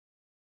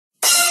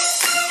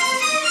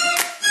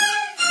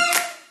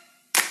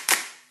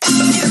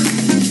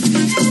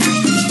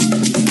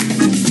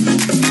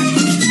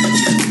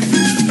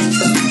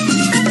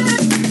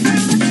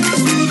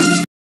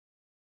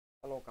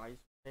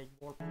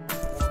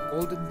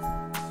golden.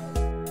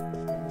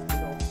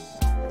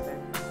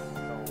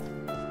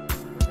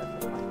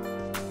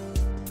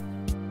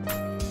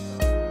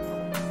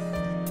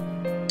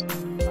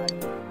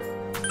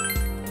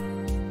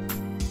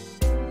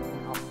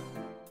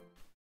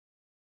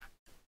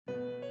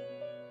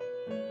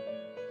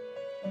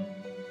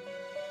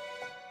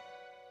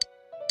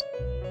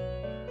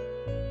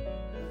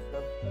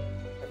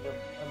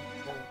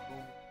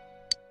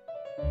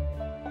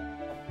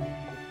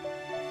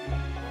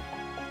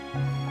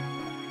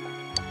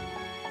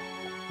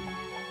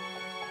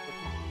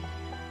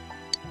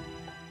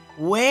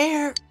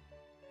 Where?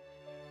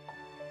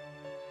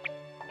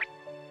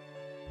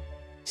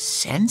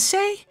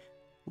 Sensei?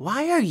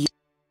 Why are you?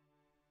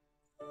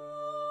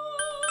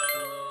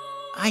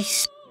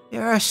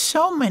 There are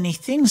so many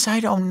things I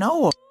don't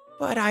know,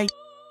 but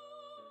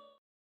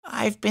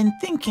I've been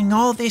thinking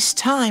all this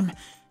time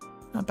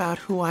about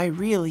who I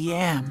really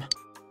am,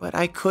 but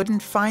I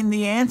couldn't find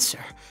the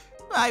answer.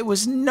 I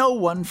was no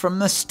one from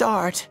the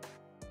start.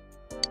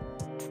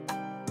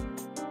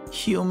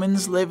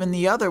 Humans live in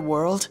the other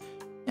world,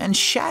 and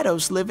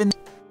shadows live in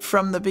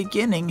from the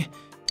beginning.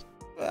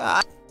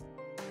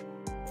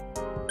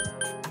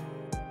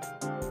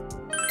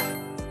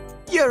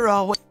 You're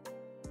always...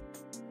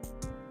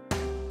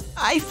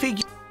 I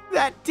figured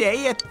that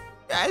day,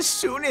 as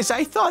soon as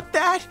I thought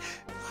that,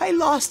 I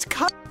lost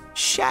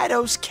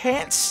shadows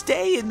can't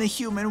stay in the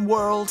human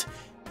world.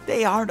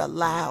 They aren't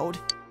allowed.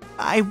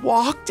 I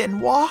walked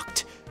and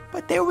walked,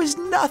 but there was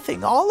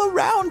nothing all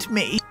around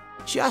me.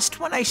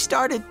 Just when I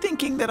started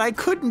thinking that I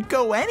couldn't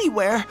go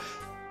anywhere,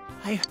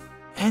 I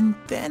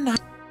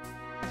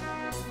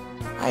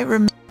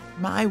remember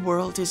my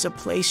world is a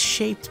place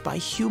shaped by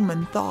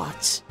human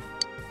thoughts.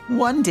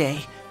 One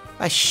day,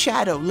 a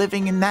shadow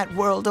living in that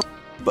world,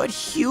 but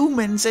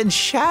humans and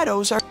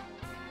shadows are...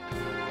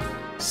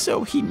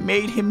 So he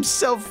made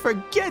himself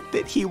forget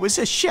that he was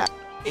a shadow.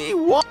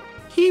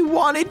 He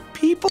wanted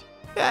people,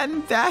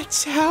 and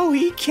that's how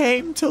he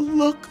came to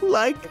look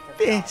like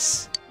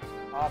this.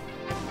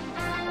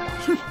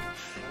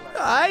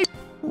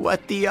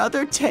 What the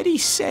other Teddy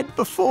said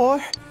before,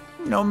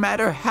 no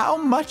matter how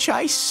much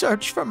I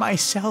search for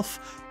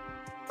myself,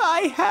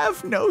 I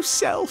have no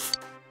self.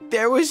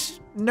 There was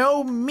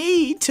no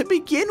me to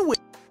begin with.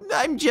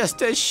 I'm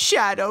just a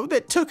shadow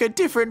that took a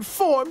different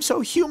form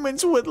so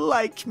humans would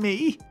like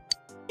me.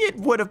 It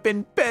would have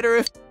been better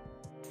if...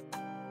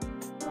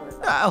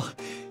 I'll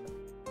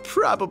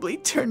probably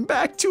turn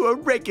back to a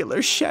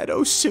regular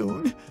shadow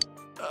soon.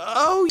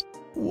 Oh,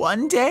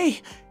 one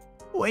day,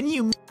 when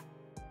you...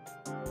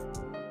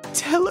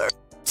 Tell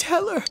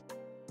her.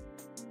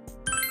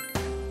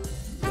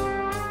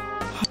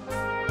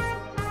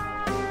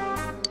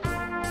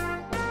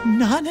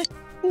 Nana,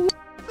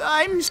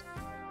 I'm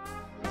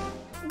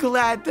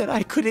glad that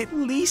I could at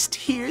least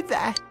hear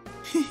that.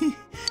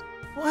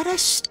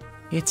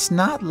 It's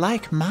not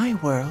like my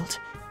world.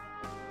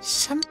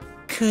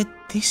 Could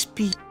this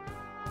be?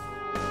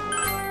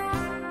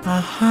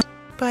 Uh-huh.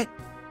 But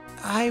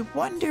I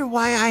wonder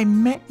why I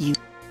met you.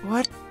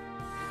 What?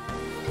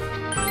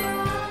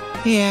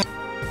 Yeah.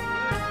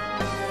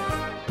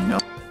 No,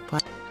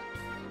 but...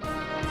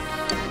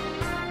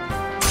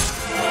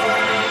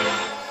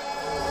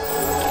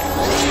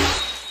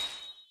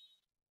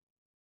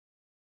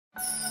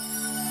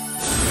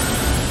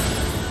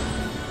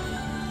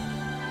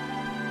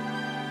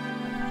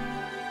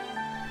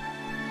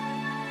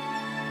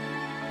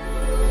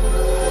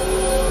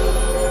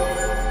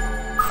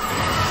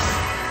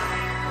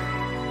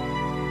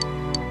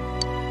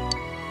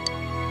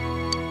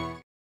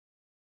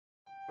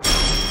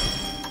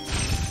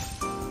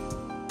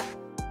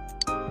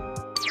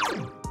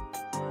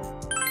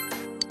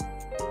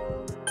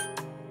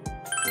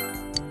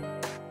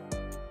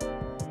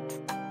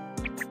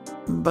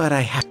 But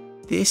I have...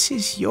 This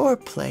is your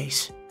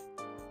place.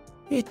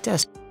 It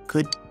does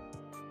good...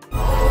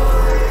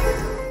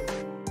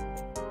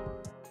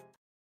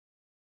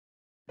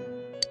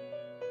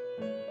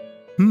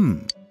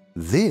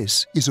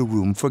 This is a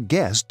room for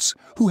guests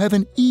who have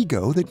an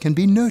ego that can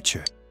be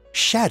nurtured.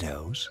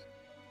 Shadows,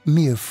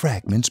 mere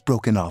fragments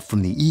broken off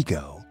from the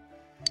ego.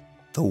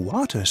 The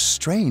water's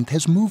strength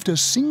has moved a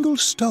single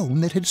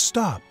stone that had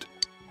stopped.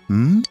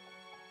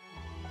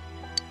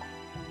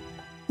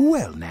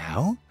 Well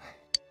now,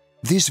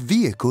 this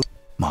vehicle...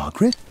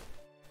 Margaret?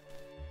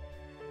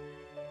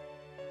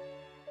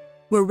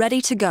 We're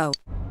ready to go.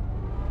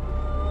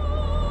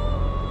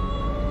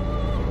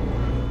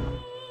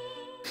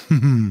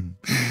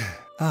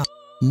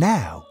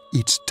 Now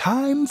it's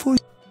time for...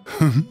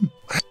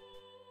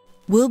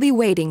 We'll be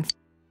waiting.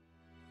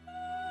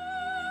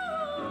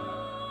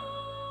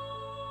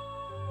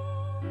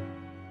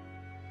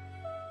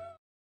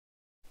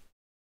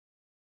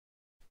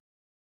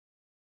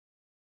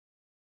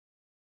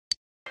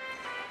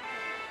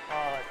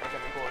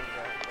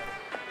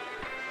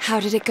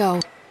 How did it go?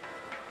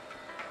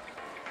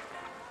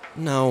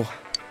 No.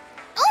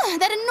 Ugh,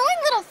 that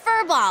annoying little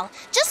furball.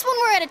 Just when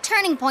we're at a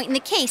turning point in the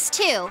case,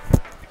 too.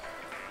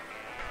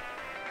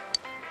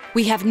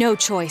 We have no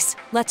choice.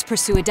 Let's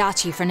pursue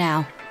Adachi for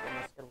now.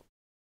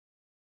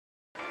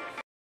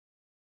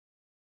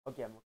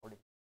 Okay, I'm recording.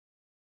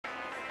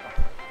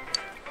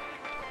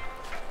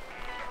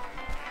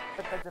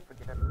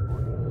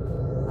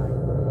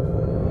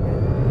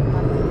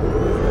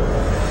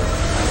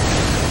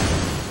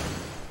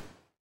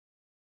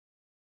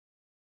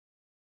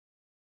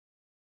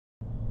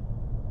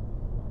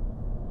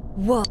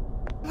 Whoa.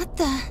 What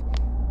the?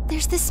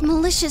 There's this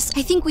malicious...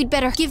 I think we'd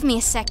better give me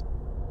a sec.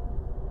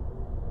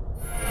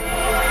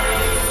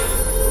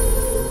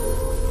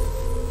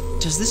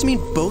 Does this mean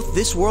both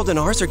this world and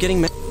ours are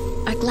getting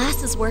Our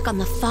glasses work on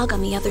the fog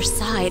on the other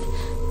side.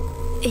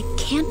 It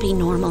can't be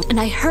normal. And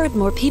I heard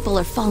more people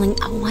are falling.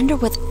 I wonder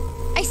what...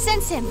 I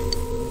sense him.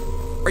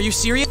 Are you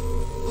serious?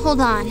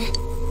 Hold on.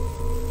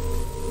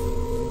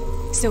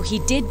 So he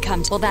did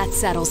come. Well, that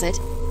settles it.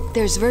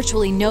 There's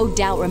virtually no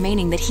doubt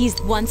remaining that he's...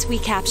 Once we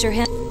capture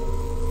him...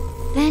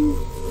 Then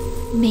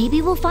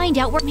maybe we'll find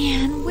out where...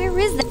 Man, where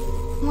is that?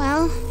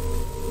 Well,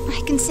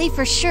 I can say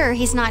for sure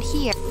he's not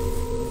here.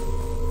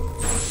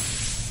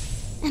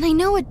 And I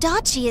know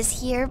Adachi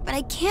is here, but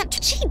I can't...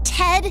 Gee,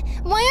 Ted,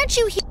 why aren't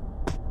you here?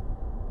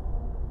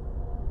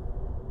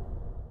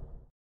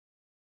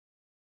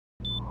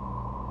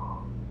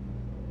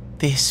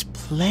 This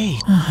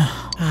place.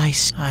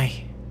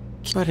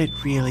 But it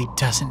really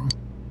doesn't.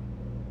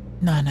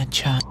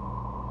 Nana-chan.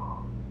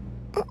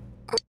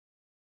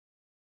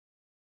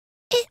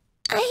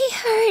 I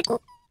heard...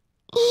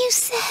 You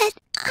said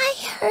I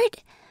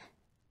heard...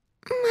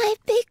 My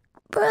big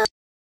brother...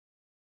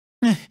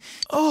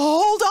 Oh,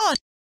 hold on!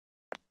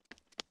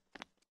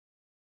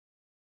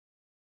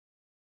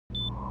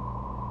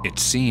 It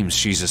seems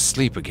she's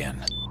asleep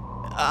again.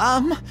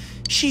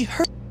 She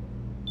heard...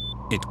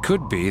 It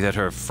could be that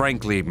her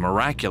frankly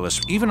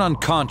miraculous, even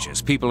unconscious,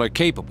 people are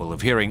capable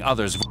of hearing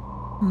others'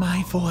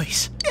 My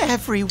voice.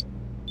 Every...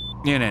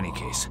 In any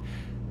case,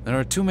 there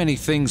are too many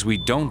things we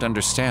don't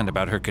understand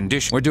about her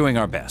condition. We're doing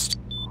our best.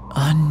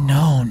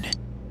 Unknown.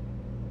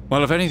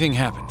 Well, if anything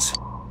happens...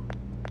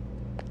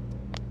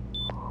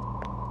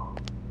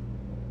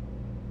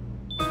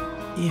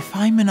 If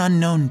I'm an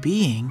unknown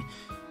being,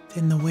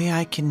 then the way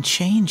I can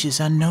change is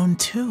unknown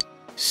too.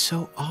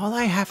 So all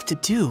I have to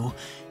do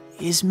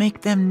is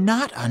make them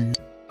not unknown.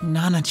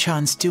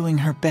 Nana-chan's doing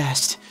her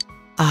best.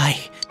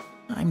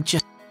 I'm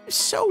just...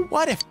 So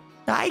what if...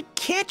 I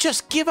can't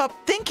just give up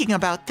thinking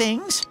about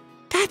things.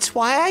 That's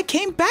why I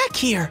came back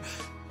here.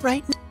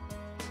 Right now.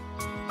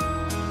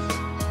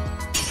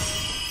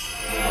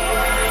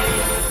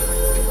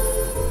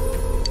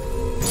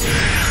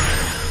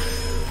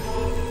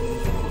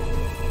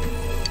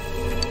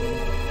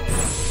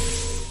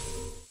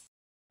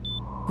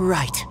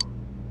 Right.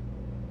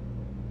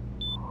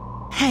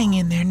 Hang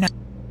in there now.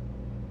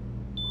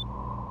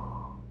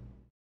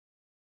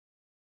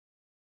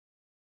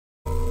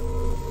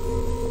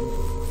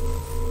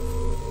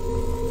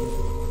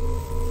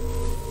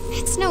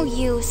 It's no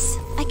use.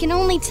 I can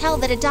only tell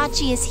that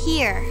Adachi is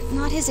here,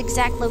 not his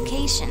exact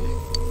location.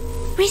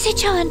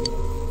 Rise-chan!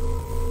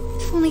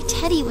 If only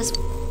Teddy was...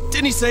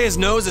 Didn't he say his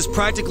nose is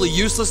practically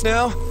useless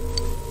now?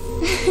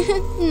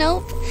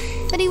 Nope.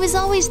 But he was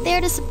always there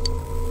to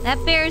support...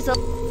 That bear's a...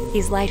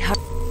 He's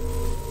lighthearted.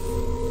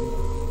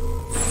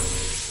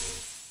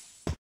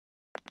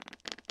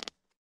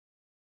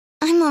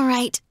 I'm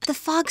alright. The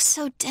fog's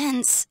so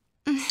dense.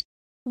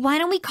 Why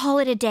don't we call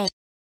it a day?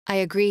 I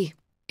agree.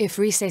 If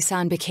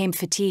Rise-san became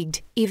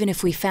fatigued, even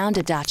if we found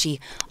Adachi,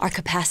 our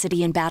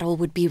capacity in battle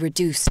would be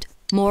reduced.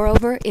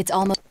 Moreover, it's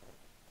almost...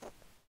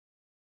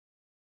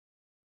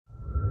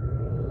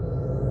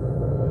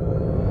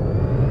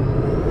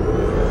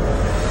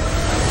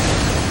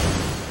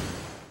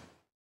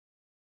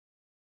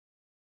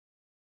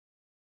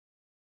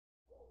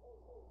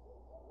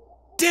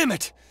 Damn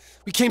it!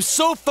 We came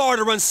so far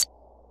to run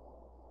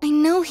I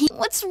know he...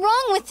 What's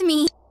wrong with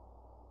me?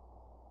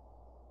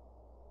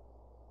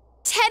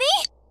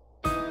 Teddy?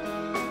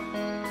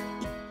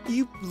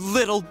 You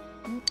little...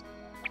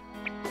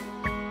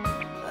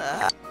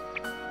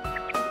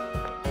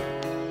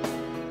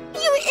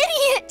 You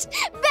idiot!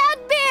 Bad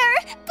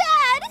bear!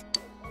 Bad!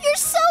 You're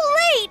so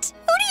late!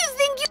 Who do you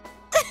think you...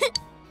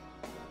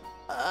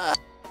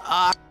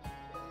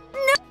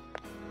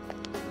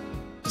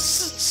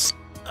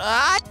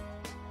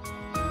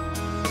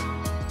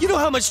 You know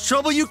how much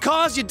trouble you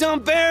caused, you dumb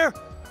bear?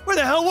 Where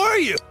the hell were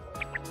you?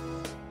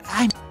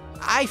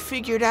 I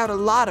figured out a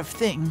lot of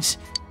things.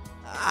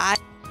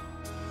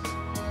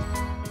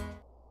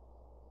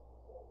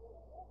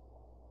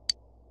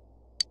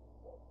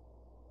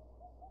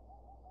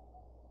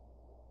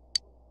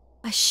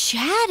 A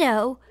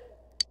shadow?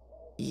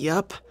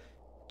 Yup.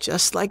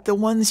 Just like the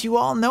ones you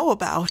all know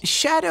about.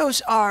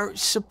 Shadows are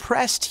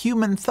suppressed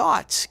human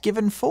thoughts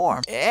given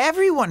form.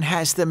 Everyone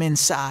has them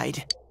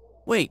inside.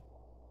 Wait,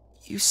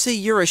 you say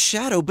you're a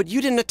shadow, but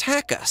you didn't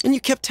attack us. And you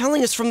kept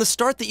telling us from the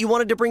start that you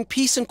wanted to bring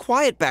peace and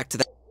quiet back to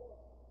the...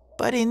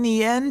 But in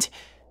the end,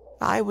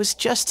 I was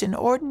just an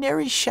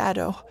ordinary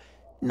shadow.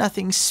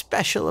 Nothing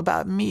special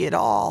about me at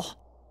all.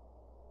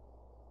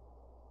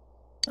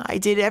 I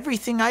did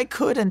everything I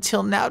could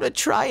until now to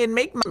try and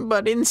make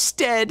but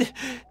instead,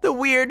 the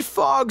weird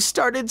fog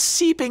started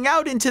seeping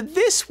out into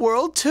this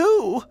world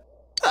too.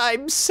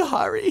 I'm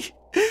sorry.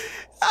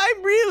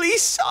 I'm really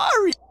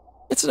sorry.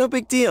 It's no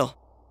big deal.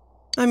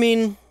 I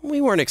mean, we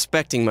weren't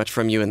expecting much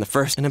from you in the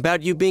first, and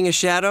about you being a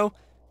shadow,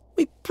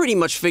 we pretty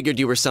much figured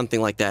you were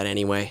something like that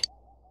anyway.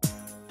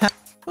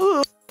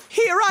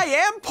 Here I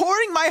am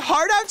pouring my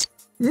heart out.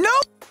 No!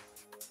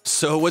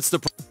 So what's the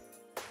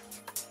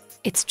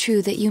It's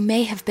true that you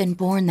may have been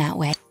born that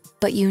way,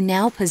 but you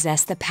now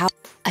possess the power.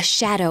 A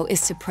shadow is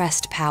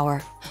suppressed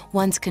power.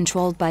 Once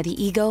controlled by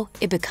the ego,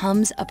 it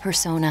becomes a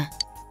persona.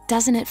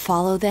 Doesn't it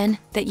follow then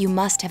that you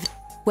must have,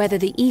 whether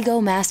the ego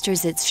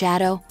masters its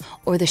shadow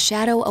or the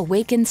shadow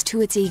awakens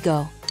to its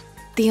ego?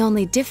 The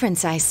only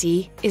difference I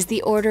see is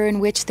the order in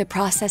which the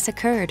process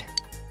occurred.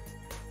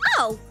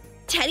 Oh,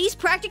 Teddy's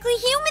practically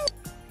human.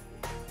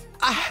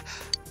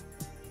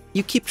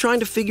 You keep trying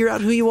to figure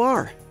out who you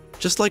are,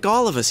 just like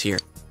all of us here.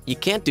 You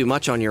can't do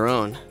much on your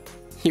own.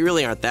 You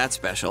really aren't that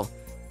special.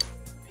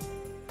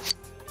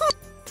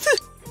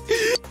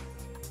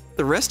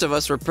 The rest of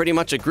us were pretty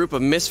much a group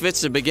of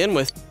misfits to begin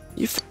with.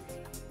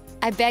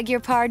 I beg your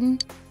pardon?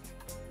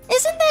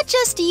 Isn't that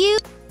just you?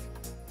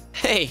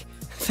 Hey,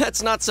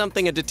 that's not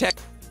something a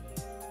detective...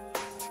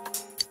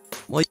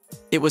 Well,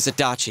 it was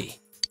Adachi.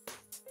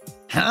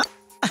 Huh?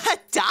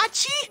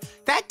 Adachi?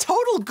 That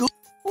total goo...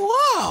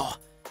 Whoa!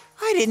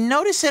 I didn't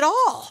notice at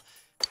all.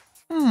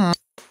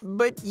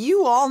 But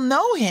you all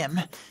know him.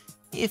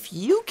 If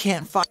you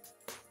can't find...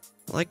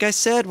 Like I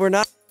said, we're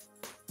not...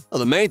 Well,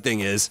 the main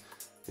thing is,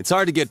 it's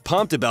hard to get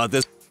pumped about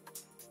this.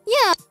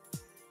 Yeah.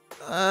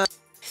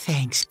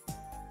 Thanks.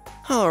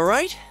 All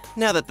right,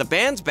 now that the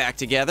band's back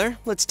together,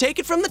 let's take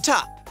it from the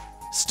top.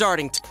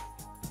 Starting to...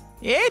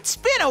 It's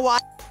been a while.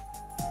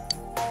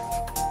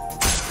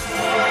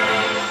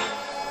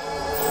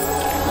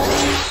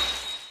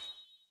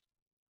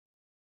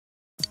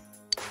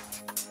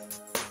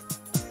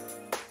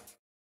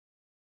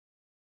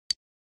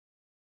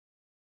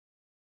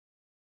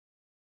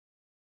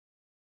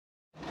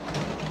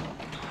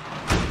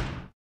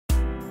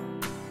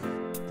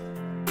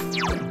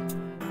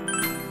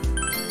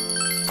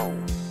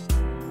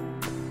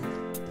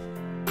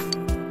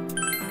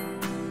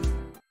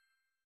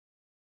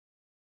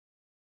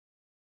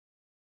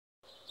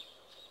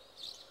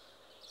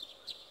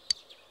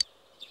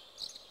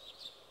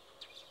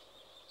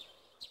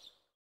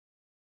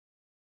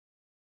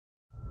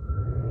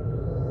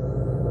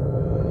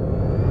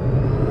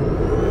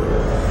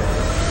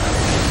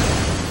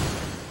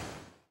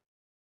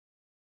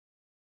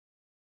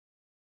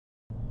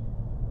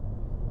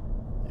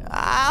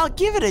 I'll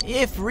give it a...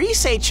 If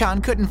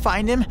Risei-chan couldn't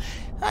find him,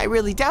 I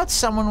really doubt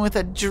someone with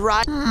a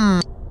dry...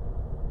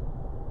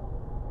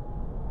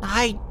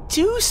 I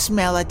do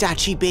smell a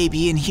Adachi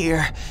baby in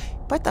here,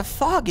 but the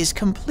fog is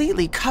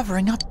completely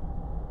covering up...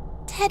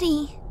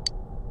 Teddy.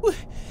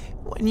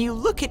 When you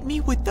look at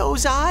me with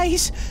those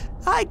eyes,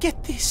 I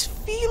get this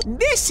feeling...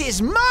 This is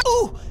my...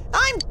 Ooh,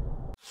 I'm...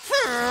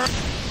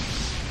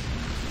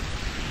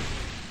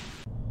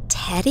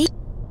 Teddy?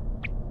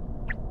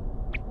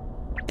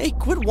 Hey,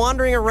 quit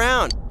wandering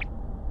around.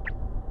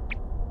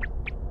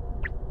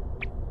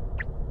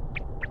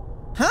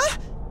 Huh?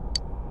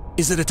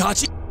 Is it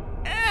Itachi?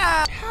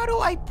 How do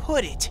I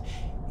put it?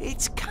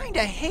 It's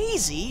kinda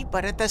hazy,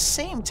 but at the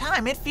same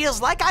time, it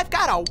feels like I've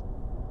got a...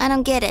 I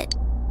don't get it.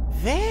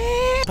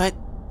 But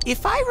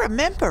if I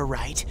remember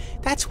right,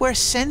 that's where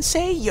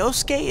Sensei,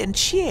 Yosuke, and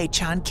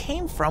Chie-chan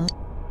came from.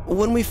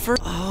 When we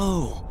first...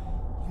 Oh,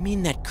 you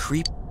mean that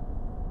creep...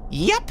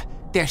 Yep,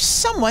 there's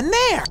someone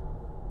there.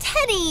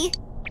 Teddy!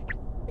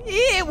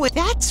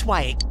 That's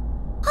why...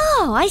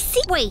 Oh, I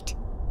see. Wait,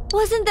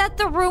 wasn't that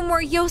the room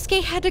where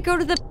Yosuke had to go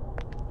to the...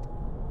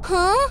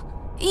 Huh?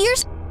 You're...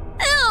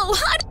 Ew!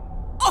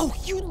 Oh,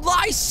 you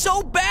lie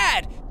so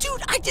bad!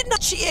 Dude, I did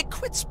not... Chie,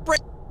 quit spread...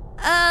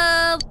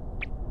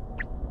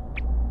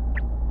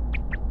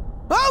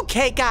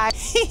 Okay,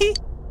 guys.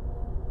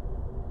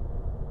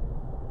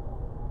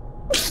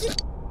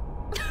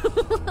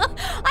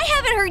 I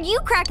haven't heard you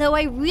crack, though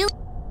I really...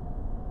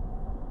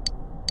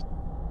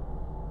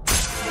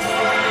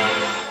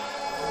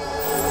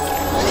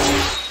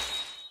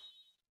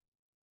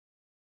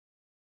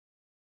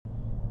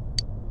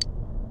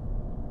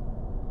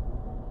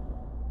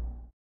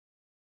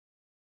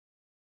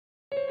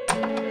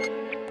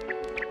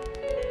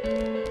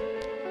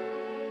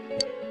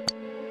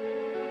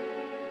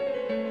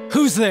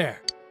 Who's there?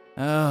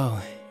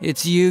 Oh,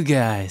 it's you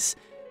guys.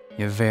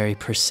 You're very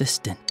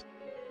persistent.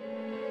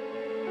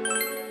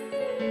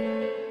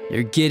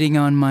 You're getting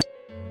on my...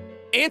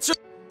 Answer!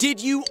 Did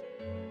you...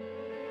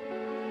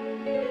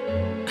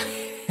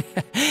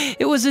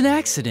 It was an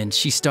accident.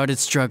 She started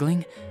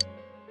struggling.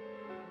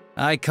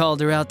 I called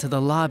her out to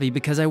the lobby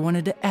because I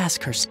wanted to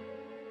ask her...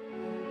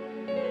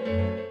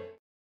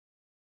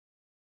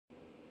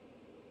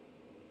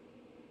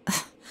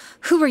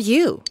 Who are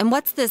you? And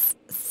what's this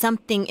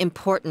something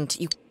important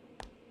you...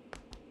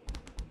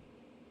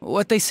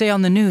 What they say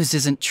on the news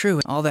isn't true.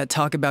 All that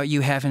talk about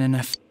you having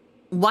enough...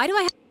 Why do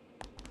I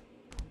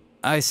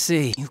I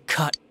see. You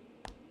cut.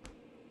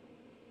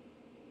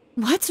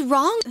 What's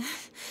wrong?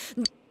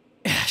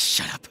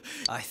 Shut up.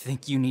 I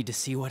think you need to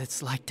see what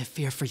it's like to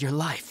fear for your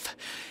life.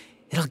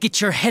 It'll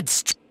get your head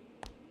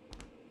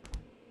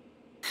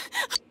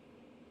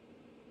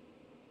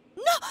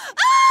No!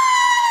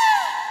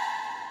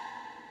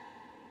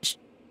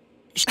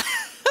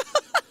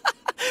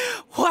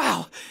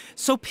 Wow!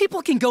 So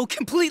people can go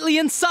completely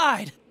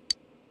inside!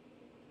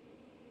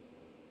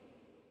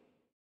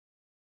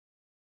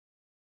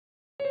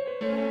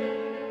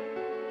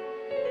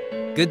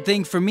 Good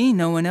thing for me,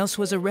 no one else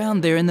was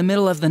around there in the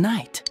middle of the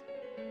night.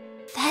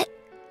 That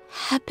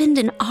happened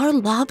in our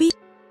lobby?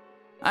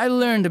 I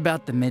learned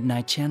about the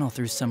Midnight Channel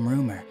through some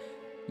rumor.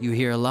 You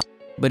hear a lot,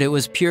 but it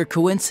was pure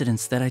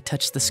coincidence that I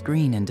touched the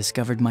screen and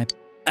discovered my...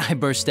 I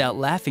burst out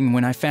laughing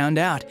when I found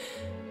out.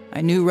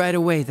 I knew right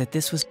away that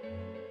this was...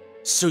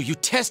 So you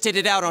tested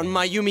it out on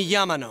Mayumi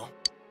Yamano?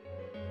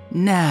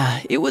 Nah,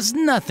 it was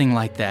nothing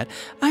like that.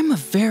 I'm a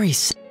very...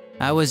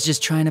 I was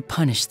just trying to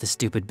punish the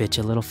stupid bitch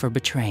a little for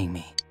betraying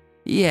me.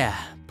 Yeah,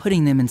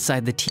 putting them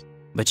inside the tea.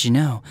 But you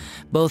know,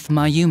 both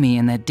Mayumi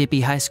and that dippy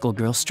high school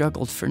girl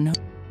struggled for no...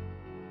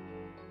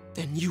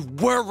 Then you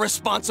were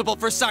responsible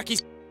for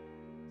Saki's...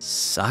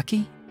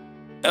 Saki?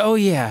 Oh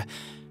yeah,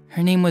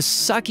 her name was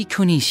Saki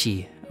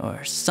Konishi,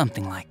 or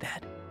something like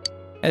that.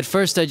 At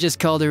first I just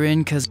called her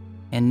in cause...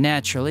 And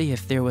naturally,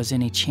 if there was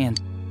any chance...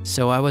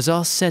 So I was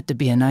all set to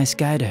be a nice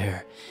guy to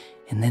her.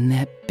 And then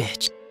that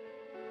bitch...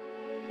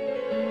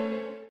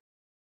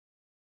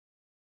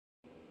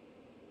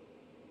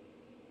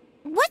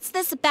 What's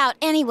this about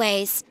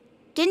anyways?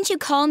 Didn't you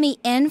call me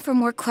in for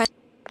more questions?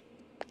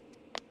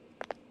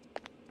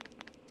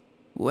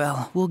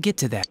 Well, we'll get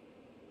to that.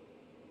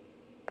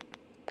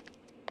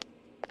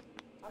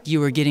 You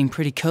were getting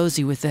pretty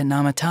cozy with that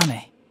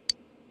Namatame.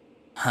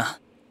 Huh.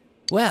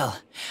 Well,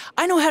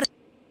 I know how to...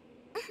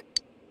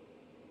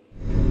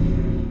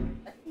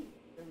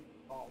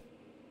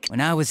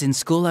 When I was in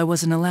school, I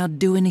wasn't allowed to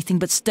do anything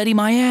but study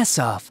my ass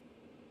off.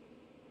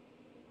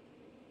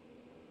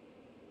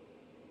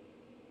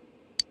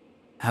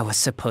 I was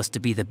supposed to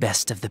be the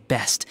best of the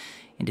best,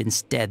 and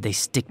instead they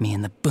stick me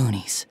in the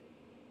boonies.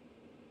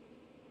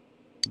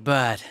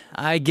 But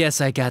I guess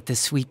I got the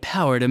sweet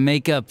power to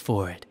make up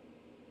for it.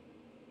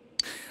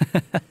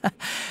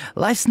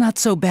 Life's not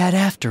so bad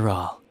after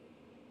all.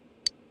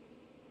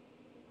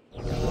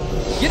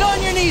 Get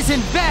on your knees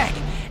and beg,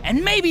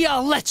 and maybe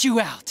I'll let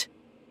you out.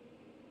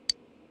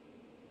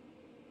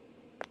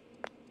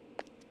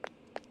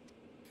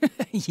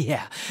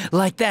 Yeah,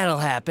 like that'll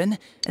happen.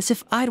 As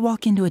if I'd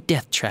walk into a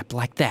death trap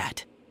like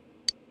that.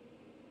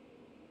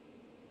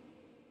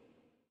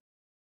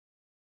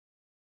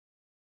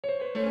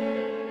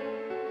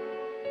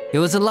 It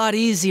was a lot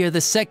easier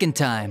the second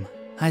time.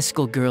 High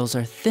school girls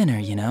are thinner,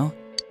 you know?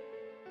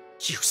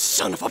 You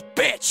son of a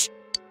bitch!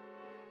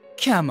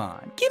 Come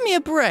on, give me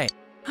a break.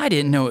 I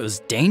didn't know it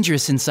was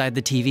dangerous inside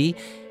the TV.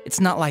 It's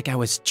not like I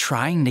was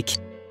trying to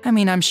I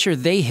mean, I'm sure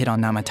they hit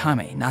on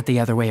Namatame, not the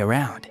other way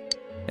around.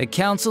 A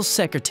council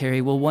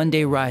secretary will one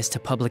day rise to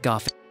public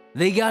office.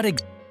 They gotta...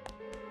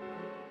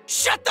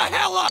 Shut the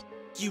hell up!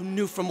 You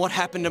knew from what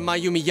happened to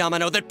Mayumi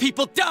Yamano that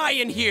people die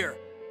in here!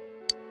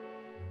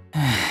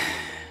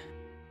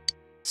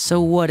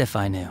 So what if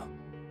I knew?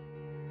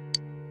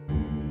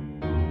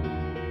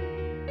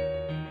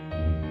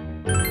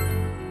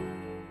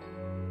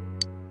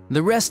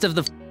 The rest of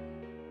the...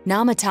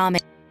 Namatame.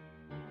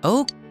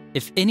 Oh,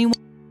 if anyone...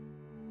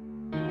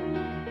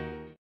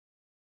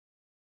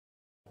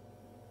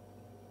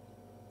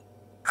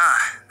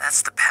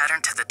 That's the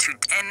pattern to the two...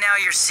 And now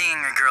you're seeing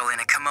a girl in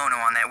a kimono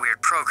on that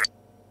weird program.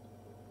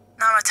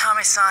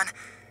 Namatame-san,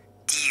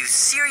 do you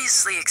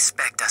seriously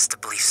expect us to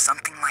believe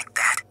something like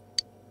that?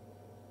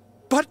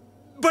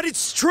 But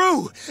it's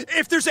true!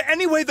 If there's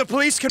any way the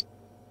police can...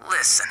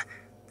 Listen,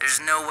 there's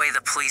no way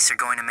the police are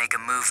going to make a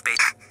move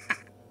based...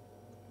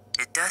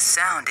 It does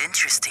sound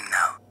interesting,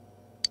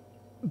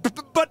 though.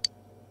 But...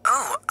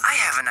 Oh, I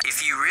have an...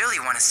 If you really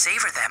want to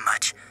save her that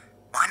much,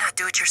 why not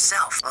do it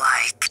yourself?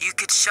 Like, you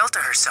could shelter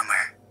her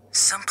somewhere.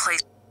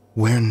 Someplace...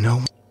 Where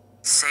no...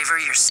 Save her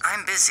your...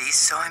 I'm busy,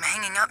 so I'm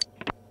hanging up.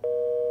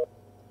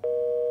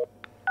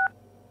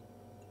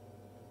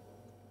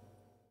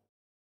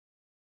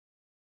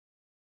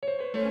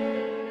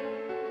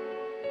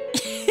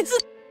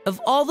 Of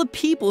all the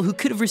people who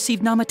could have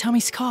received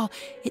Namatame's call,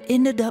 it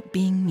ended up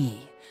being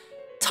me.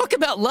 Talk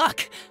about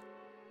luck!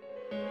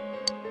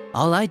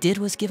 All I did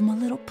was give him a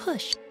little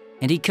push,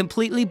 and he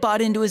completely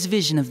bought into his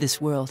vision of this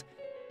world.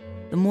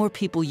 The more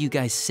people you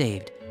guys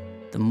saved,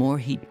 the more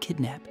he'd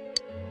kidnap.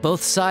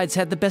 Both sides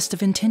had the best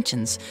of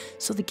intentions,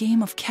 so the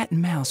game of cat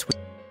and mouse would...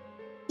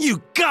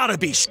 You gotta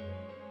be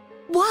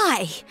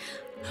Why?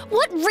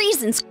 What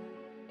reasons?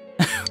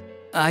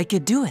 I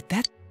could do it,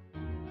 that...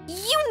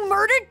 You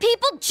murdered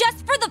people just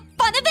for the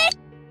fun of it?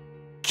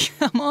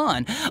 Come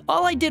on,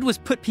 all I did was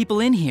put people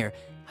in here,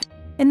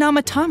 and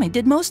Namatame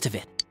did most of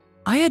it.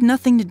 I had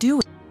nothing to do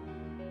with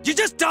it. You're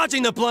just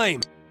dodging the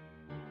blame!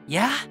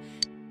 Yeah?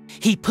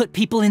 He put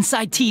people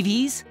inside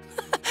TVs?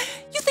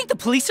 the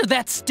police are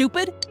that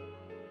stupid?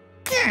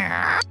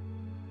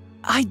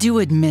 I do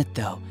admit,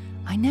 though,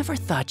 I never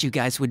thought you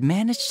guys would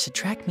manage to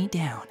track me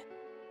down.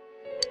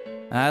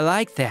 I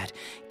like that.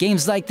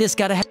 Games like this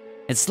gotta have.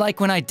 It's like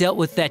when I dealt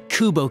with that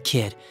Kubo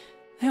kid.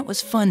 That was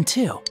fun,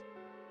 too.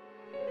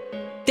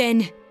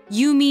 Then,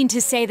 you mean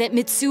to say that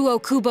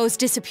Mitsuo Kubo's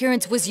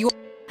disappearance was your—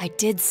 I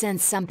did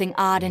sense something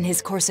odd in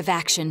his course of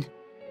action.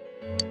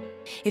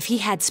 If he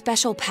had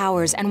special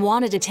powers and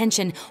wanted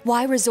attention,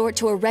 why resort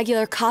to a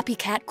regular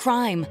copycat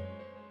crime?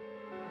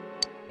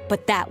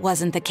 But that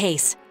wasn't the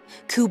case.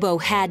 Kubo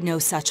had no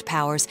such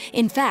powers.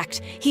 In fact,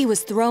 he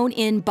was thrown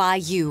in by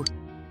you.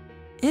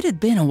 It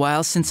had been a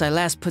while since I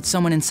last put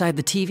someone inside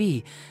the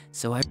TV,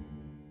 so I—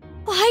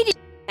 Why did—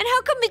 And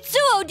how come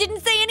Mitsuo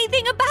didn't say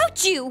anything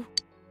about you?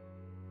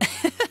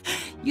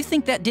 You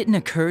think that didn't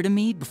occur to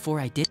me before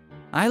I did?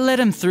 I let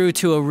him through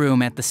to a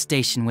room at the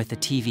station with the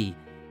TV,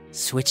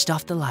 switched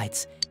off the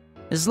lights.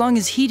 As long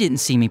as he didn't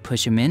see me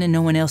push him in and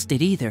no one else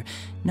did either,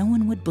 no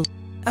one would believe.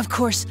 Of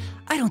course,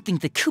 I don't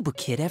think the Kubo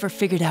kid ever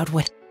figured out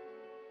what—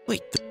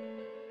 Wait,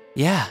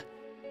 Yeah,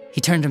 he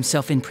turned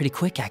himself in pretty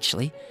quick,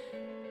 actually.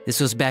 This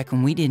was back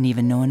when we didn't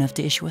even know enough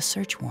to issue a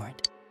search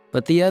warrant.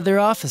 But the other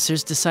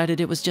officers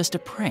decided it was just a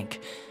prank,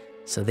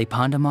 so they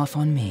pawned him off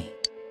on me.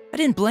 I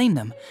didn't blame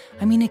them.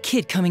 I mean, a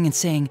kid coming and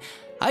saying,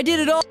 "I did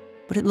it all,"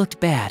 but it looked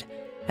bad.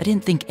 I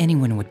didn't think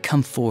anyone would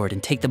come forward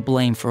and take the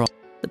blame for all.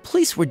 The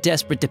police were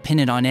desperate to pin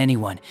it on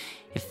anyone.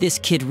 If this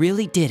kid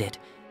really did it,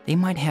 they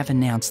might have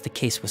announced the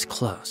case was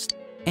closed.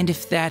 And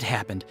if that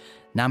happened,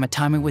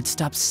 Namatame would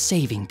stop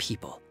saving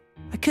people.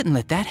 I couldn't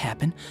let that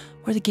happen,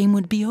 or the game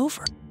would be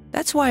over.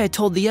 That's why I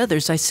told the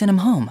others I sent him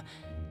home.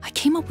 I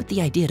came up with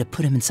the idea to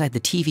put him inside the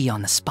TV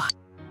on the spot.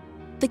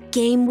 The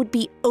game would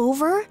be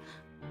over?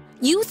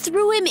 You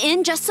threw him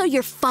in just so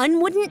your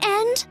fun wouldn't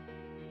end?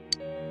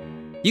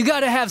 You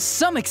gotta have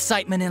some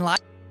excitement in life.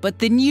 But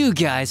then you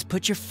guys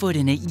put your foot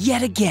in it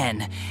yet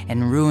again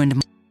and ruined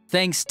my—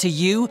 Thanks to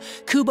you,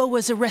 Kubo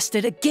was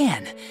arrested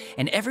again,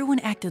 and everyone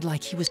acted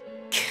like he was—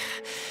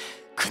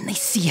 Couldn't they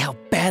see how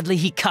badly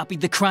he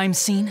copied the crime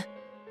scene?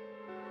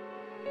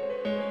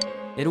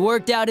 It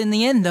worked out in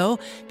the end, though,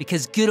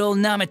 because good old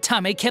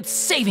Namatame kept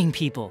saving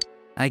people.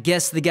 I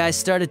guess the guy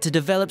started to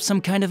develop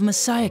some kind of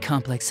messiah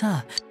complex,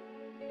 huh?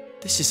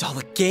 this is all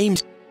a game.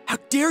 How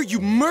dare you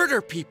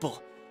murder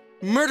people?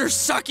 Murder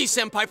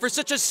Saki-senpai for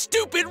such a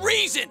stupid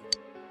reason!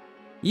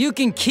 You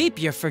can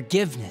keep your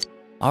forgiveness.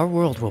 Our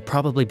world will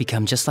probably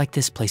become just like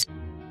this place.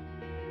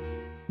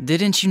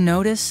 Didn't you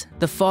notice?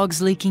 The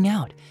fog's leaking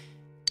out.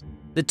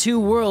 The two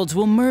worlds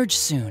will merge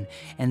soon,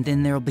 and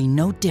then there'll be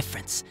no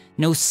difference,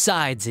 no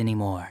sides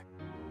anymore.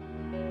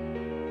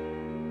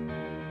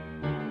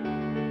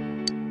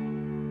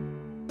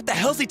 What the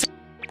hell's he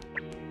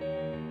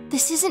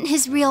This isn't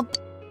his real...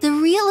 The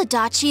real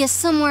Adachi is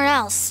somewhere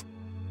else.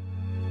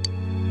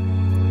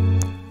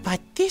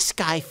 But this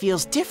guy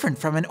feels different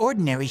from an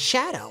ordinary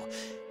shadow.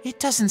 It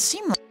doesn't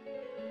seem like...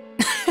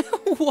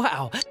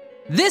 Wow.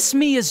 This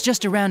me is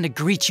just around to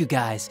greet you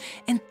guys,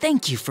 and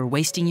thank you for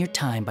wasting your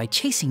time by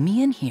chasing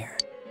me in here.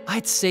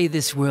 I'd say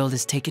this world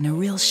has taken a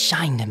real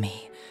shine to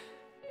me.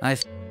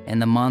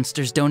 And the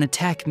monsters don't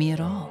attack me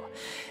at all.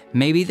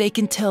 Maybe they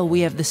can tell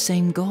we have the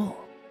same goal.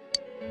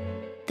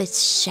 The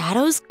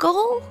Shadow's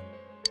goal?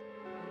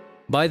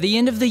 By the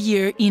end of the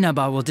year,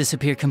 Inaba will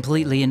disappear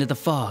completely into the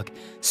fog.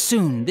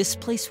 Soon, this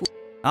place will...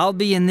 I'll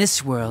be in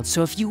this world,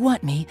 so if you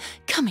want me,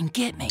 come and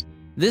get me.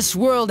 This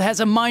world has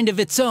a mind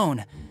of its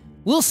own.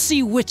 We'll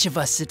see which of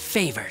us it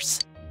favors.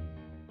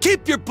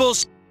 Keep your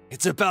bullshit.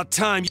 It's about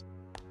time.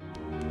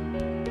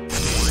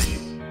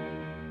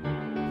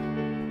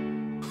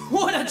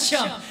 What a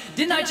chump!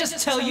 Didn't I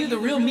just tell you the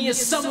real me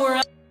is somewhere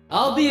else?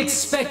 I'll be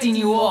expecting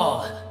you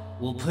all.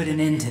 We'll put an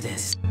end to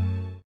this.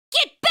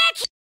 Get back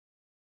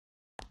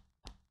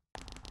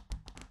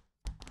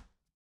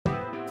here!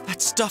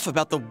 That stuff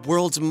about the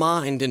world's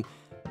mind and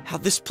how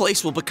this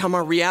place will become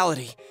our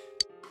reality.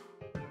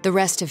 The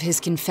rest of his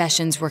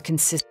confessions were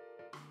consistent.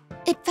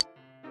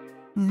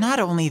 Not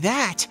only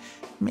that,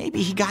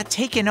 maybe he got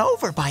taken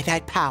over by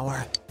that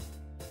power.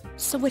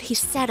 So what he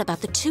said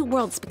about the two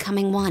worlds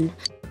becoming one.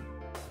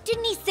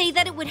 Didn't he say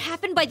that it would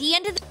happen by the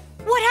end of the...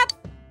 What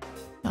happened?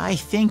 I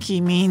think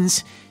he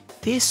means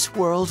this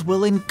world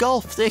will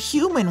engulf the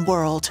human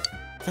world.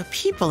 The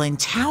people in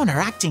town are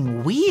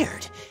acting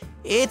weird.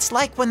 It's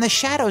like when the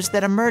shadows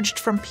that emerged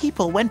from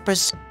people went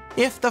berserk.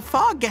 If the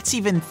fog gets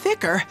even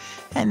thicker,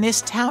 and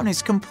this town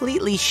is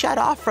completely shut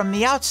off from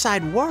the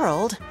outside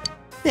world,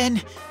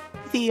 then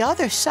the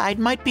other side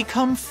might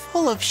become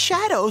full of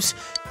shadows.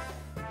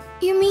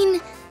 You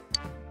mean...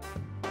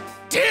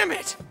 Damn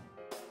it!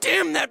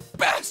 Damn that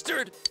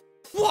bastard!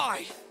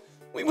 Why?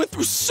 We went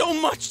through so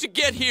much to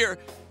get here,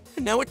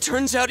 and now it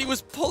turns out he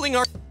was pulling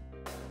our...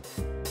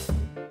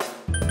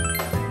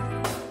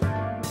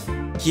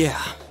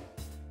 Yeah,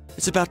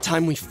 it's about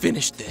time we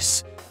finished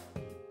this.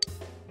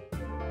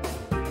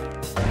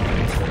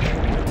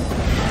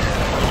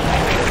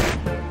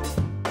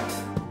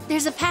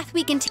 There's a path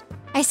we can take.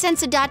 I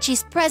sense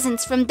Adachi's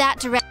presence from that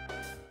direction.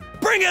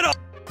 Bring it on!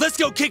 Let's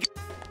go kick it!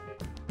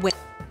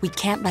 We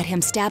can't let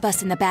him stab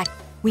us in the back.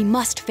 We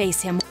must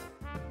face him.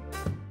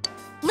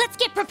 Let's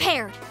get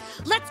prepared!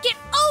 Let's get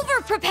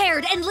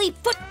over-prepared and leave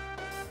foot...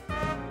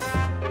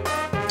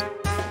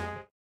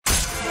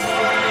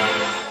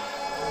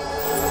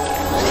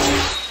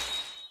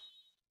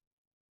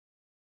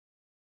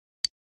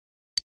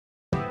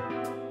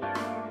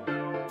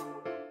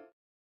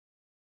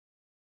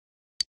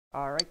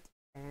 Alright,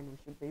 and we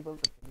should be able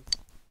to finish.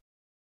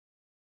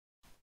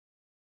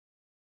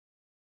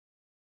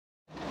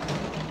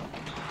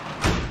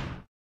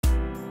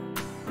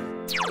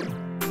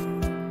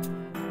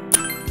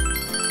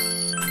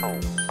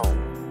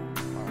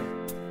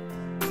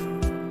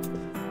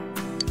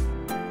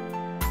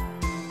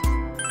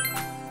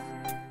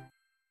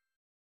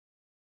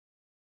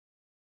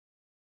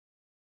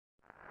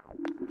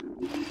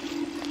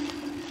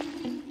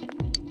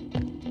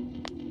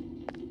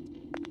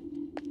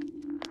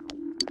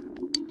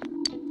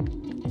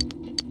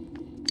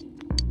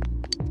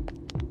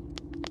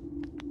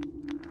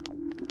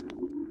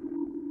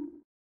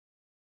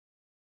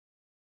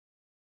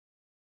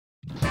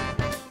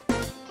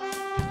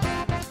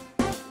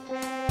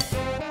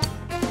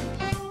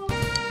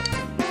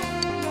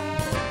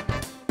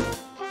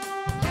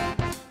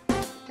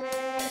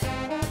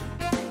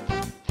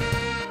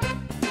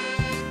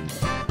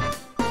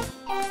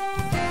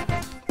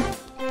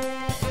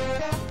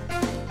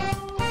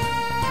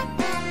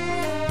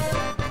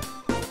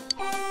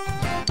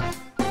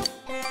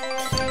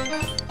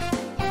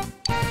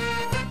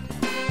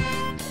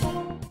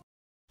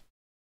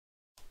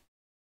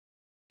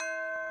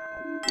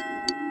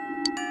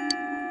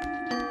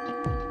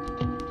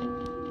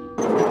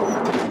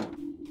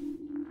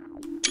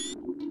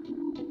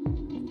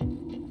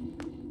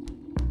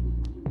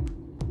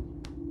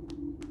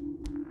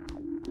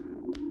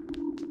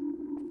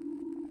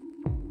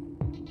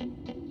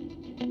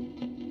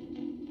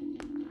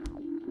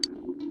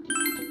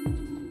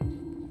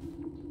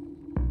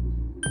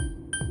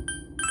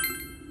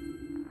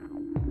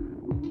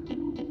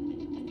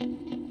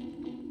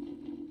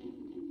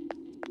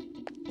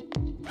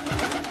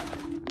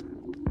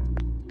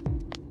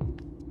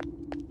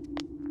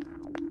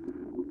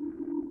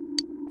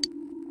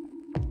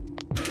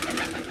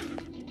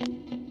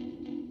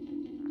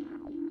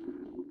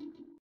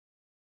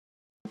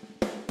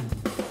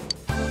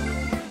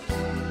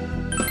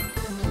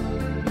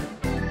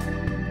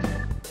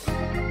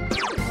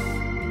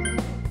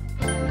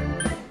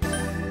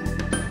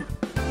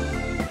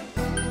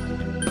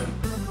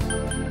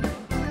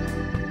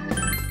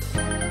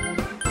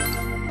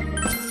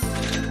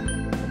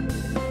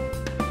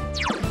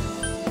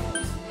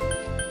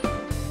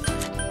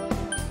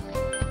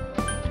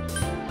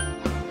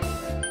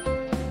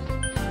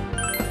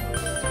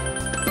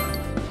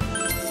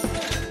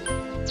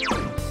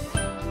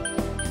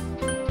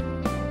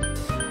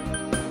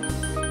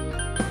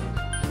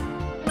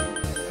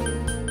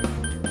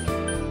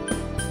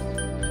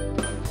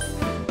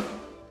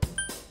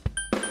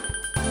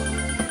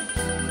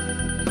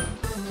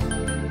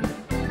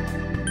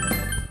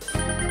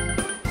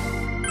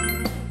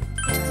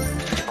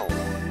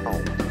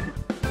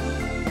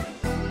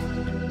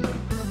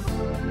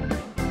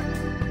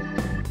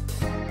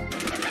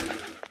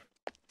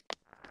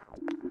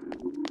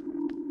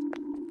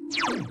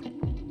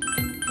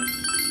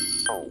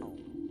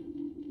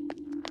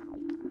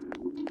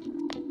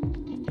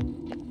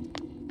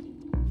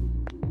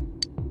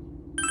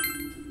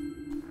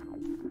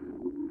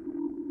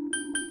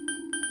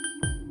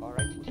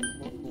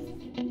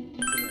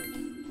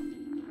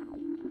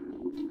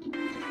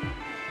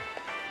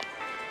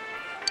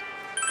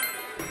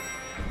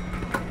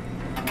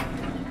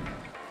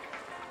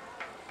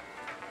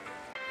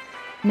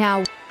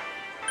 Now...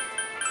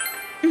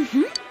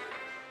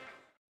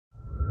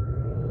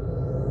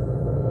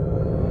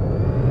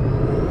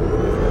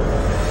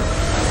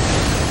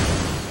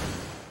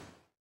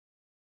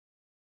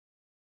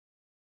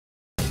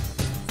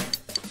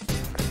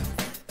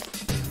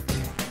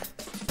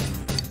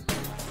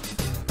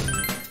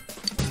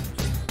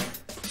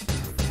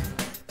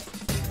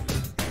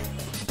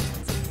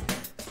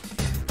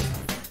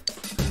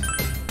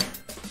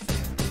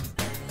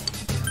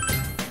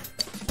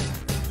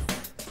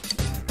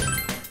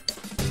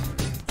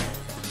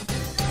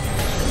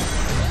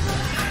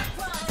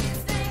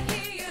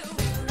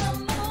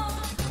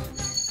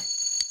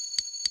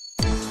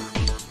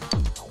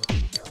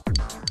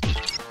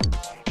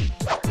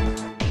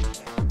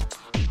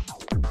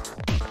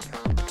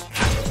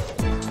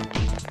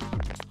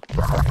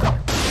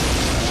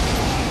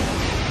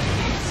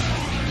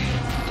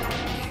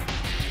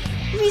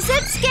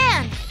 Reset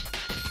scan!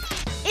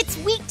 It's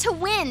weak to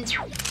wind.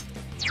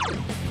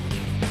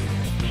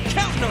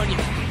 Counting on you!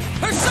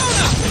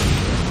 Persona!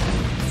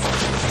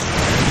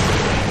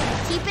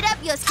 Keep it up,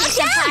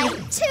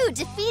 Yosuke-senpai. 2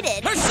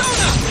 defeated.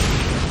 Persona!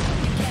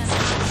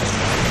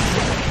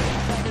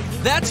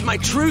 That's my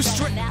true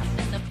strength.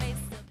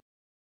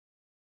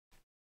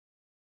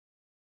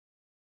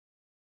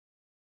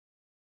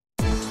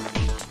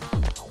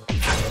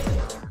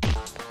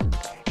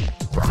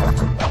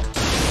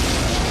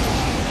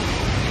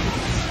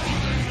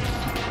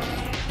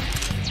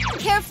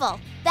 careful.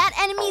 That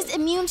enemy's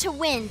immune to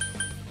wind.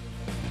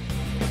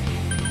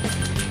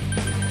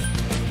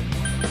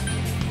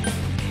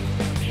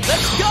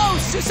 Let's go,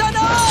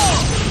 Susanoo!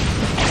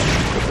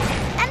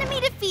 Enemy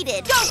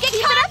defeated. Go, get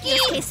Keep cocky! it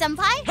up,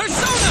 Yosuke-senpai.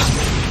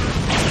 Persona!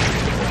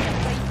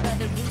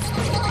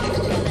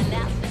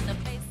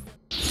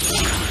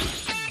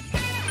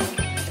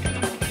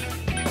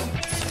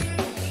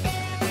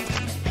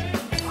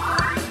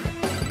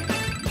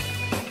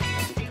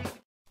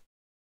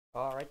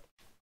 All right.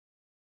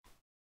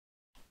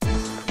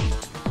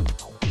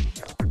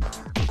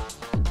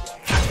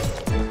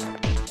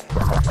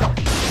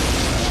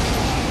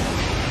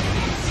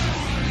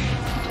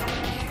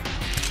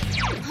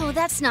 Oh,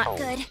 that's not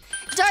good.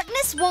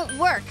 Darkness won't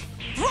work.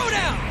 Throw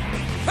down!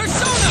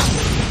 Persona!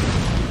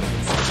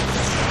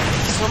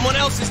 Someone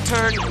else's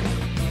turn.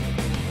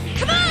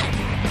 Come on!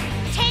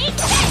 Take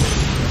this!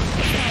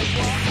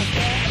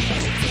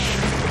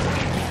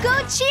 Go,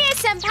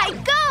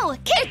 Chie-senpai, go!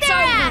 Kick their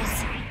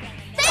ass!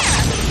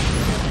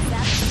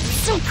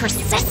 So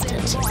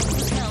persistent.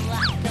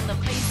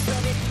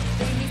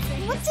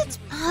 What's its,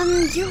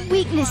 your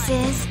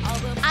weaknesses?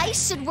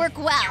 Ice should work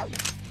well.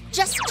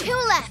 Just 2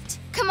 left.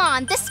 Come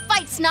on, this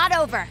fight's not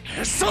over.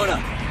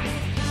 Persona!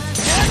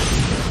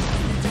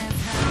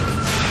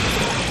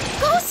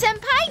 Go,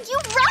 senpai, you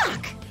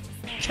rock!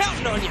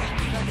 Counting on you!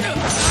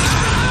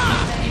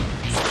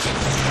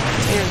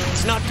 Damn,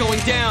 it's not going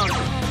down.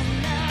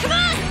 Come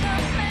on!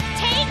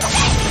 Take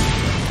this!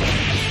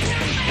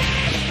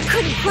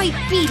 Couldn't quite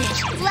beat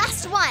it.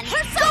 Last one. Go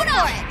for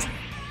it.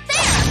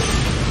 There!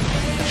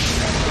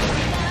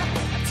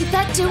 Did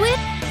that do it?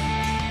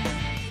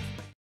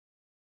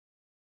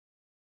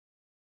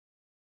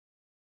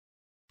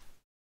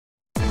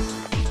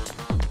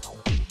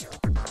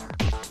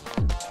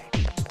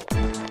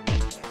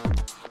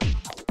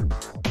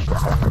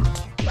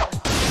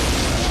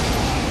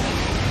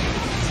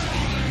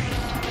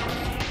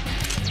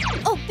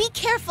 Oh, be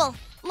careful.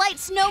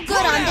 Light's no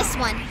good on this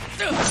one.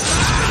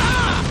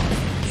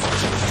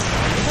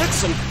 That's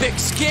some thick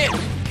skin.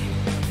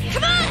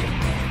 Come on!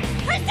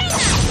 Persona!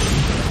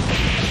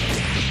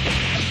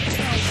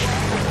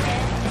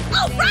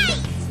 All right!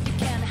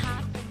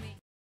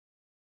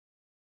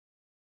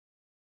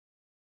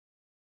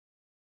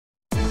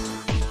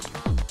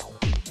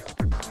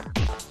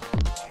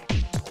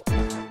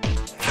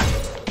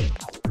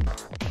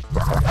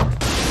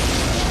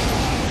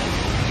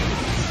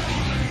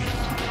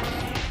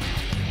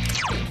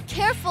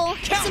 Careful,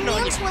 it's Counting on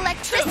immune you. to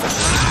electricity.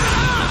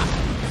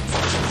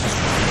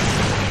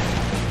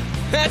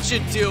 That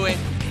should do it.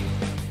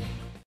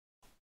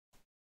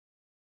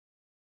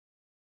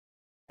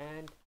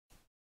 And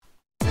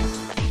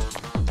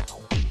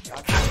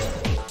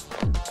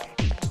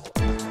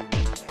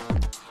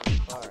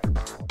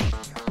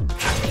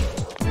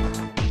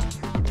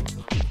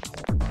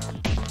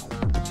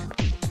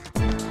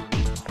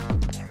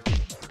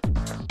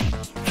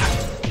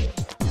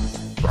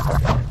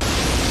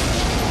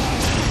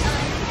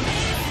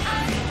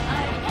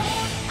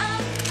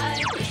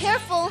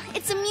Careful,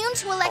 it's immune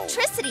to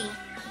electricity.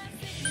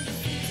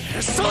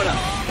 Persona!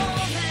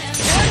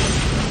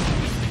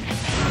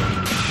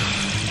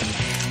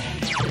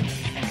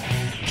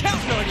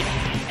 Counting on you!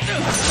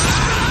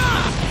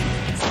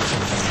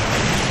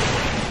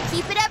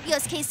 Keep it up,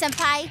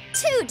 Yosuke-senpai.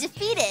 2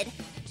 defeated.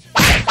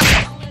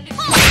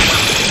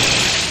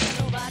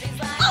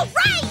 All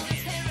right!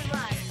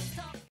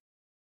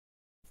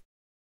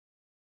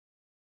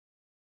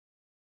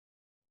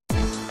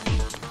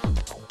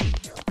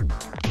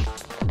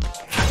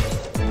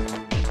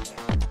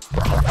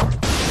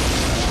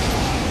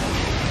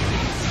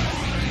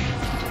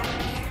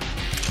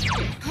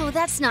 Oh,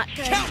 that's not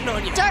good. Counting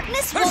on you!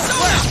 Darkness won't Persona!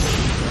 work.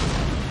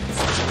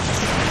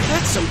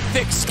 That's some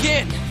thick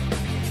skin.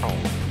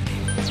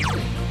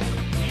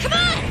 Come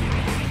on!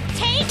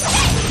 Take this!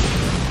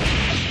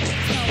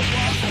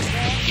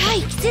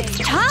 Yikes, it's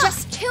tough.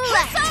 Just 2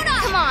 left.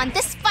 Come on,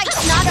 this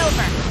fight's not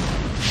over.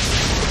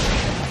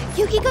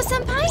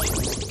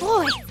 Yukiko-senpai?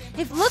 Boy,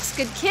 if looks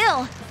could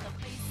kill.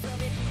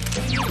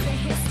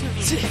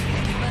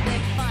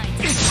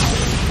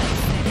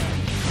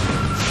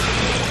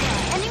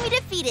 Enemy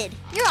defeated.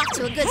 You're off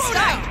to a good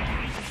start.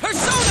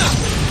 Persona!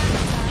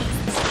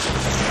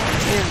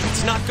 Damn,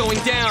 it's not going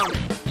down.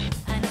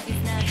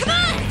 Come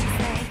on!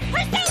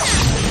 Persona!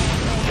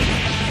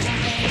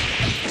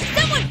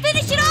 Someone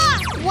finish it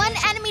off! 1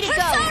 enemy to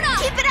Persona!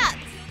 go. Keep it up.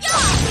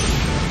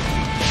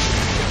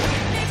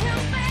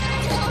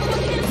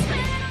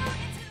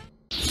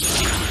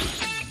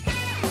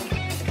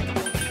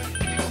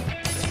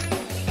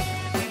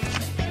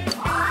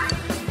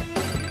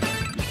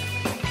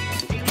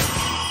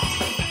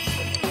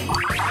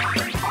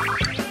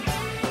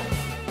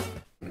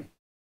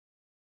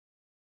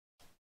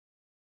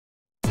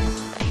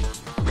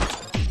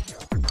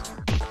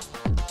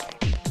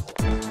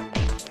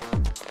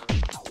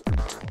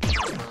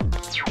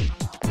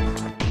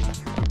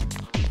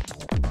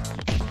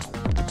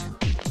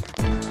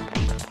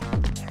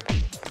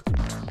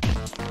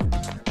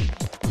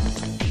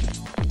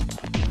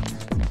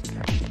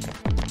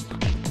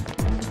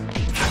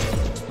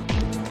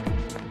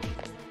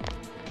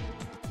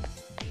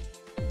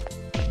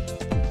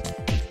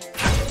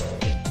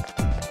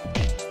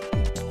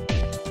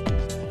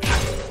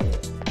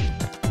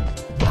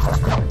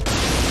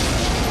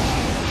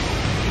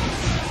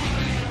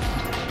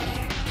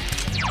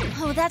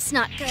 Oh, that's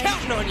not good.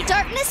 Counting on you.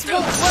 Darkness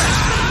won't work.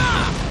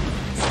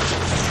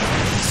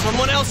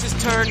 Someone else's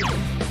turn.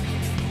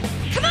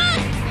 Come on!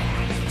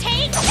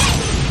 Take this!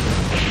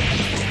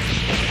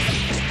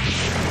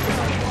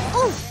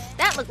 Ooh,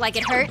 that looked like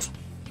it hurt.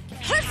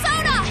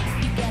 Persona!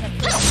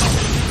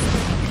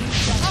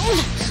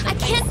 Oh, I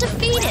can't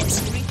defeat it.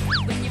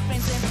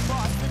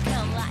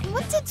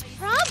 What's its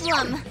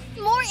problem?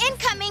 More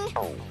incoming.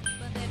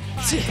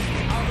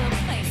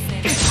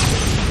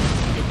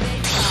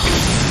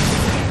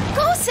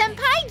 Go,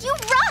 Senpai, you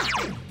rock!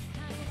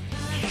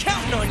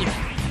 Counting on you.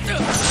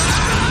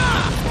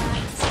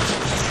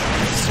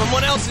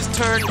 Someone else's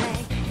turn.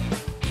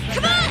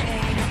 Come on!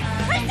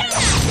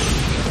 Persona!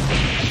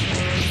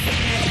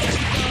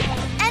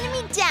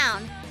 Enemy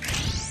down.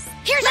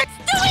 Here, let's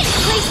do it!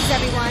 Places,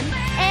 everyone.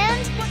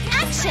 And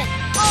action!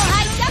 All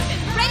hyped up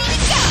and ready to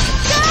go!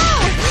 Go!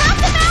 Knock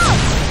them out!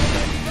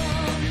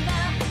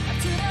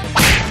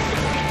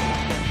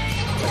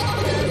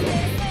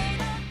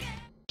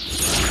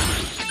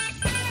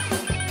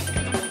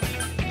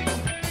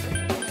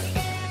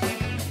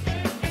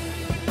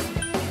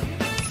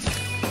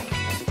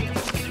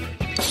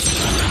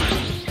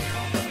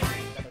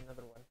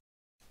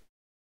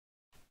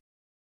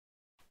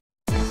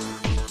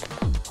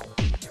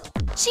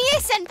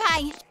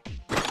 Chie-senpai!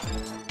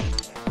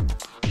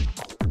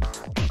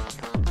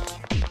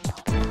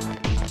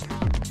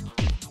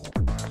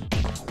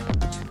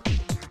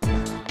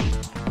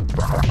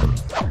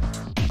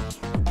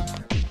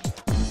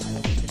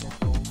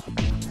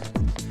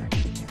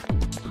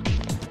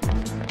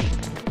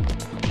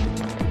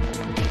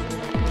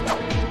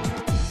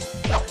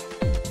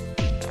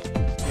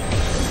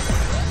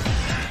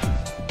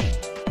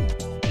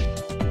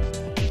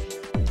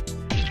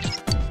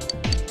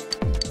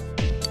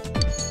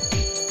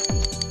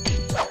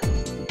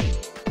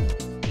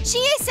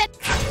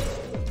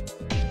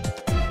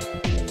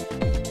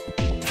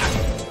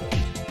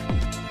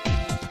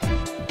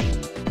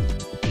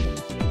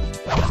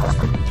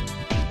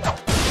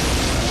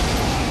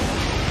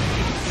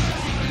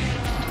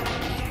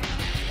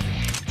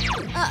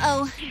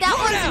 Uh-oh, that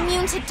one's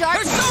immune to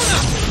darkness. Persona!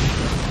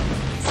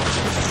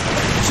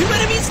 2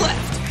 enemies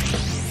left.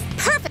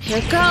 Perfect.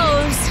 Here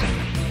goes.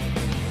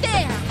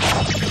 There.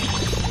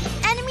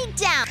 Enemy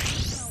down.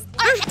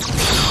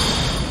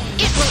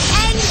 It will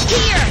end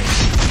here.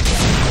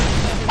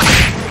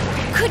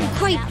 Couldn't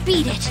quite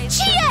beat it.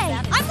 Chie!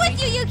 I'm with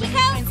you,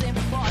 Yukiko.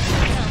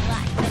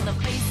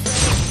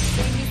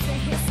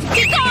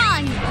 Be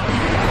gone!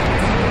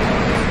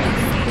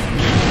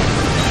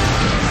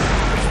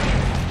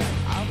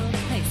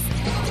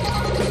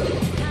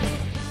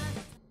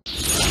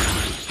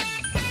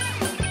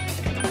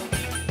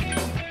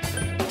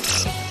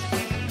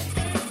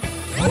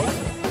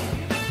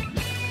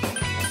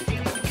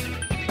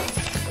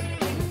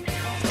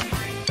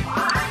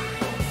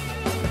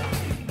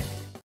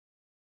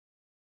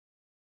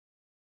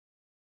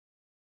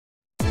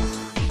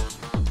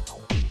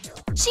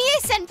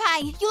 Chie-senpai,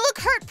 you look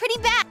hurt pretty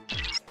bad.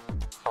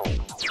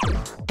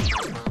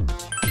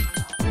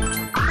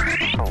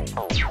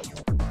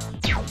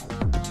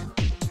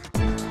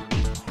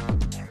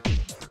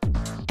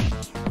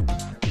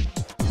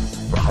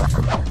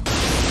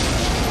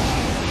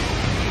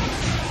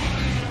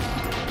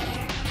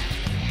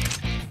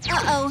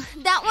 Uh-oh,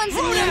 that one's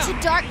immune to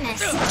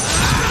darkness.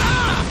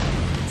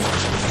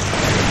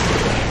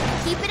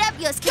 Keep it up,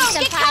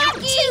 Yosuke-senpai.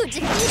 2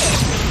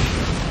 defeated.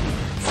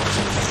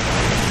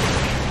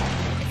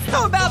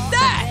 How about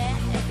that?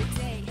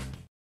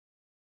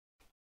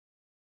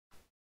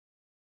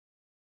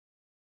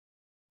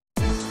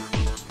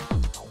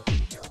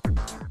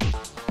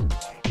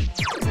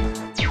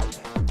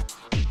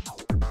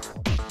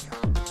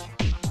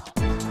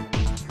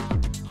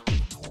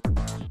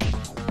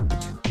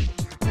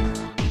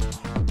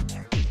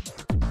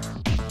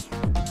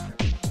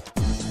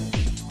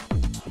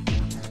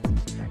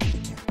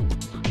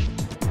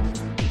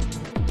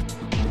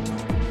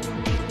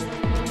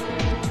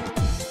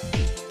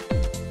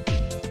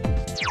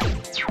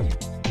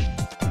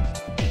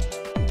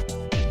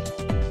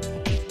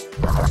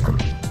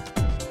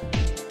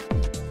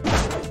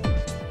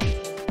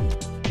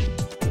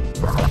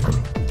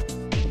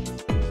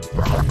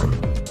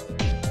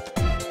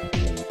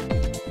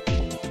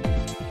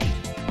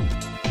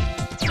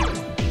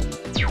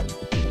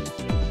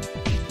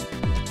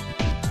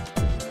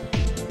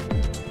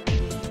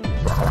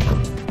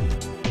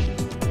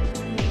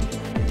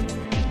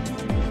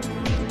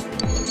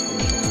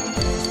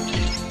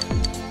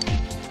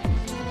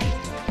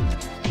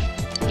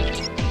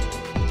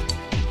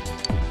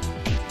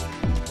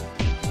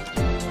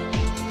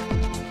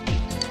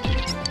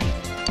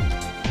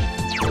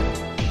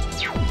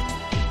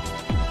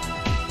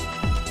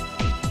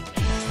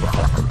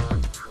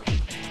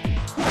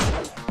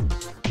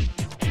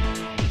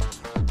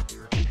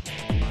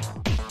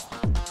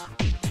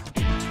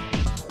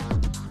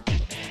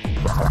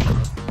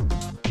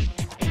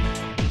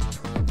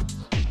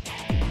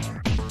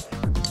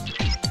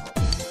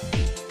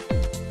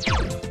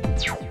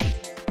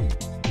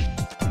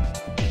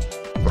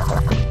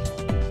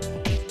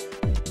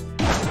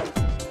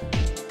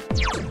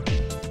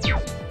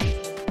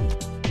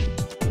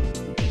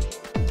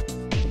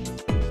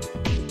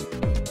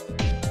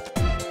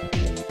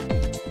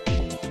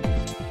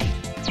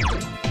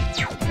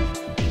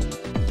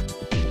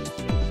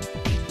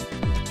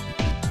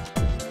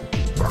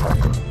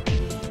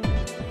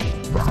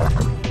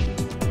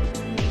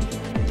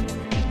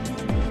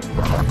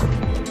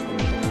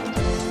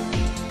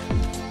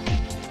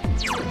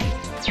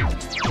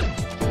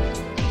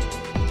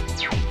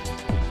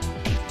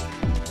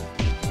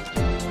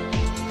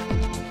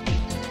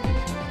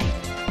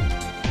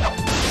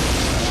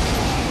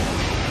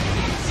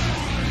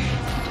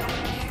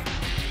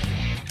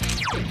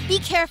 Be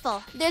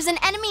careful. There's an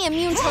enemy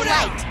immune to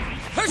light.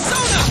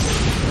 Persona!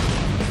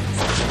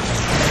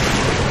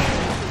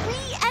 3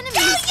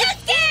 enemies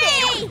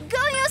defeated! Go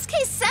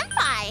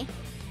Yosuke-senpai!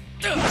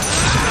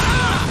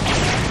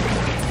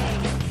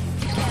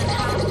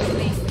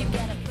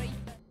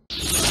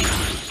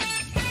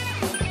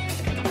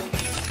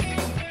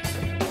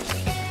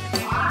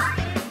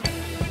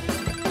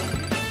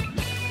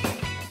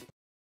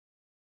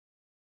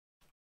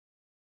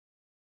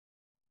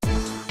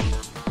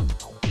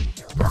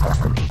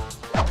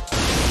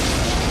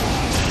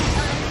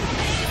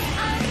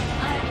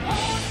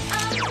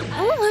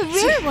 Oh, a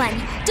rare one!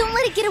 Don't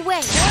let it get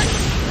away!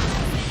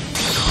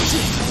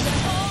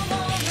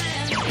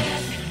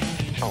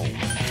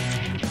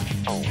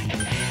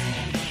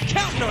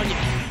 Counting on you!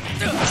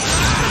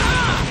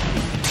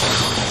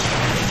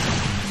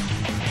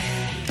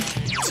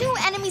 2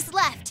 enemies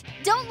left!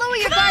 Don't lower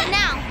your guard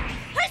now!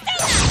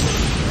 Persona!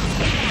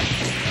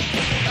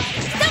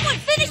 Someone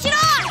finish it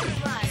off!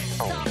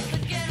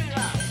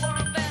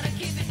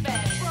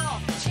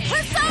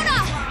 Persona!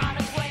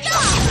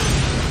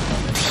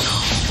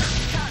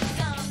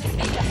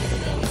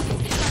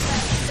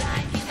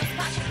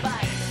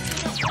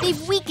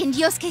 They've weakened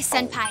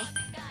Yosuke-senpai.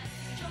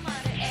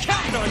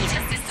 Counting on you!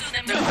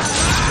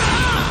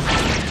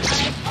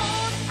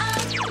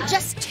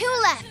 Just 2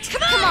 left.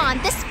 Come on,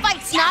 this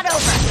fight's not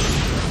over.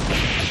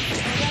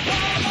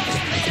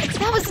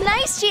 That was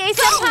nice,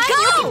 Chie-senpai.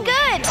 Looking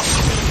good.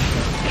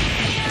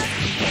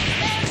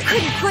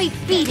 Couldn't quite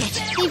beat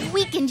it. They've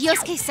weakened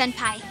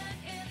Yosuke-senpai.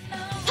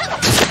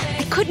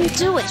 I couldn't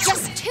do it.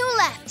 Just 2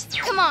 left.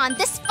 Come on,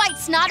 this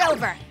fight's not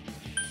over.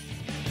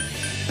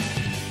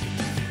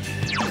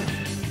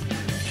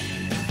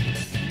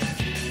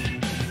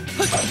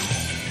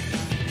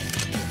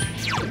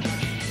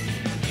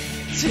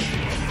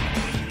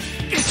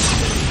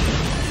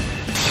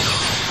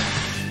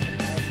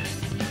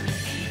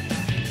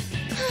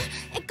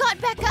 It got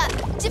back up.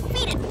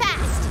 Defeat it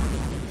fast.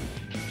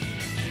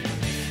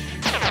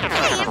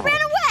 Hey, it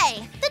ran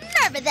away. The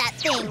nerve of that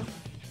thing.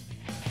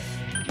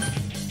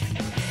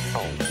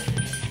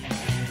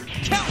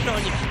 Counting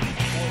on you!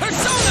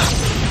 Persona!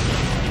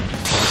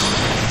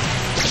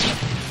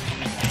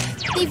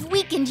 They've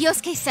weakened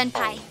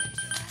Yosuke-senpai.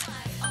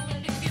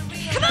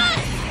 Come on!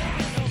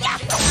 Yeah!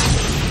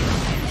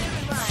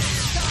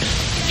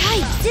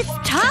 Yikes, it's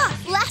tough!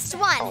 Last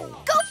one!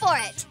 Go for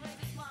it!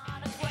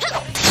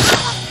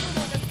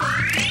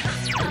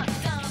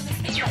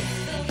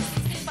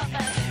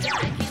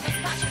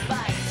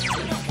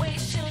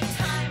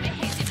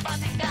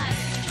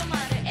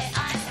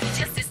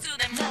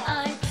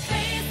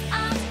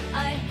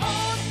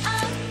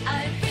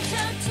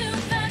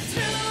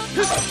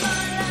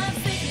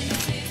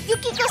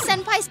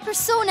 Yukiko-senpai's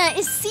persona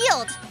is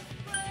sealed.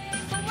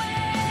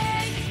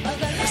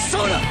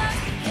 Persona!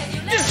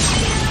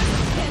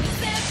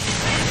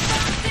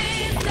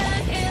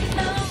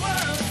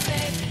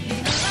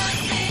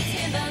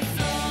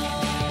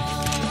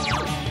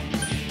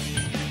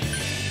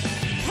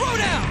 Throw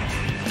down!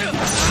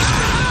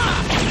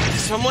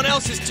 Someone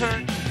else's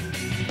turn.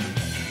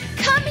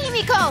 Come,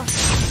 Himiko!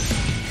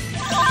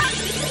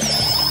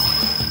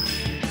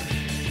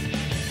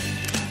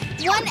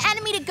 One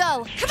enemy to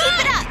go. Keep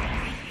it up!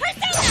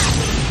 Persona!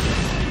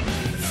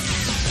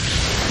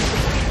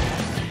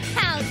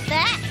 How's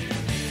that?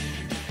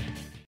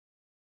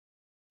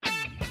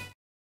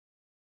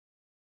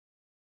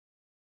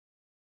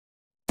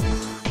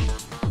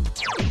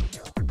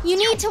 You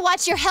need to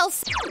watch your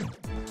health.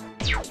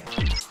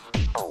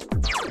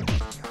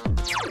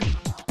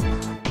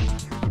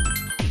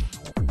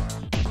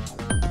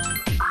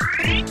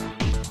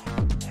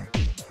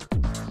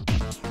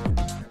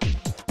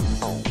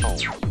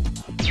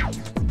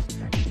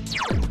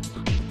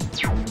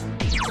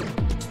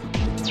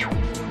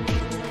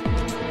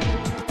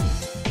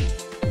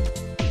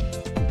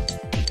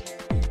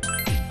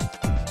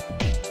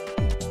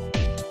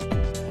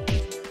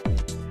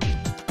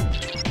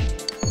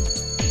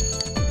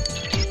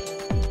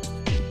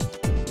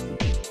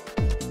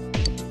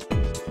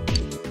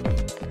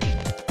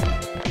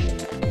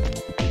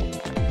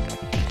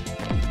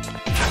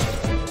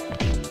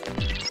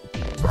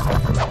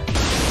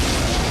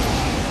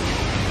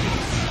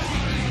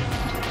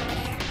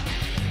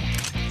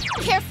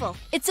 Careful,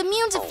 it's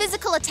immune to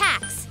physical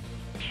attacks.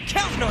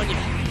 Counting on you!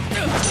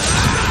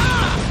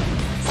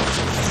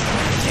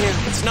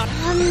 Damn, it's not...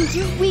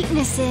 Your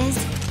weakness is...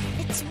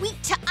 it's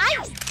weak to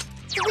ice.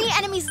 3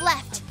 enemies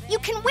left. You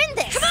can win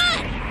this. Come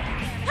on!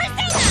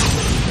 Persona!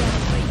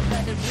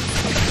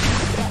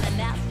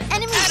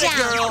 Enemy down.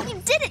 Girl.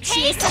 You did it,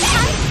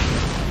 Chie-senpai.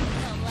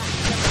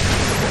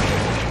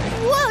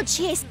 Whoa,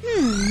 Chie.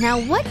 Now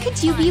what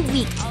could you be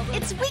weak?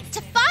 It's weak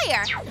to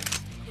fire.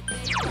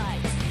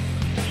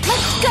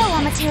 Let's go,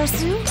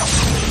 Amaterasu.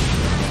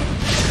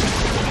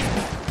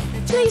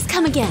 Please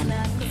come again.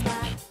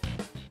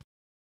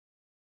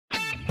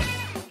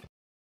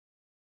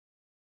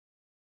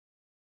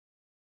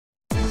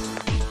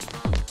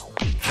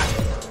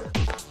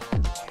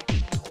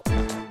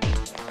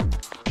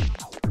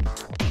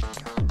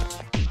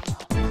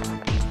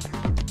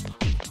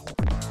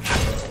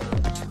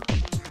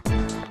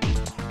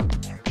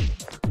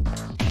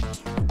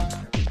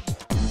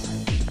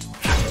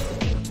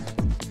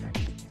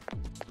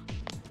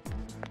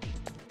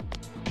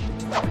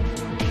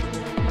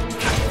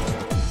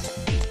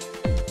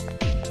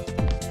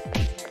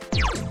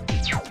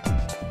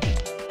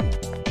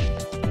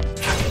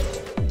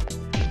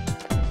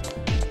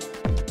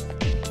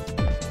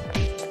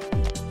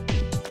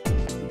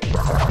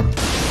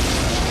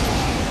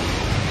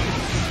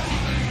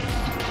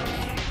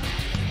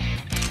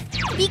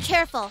 Be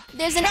careful.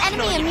 There's an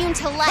enemy immune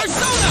to light.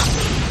 Persona!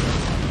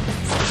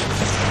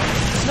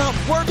 It's not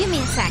working. Give me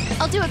a sec.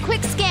 I'll do a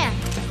quick scan.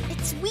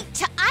 It's weak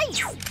to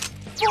ice.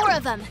 4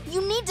 of them.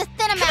 You need to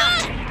thin them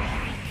out.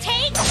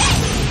 Take this!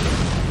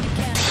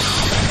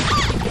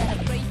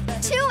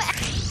 2.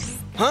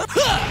 Huh?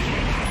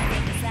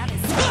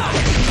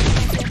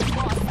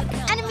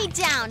 Enemy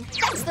down.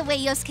 That's the way,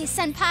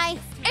 Yosuke-senpai.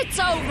 It's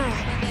over.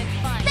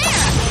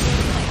 There!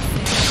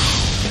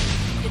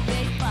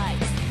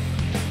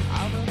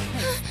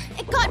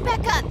 It got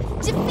back up.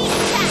 Defeat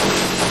attack.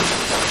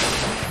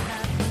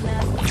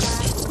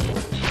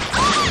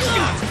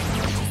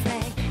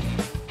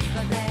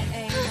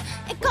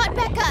 It got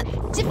back up.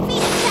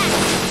 Defeat attack.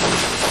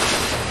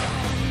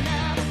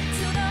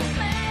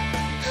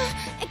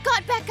 It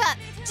got back up.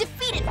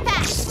 Defeat it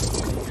fast.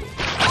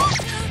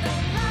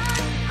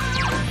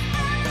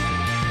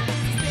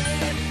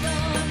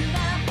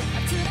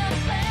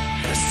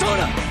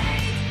 Persona!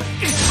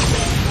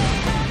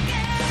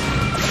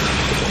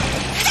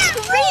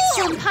 Great,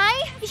 Senpai!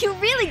 You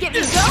really get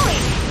me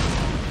going!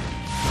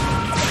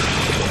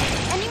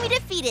 Enemy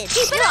defeated.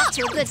 Keep it off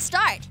to a good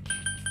start.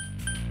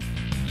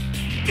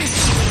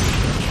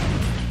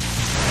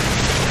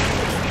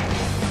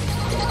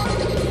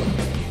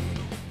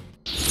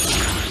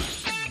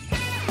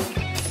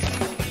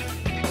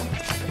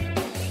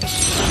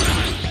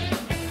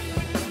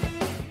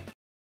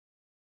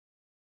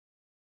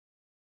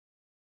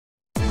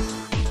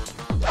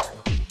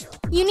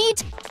 You need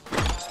to...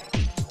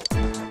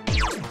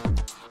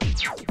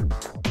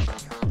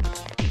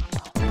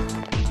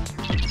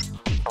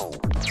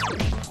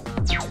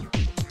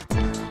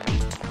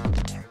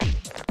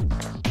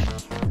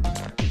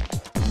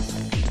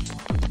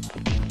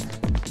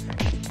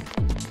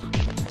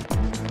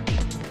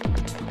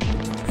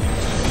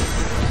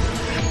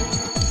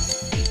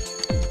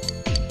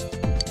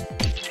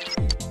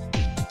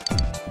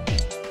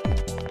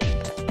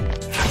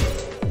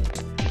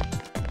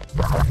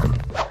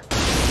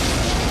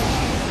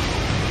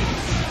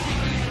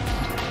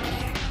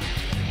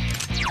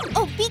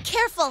 Oh, be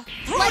careful!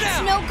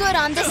 Light's no good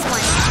on this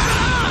one.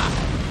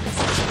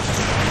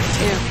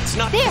 Damn, it's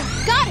not... There,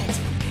 got it!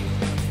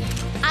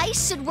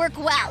 Ice should work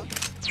well.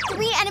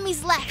 3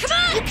 enemies left. Come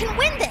on! You can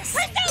win this! 2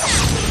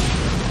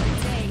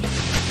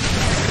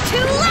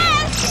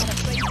 left!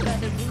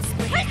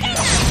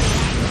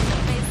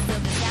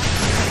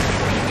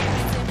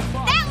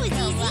 That was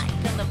easy!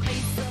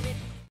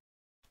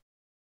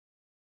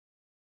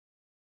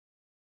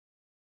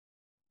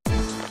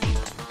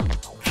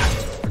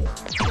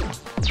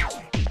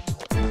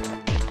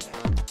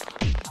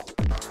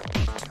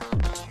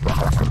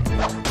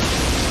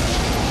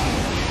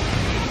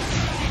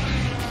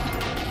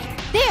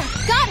 There,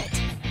 got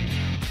it!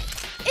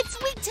 It's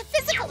weak to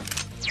physical.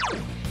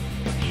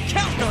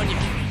 Counting on you!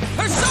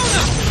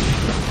 Persona!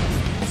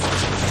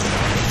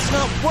 It's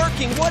not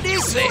working. What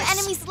is 2 this?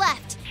 enemies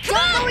left.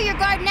 Don't lower your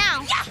guard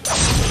now.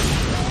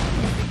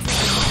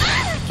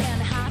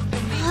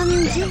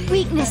 Your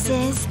weakness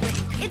is...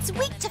 It's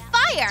weak to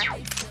fire.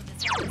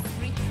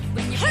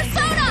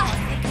 Persona!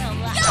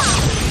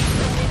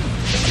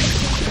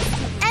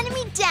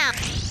 Enemy down.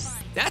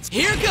 That's...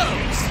 Here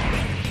goes!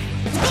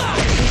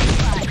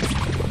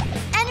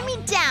 Enemy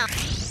down.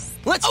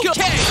 Let's go!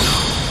 Okay!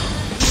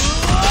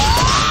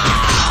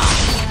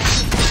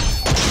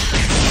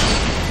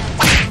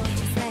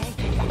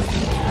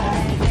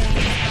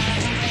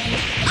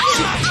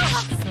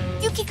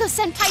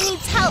 Yukiko-senpai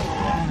needs help.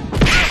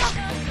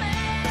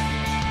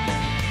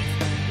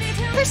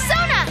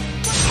 Persona!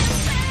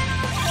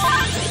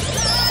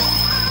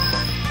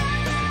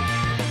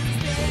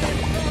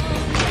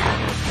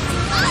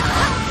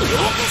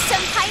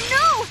 Yukiko-senpai,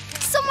 no!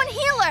 Someone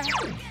heal her!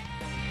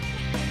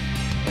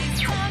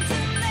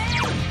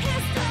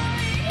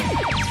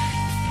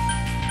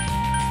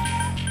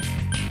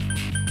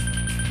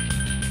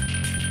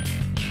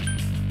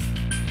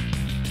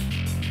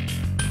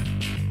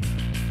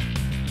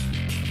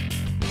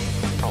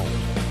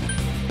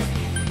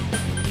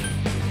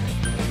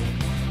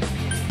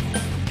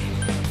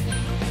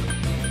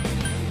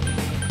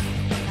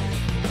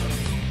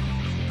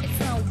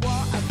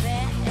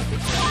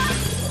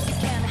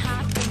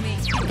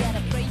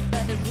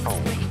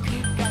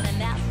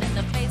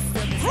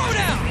 Throw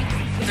down!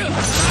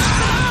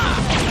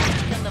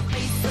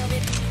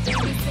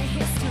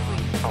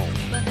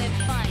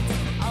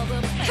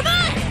 Come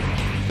on!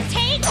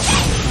 Take this!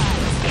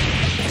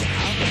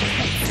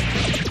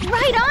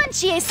 Right on,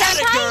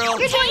 Chie-senpai! girl.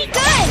 You're doing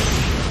good!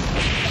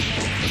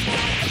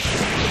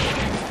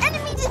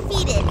 Enemy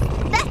defeated!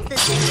 That's the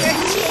secret,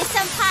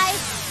 Chie-senpai!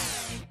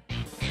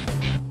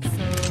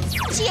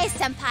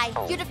 Chie-senpai,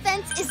 your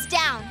defense is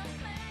down.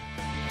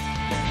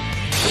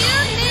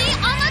 Yumi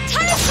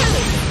Amaterasu!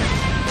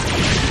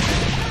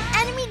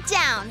 Enemy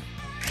down.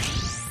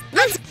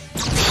 Let's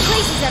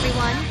places,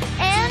 everyone.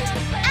 And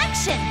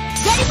action!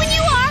 Ready when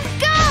you are,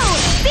 go!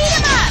 Beat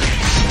him up!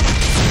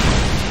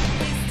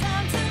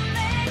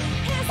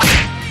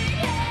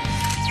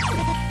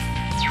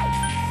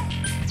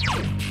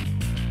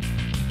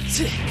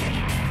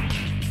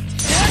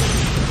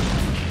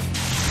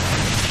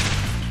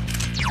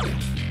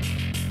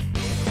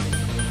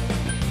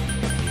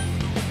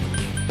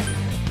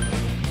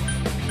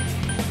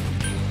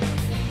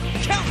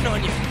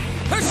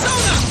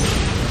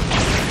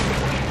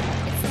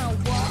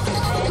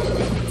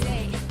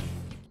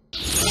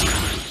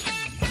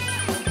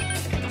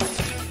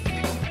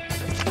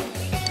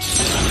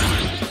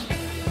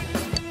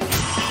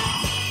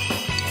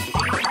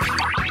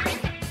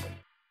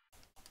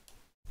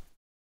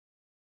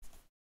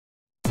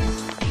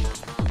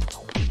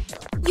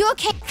 You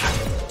okay?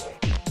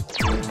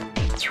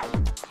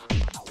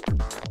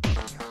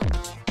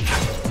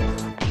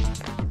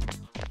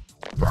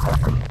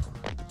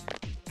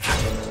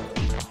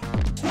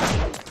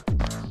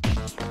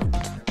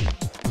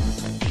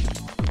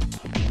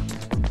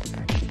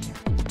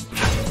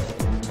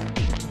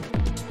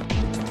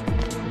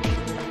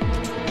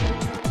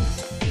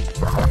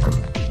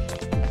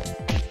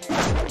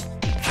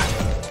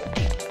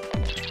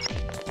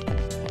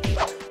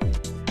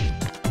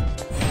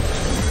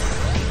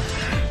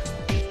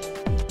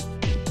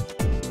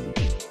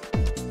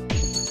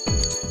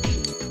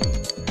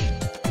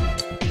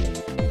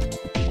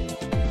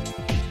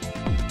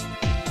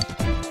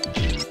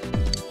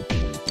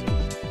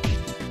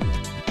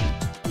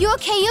 You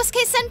okay,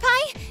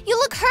 Yosuke-senpai? You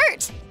look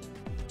hurt.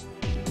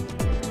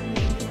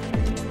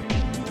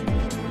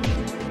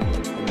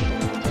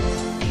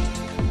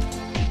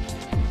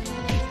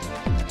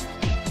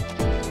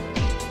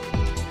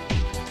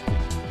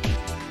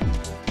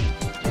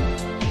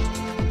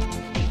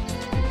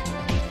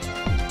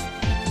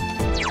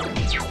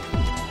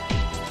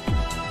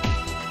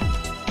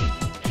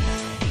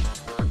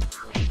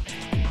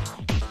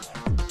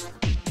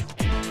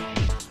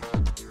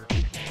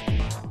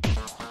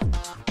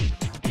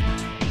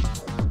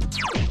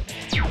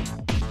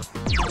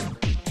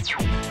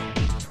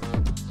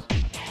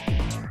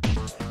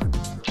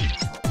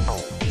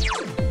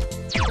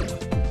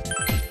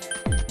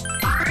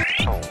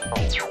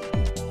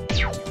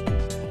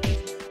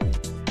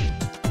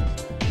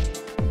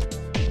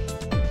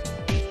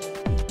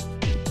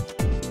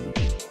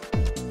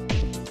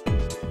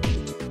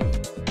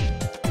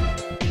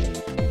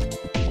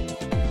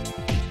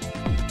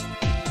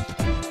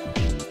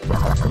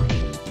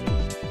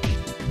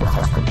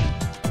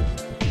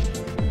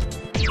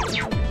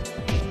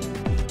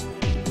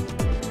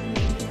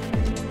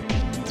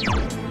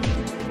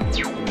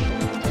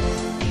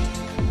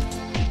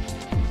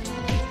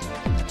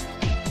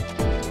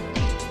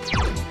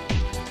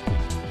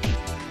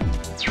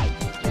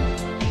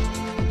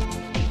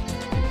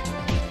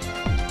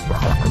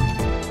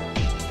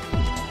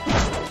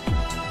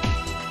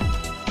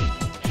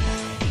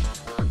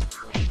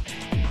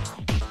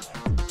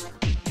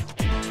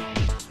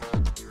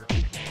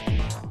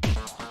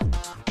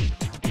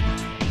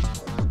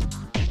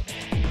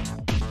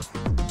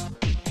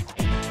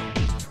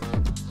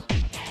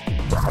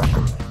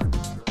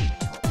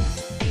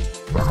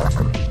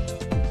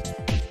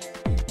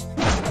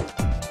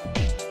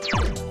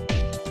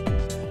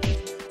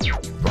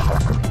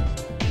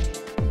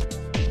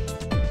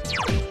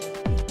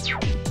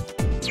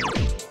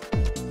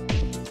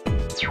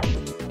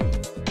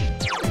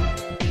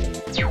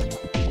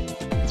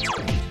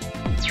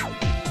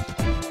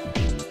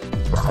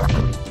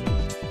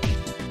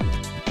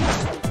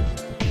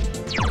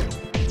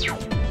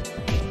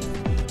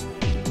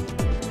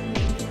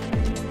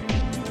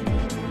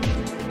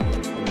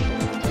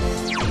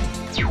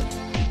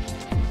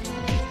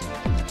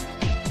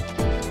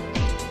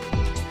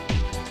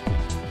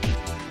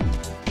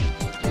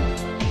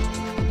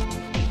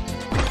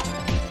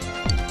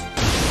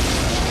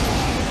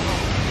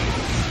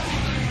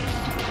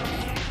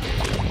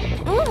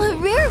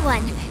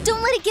 One.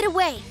 Don't let it get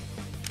away.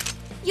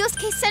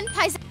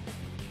 Yosuke-senpai's...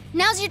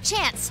 Now's your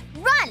chance.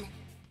 Run!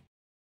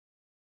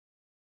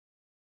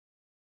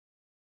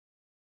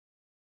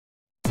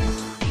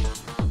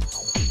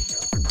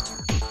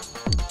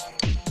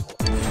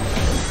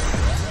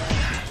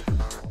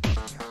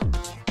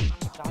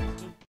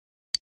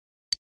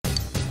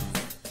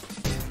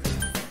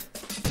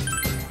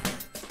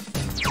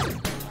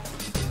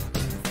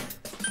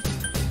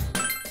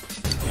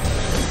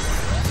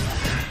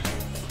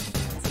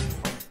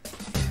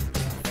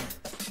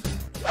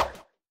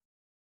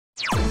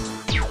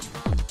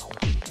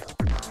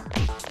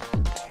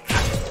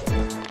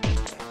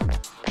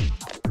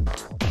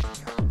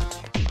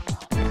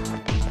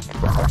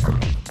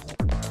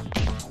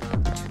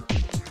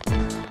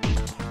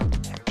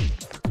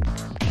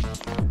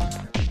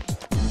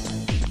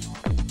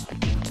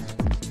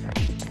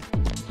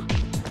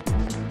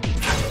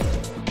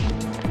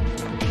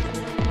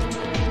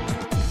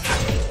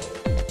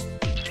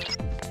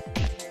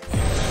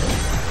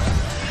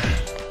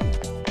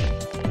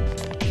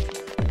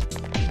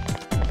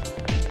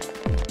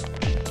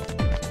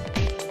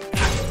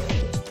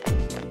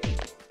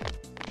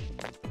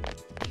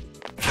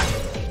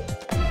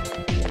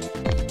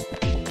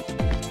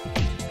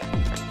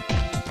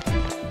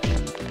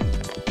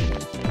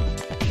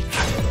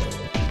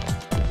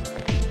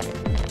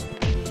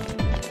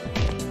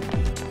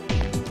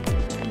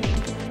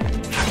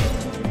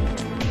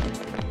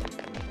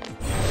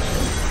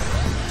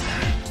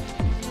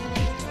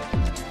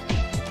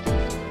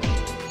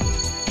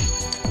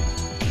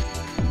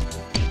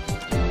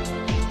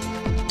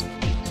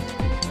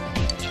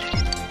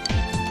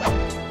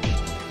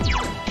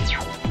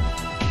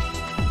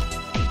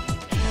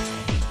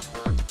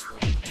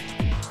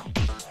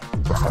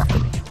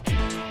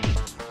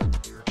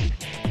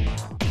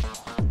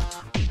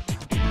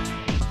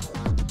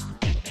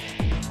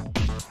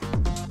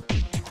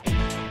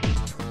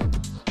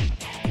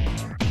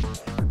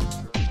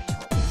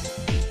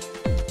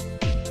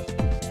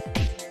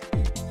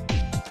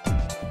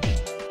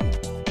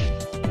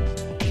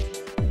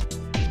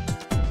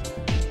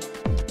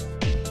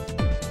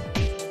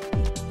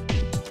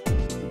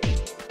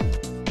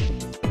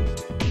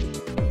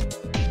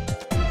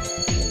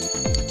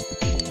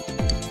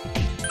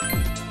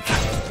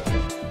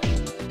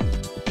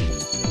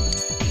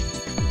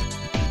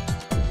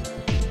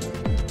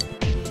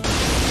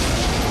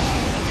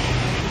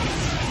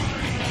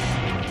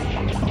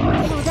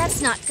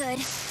 That's not good.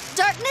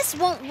 Darkness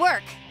won't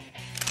work.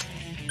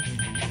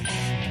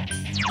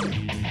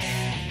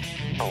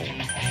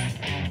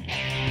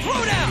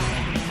 Throw down!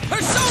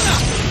 Persona!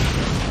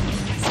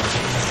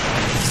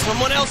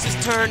 Someone else's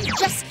turn.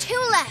 Just 2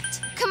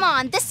 left. Come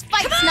on, this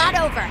fight's not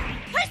over.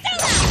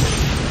 Persona!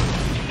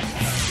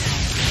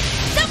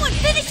 Someone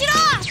finish it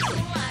off!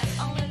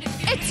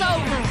 It's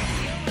over.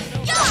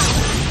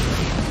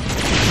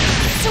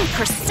 So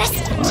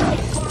persistent.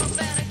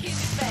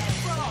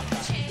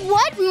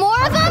 What?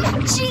 More of them?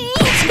 Gee!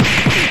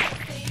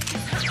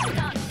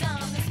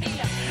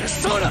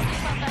 Persona!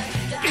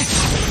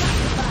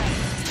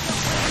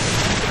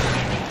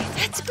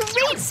 That's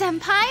great,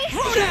 Senpai!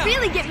 You can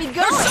really get me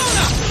going!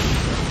 Persona!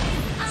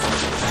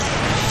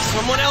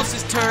 Someone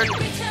else's turn!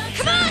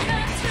 Come on!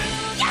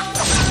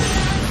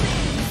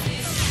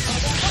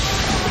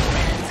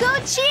 Go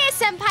Chia,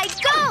 Senpai,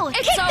 go! It's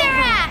Kick their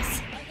over.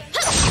 ass!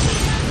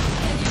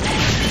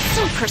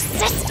 So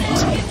persistent!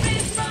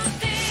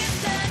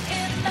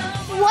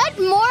 What?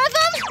 More of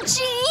them?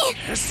 Gee!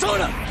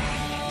 Persona!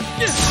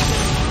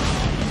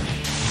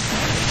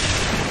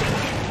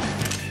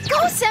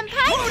 Go,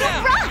 Senpai! You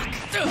rock!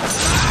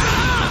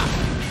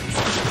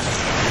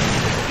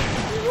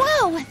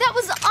 Whoa, that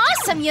was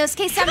awesome,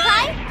 Yosuke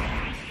Senpai!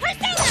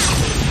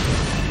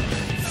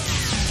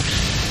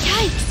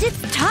 Yikes,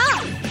 it's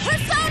tough!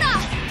 Persona!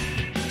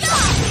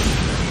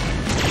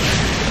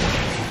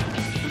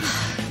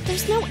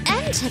 There's no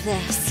end to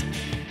this.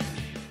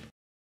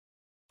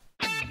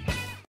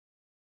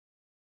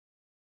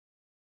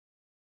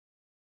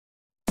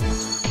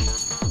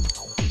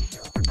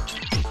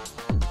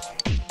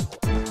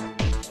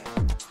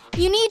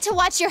 You need to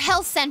watch your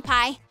health,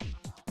 Senpai.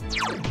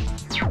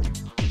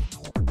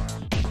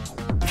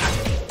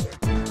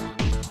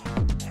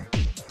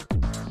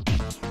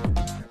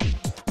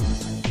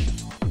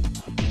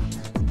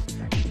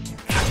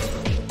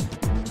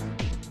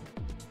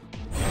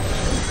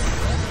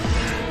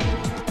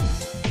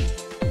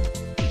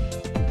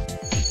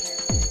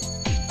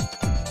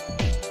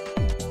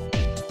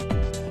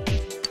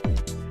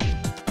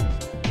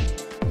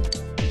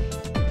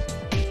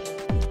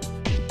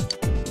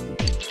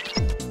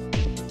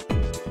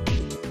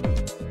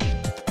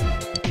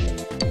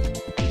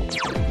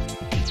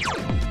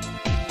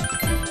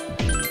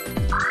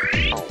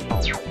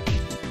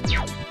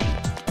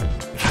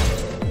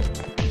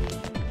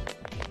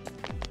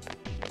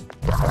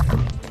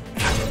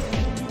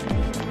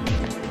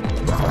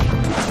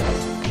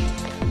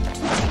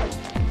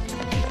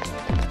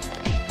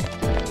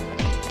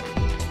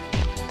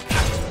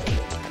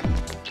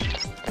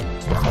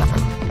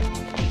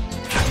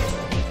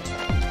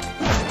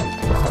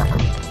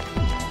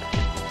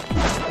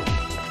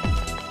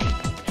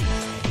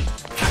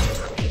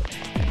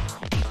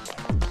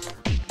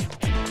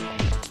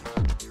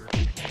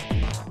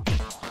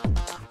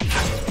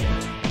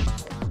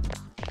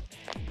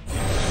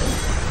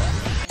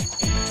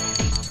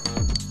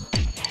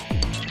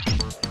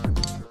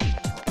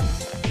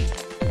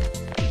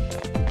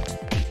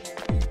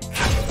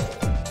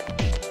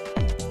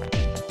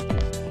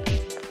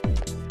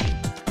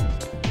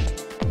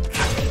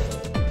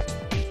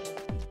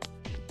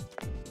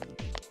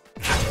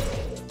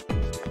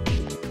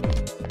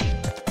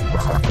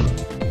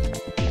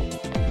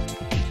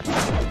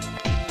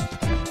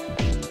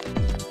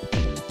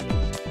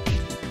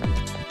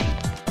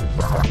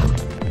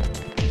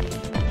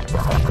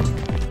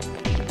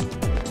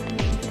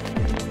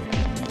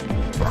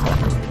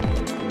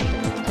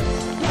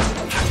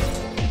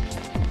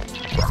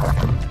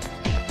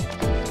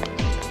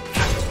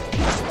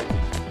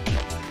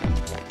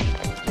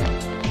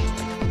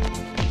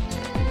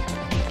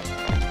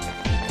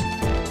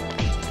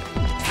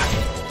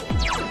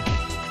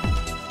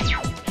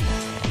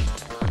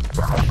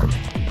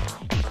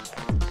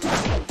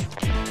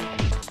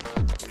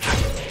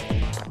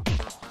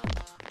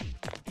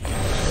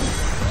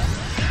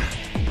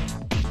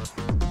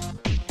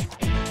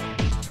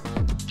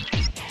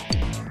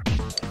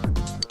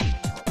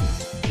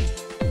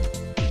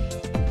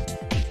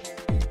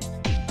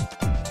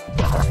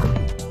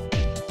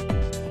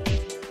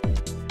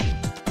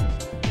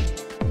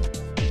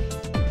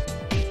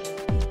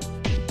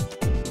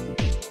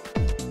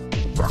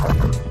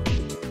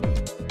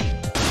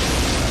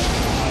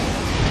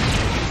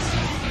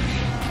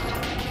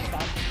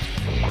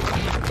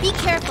 Be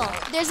careful.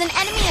 There's an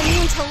enemy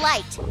immune to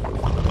light.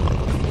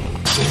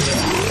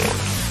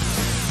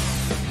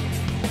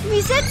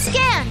 Reset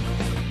scan.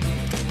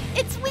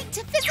 It's weak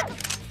to physical.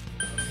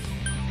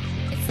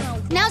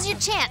 Now's your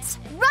chance.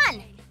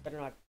 Run! Better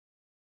not.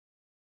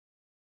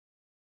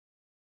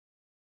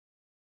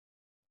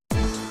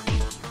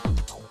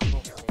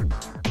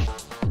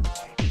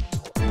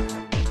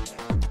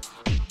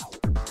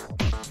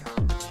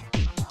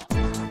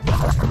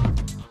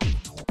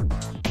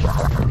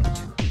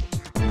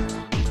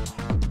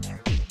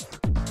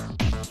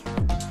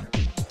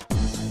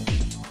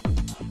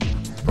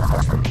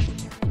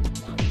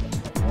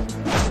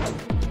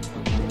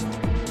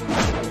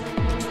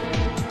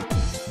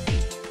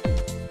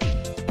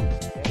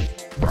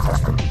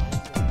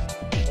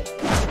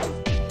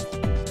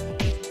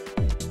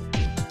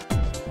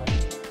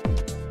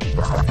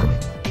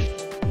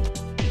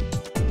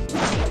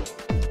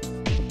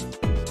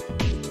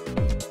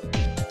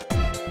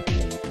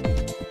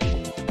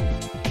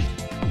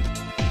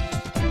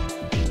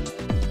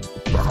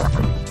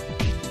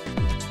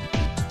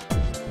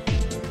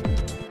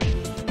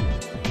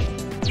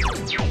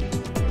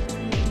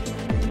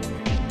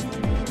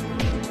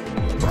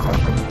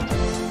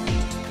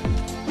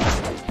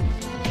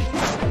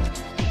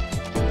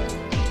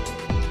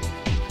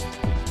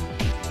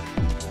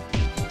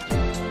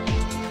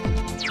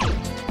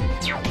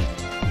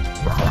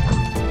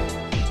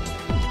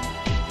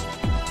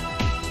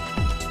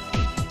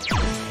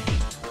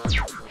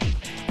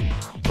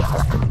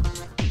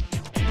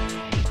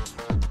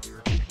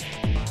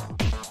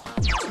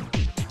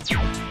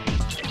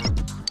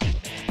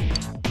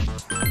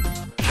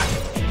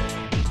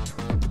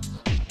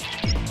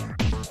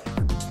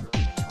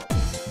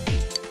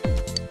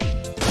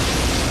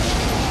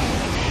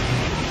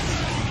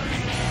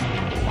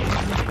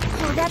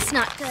 That's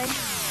not good.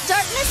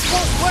 Darkness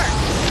won't work.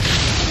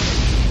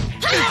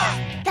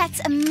 That's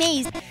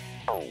amazing.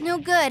 No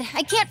good.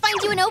 I can't find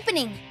you an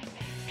opening.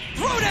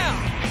 Throw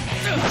down!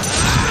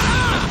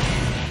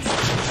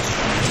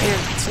 Damn,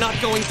 it's not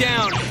going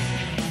down.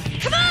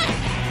 Come on!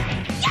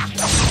 Yeah.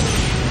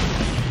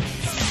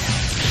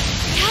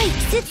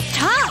 Yikes, it's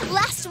tough.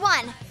 Last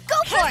one. Go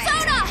for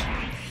Persona! it.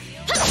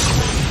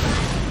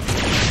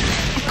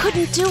 I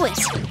couldn't do it.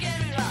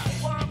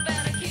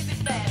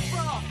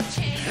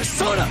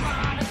 Persona!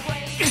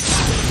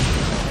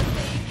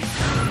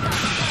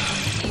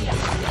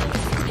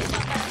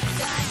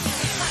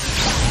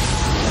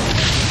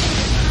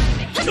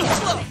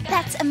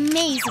 That's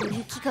amazing,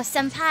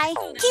 Yukiko-senpai.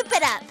 Keep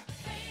it up.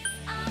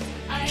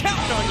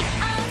 Counting on you!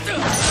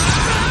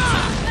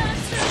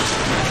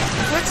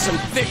 That's some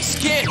thick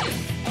skin!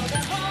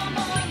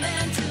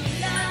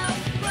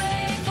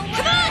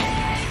 Come on!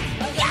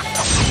 Yeah.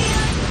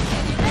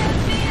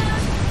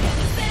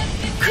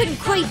 Couldn't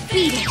quite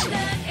beat it.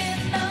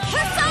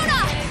 Persona!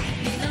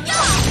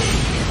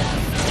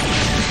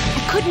 I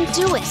couldn't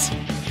do it.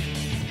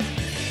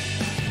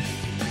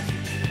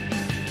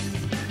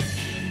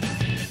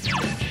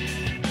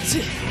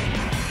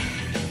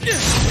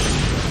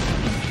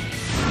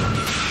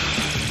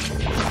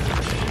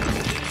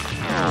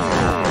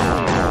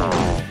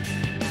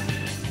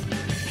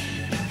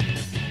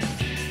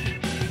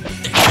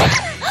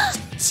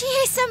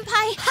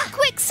 Chie-senpai!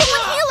 Quick,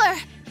 someone heal her!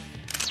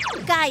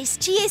 Guys,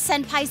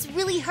 Chie-senpai's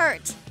really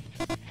hurt.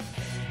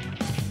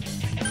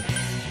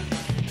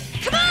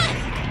 Come on!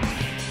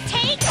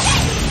 Take this!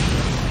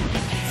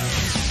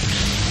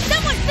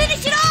 Someone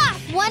finish it off!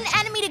 One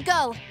enemy to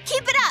go.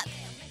 Keep it up!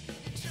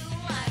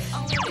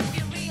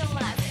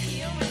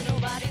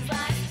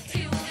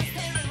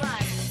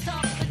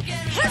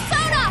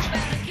 Persona!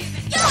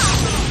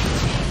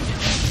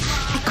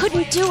 I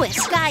couldn't do it.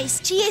 Guys,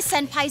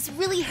 Chie-senpai's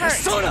really hurt.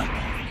 Persona!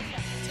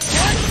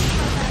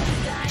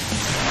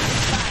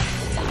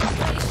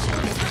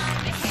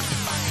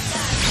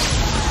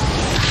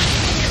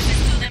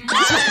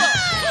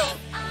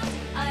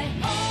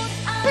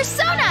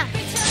 Persona!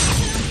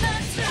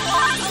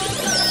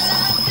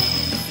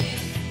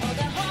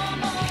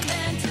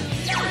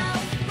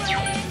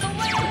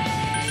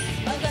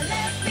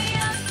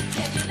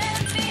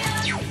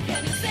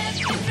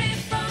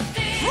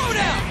 Throw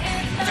down!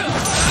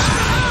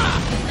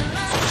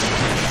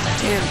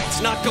 Damn,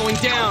 it's not going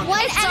down.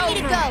 One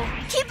enemy to go.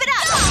 Keep it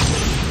up!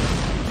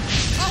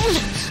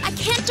 Oh, I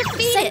can't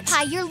defeat it!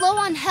 Senpai, you're low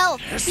on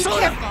health. Be Persona!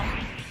 careful.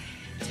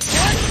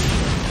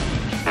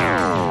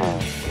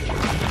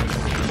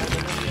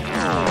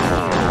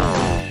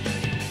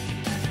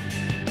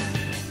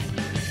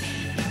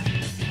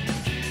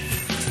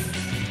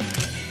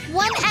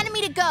 One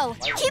enemy to go.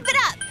 Keep it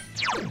up!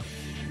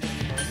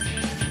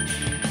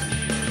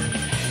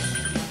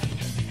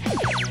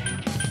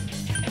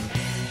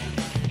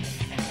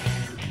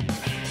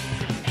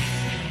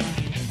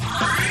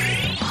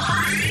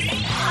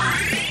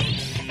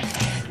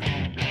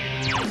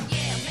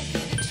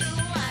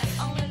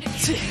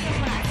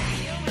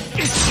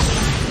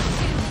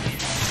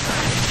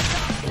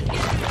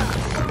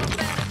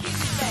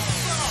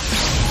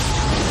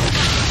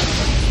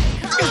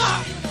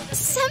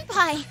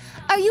 Senpai,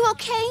 are you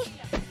okay?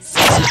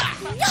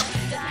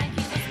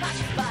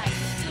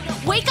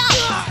 Wake up!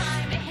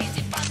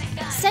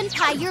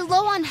 Senpai, you're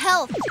low on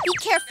health. Be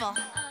careful.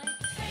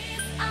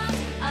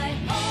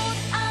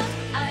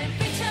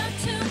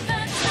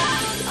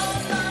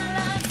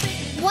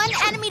 One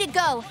enemy to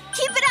go.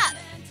 Keep it up!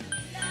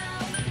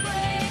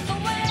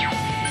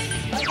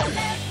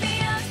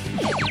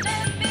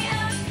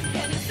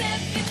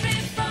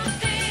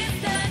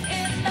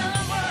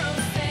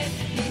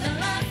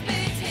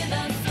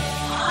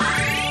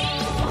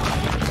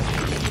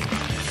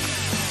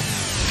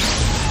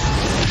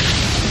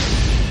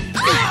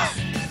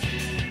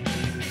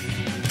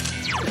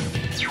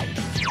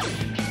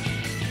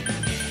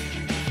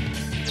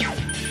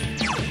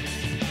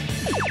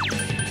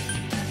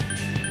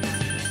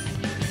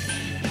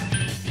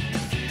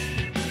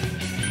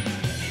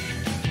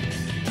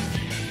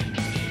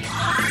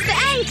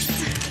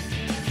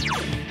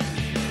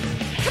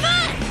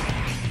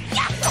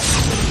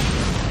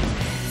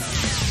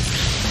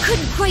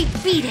 Couldn't quite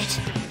beat it.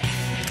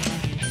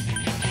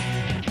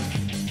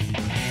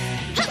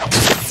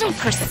 So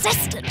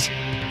persistent.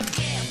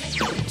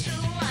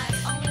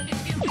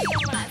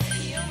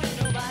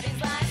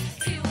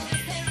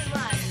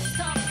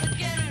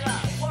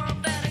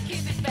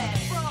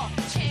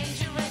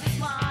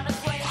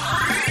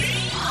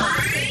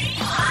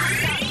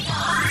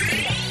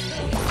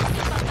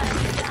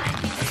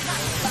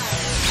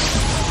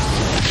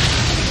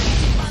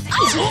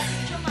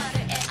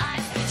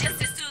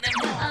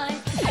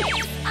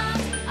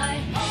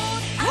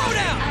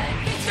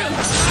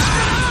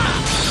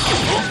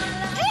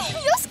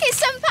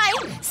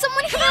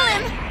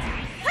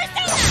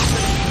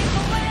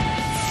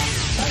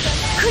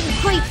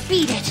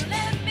 beat it! I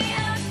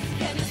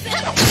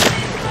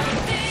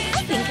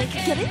think I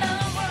could get it.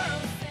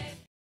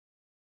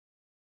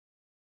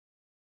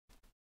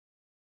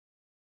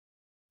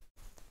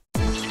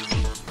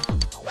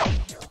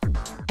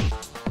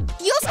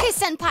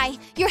 Yosuke-senpai,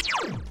 you're...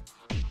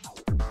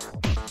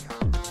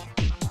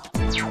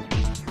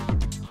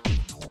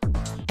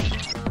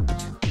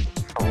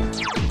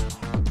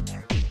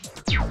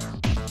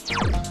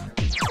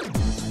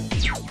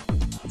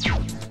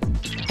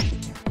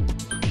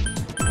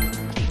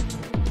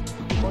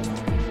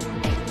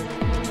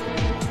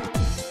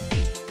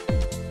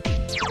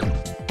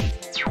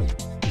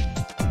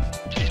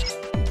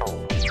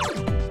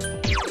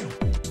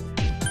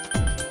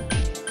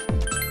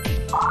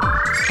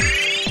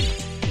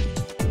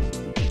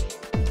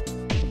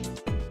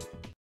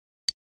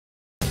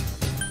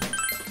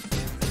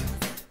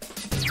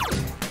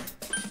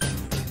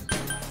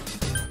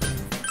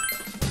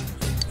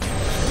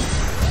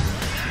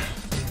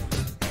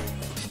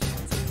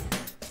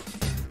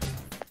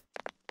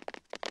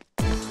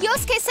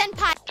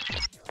 Yosuke-senpai!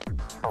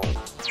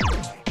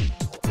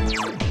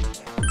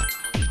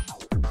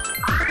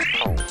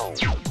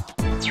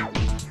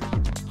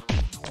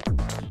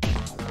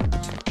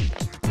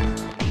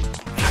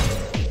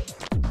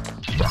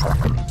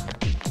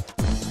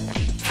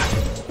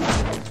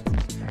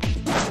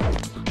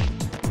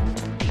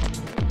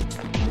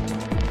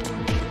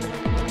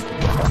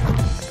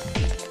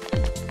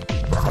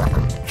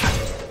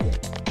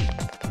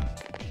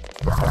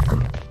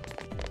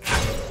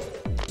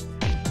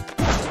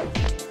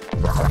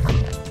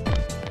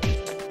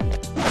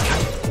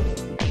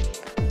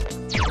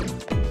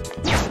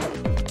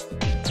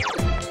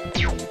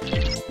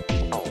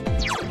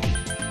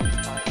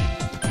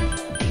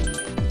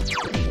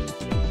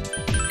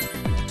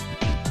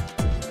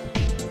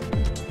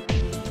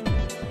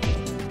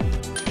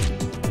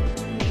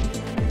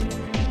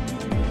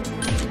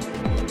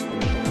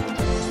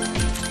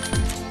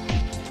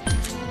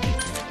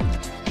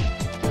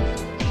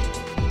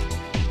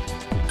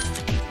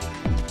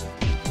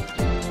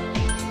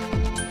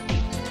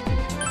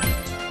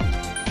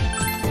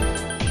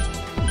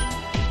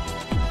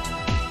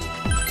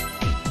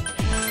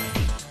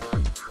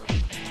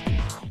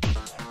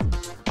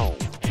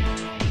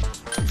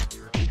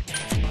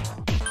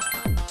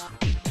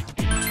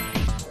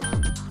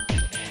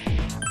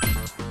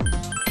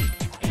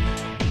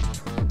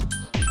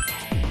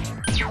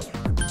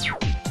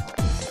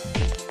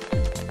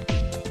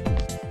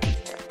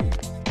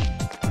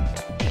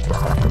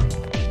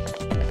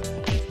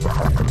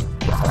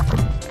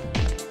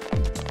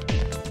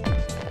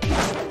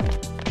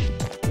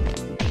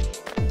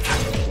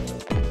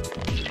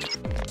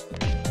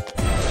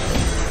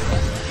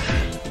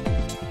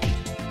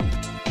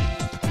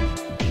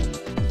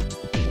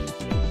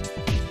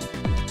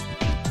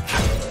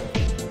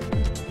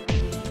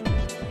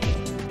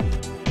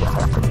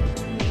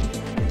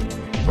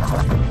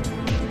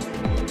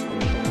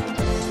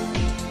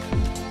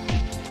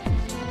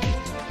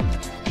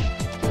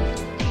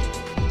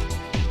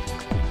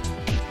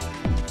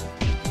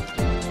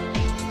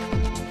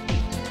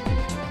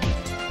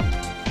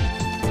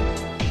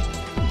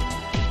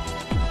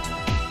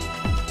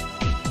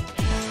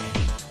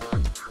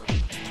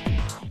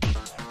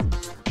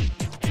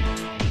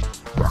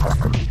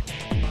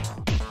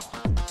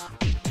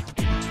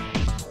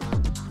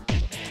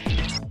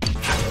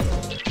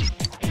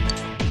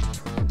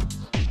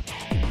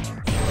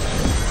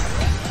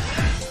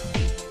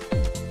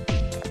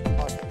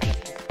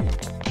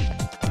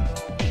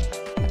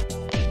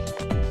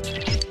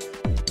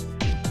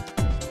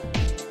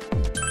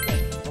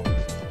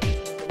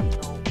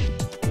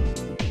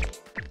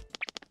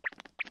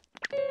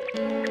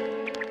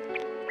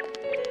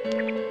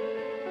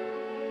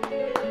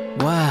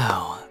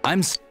 Wow,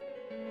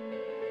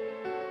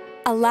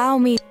 Allow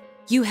me.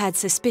 You had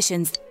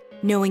suspicions,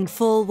 knowing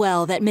full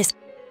well that Miss...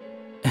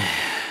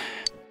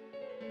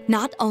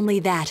 Not only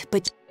that,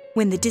 but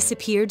when the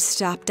disappeared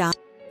stopped dying,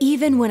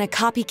 even when a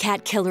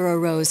copycat killer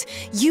arose,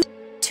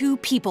 two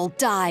people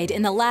died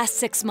in the last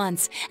 6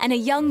 months, and a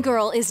young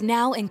girl is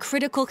now in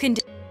critical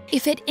condition.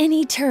 If at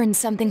any turn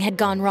something had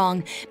gone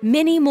wrong,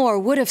 many more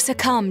would have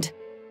succumbed.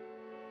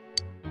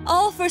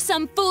 All for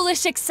some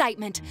foolish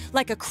excitement,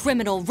 like a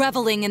criminal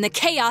reveling in the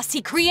chaos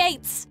he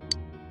creates!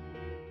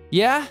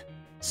 Yeah?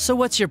 So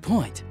what's your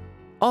point?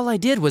 All I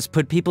did was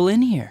put people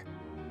in here.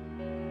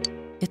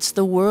 It's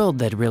the world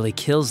that really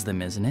kills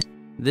them, isn't it?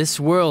 This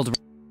world...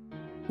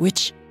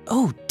 Which...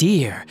 Oh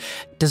dear.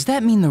 Does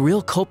that mean the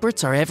real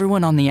culprits are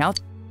everyone on the out...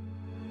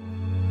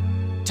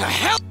 To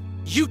hell!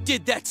 You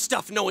did that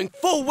stuff knowing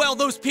full well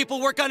those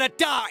people were gonna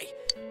die!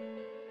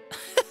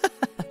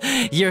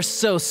 You're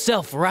so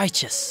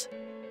self-righteous.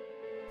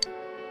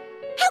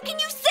 How can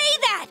you say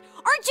that?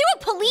 Aren't you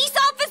a police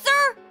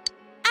officer?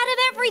 Out of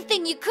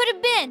everything you could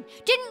have been,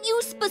 didn't you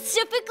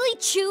specifically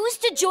choose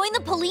to join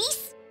the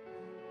police?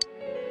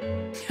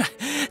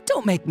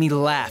 Don't make me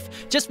laugh.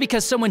 Just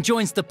because someone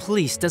joins the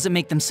police doesn't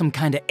make them some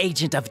kind of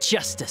agent of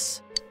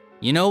justice.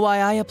 You know why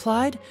I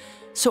applied?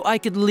 So I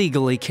could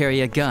legally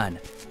carry a gun.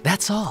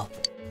 That's all.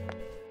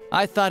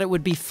 I thought it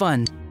would be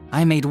fun.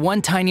 I made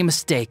one tiny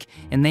mistake,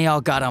 and they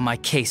all got on my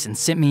case and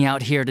sent me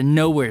out here to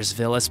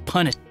Nowheresville as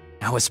punishment.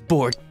 I was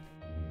bored.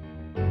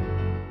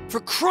 For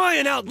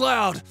crying out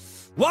loud!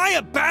 Why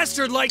a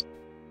bastard like—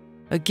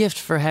 A gift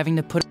for having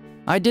to put—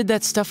 I did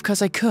that stuff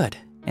 'cause I could,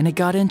 and it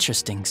got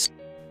interesting.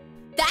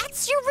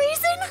 That's your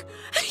reason?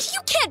 You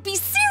can't be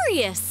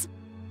serious!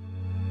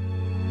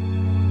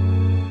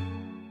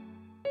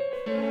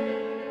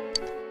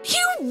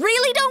 You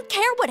really don't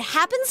care what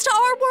happens to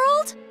our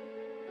world?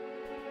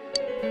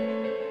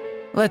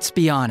 Let's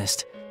be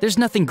honest. There's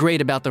nothing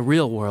great about the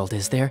real world,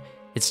 is there?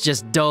 It's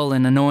just dull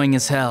and annoying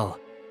as hell.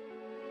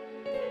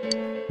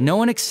 No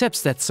one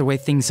accepts that's the way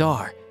things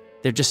are.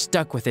 They're just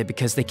stuck with it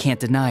because they can't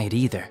deny it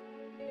either.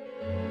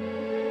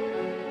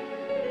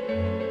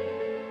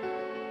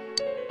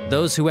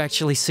 Those who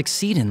actually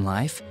succeed in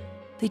life,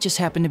 they just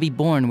happen to be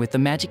born with a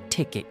magic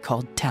ticket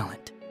called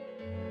talent.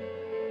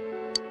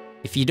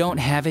 If you don't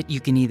have it, you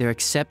can either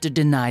accept or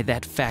deny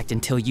that fact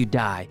until you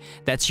die.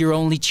 That's your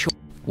only choice.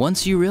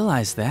 Once you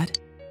realize that,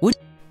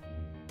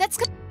 That's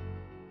good.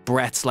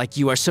 Brats like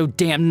you are so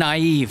damn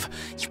naive.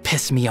 You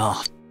piss me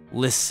off.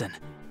 Listen,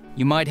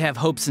 you might have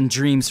hopes and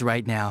dreams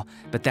right now,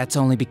 but that's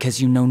only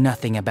because you know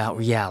nothing about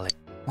reality.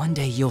 One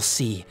day you'll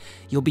see.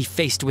 You'll be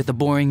faced with a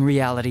boring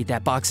reality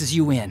that boxes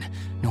you in,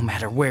 no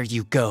matter where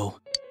you go.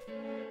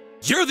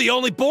 You're the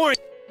only boring—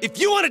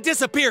 If you want to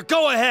disappear,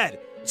 go ahead!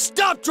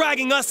 Stop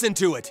dragging us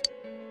into it!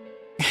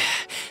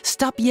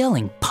 Stop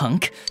yelling,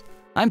 punk.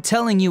 I'm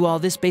telling you all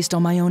this based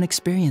on my own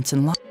experience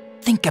in life.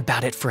 Think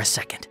about it for a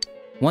second.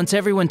 Once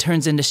everyone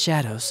turns into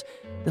shadows,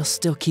 they'll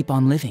still keep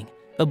on living,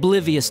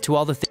 oblivious to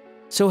all the things.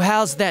 So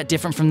how's that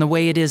different from the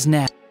way it is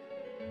now?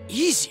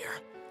 Easier?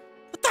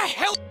 What the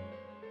hell?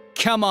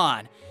 Come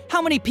on,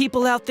 how many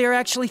people out there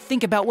actually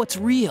think about what's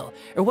real,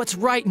 or what's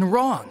right and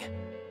wrong?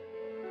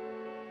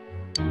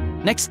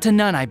 Next to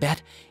none, I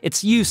bet.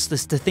 It's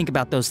useless to think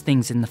about those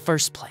things in the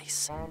first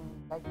place.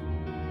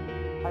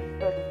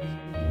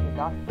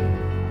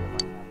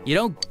 You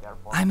don't—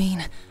 I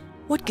mean,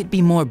 what could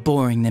be more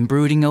boring than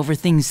brooding over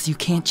things you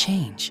can't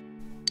change?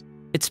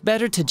 It's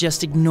better to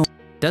just ignore.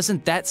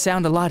 Doesn't that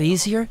sound a lot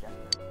easier?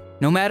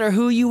 No matter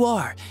who you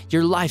are,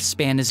 your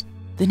lifespan is—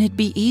 Then it'd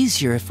be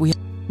easier if we—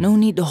 No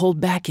need to hold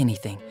back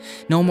anything.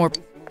 No more—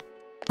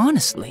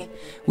 Honestly,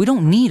 we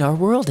don't need our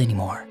world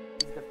anymore.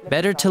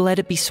 Better to let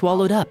it be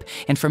swallowed up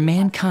and for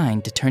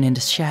mankind to turn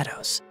into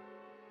shadows.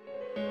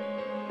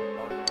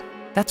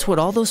 That's what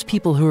all those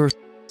people who are—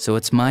 So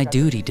it's my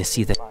duty to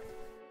see that—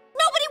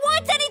 Nobody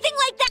wants anything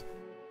like that!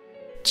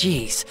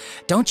 Jeez,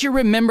 don't you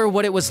remember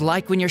what it was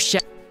like when you're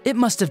It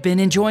must have been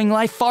enjoying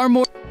life far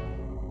more—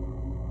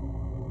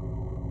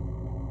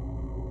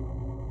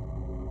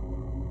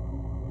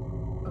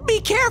 Be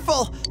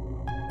careful!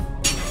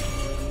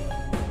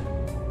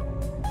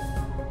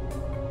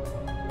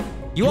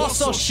 You all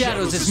saw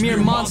shadows as mere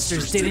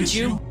monsters, didn't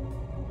you?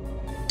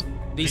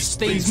 These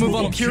things move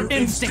on pure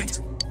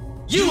instinct.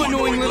 You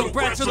annoying little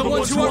brats are the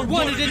ones who are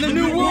wanted in the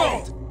new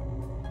world!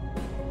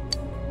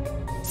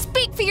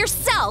 Speak for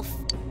yourself!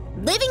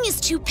 Living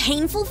is too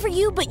painful for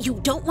you, but you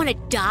don't want to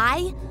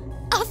die?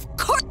 Of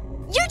course!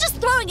 You're just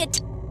throwing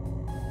it—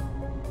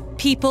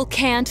 People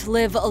can't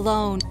live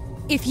alone.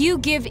 If you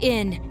give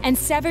in and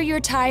sever your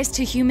ties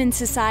to human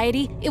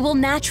society, it will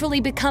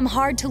naturally become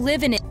hard to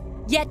live in it.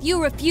 Yet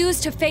you refuse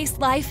to face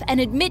life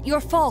and admit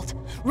your fault,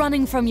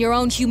 running from your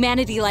own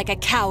humanity like a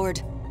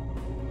coward.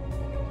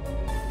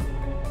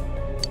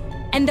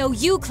 And though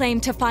you claim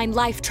to find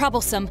life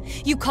troublesome,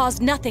 you cause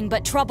nothing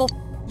but trouble.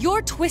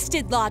 Your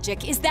twisted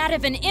logic is that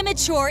of an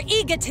immature,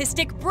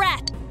 egotistic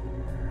brat.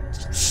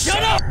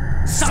 Shut up!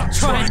 Stop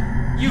trying!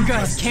 You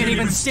guys can't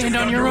even stand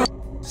on your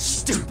own.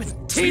 Stupid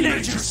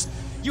teenagers!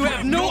 You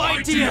have no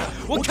idea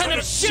what kind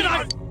of shit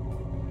I'm—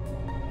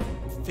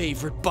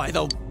 Favored by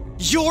the—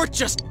 You're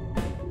just—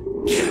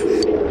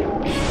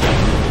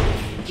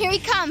 Here he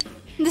comes.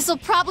 This'll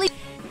probably—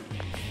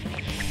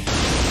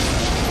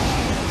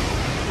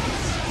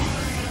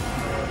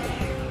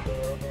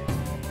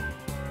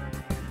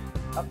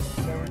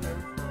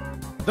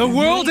 The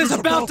world is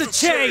about to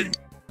change!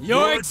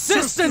 Your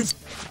existence!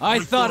 I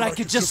thought I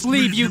could just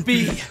leave you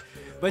be,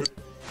 but—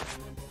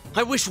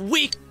 I wish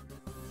we—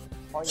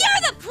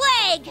 You're the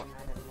plague!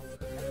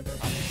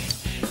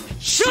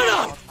 Shut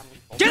up!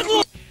 Get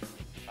lost!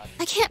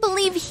 I can't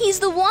believe he's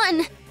the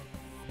one.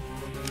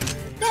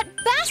 That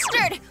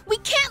bastard! We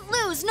can't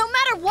lose, no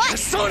matter what!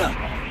 Persona!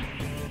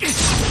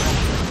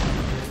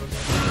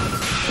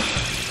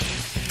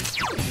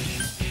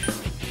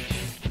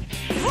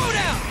 Throw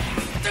down!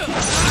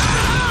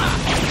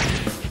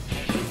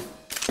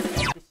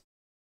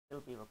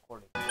 It'll be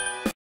recorded.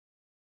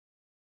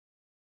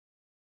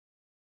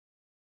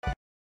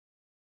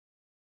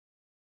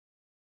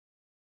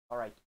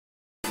 Alright.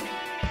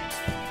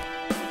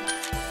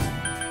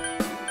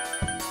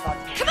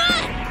 Come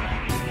on!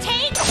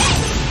 Take it!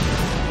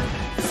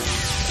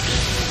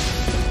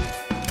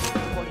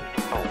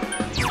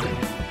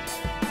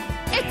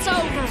 It's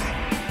over!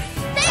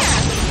 There!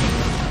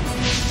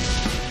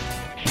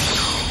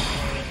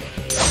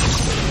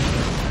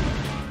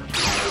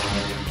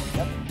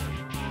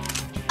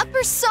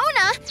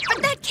 Persona? But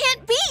that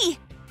can't be!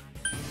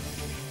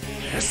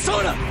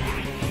 Persona!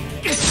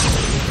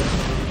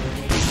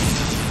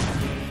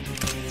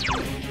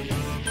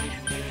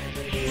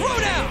 Throw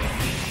down!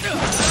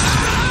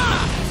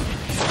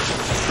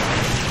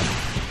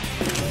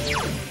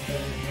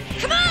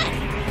 Come on!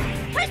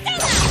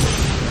 Persona!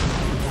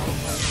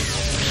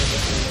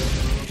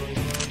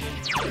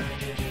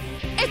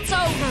 It's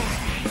over!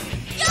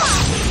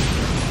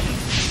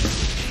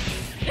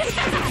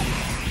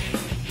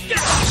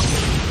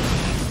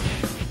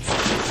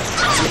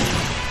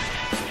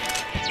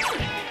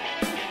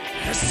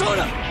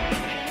 Persona!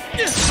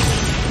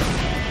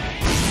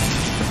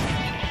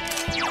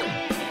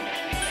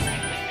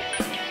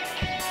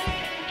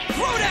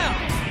 Throw down!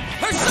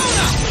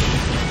 Persona!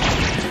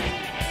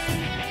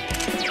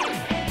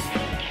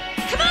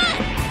 Come on!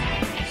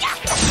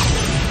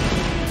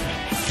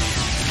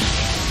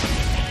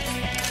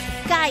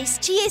 Guys,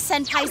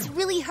 Chie-senpai's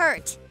really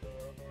hurt.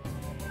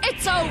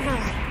 It's over!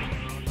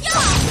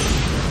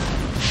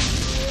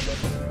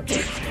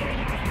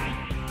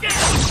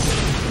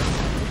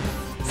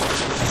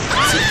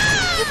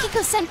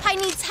 Yukiko-senpai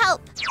needs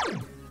help.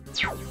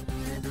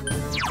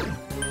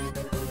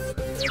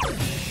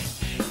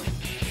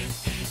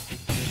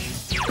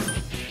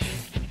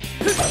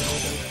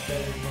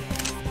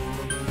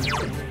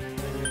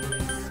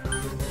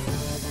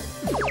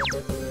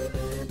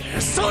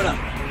 Persona!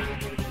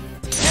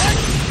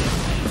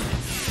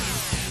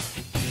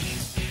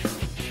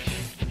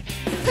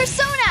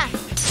 Persona!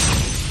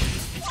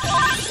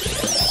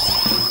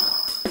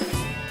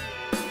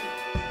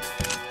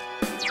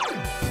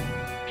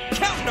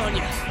 Counting on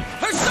you!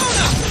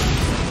 Persona!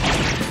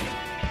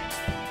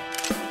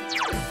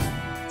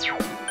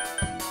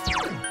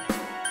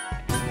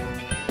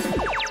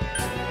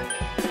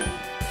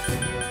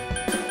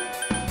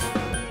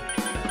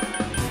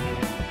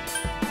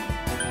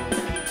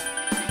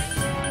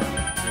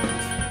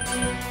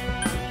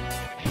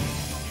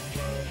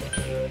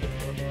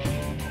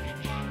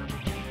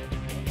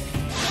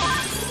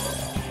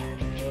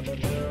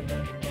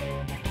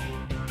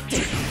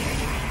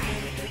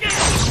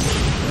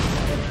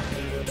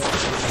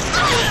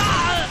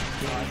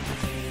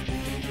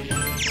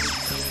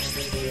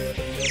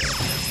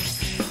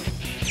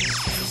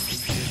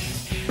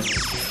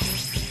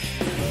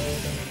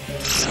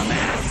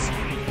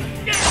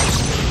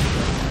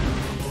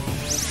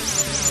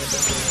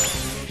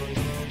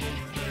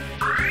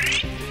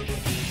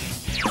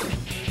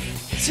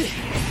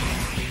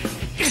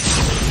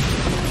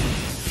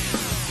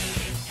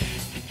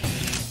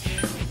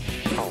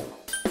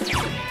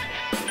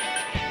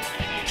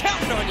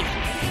 Counting on you!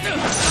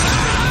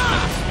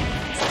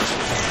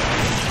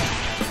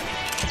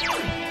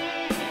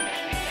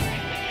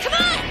 Come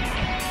on!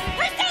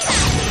 Persona!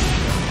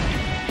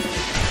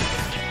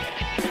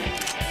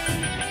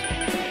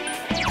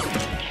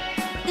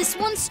 This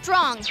one's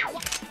strong.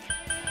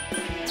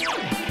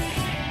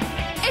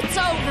 It's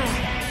over!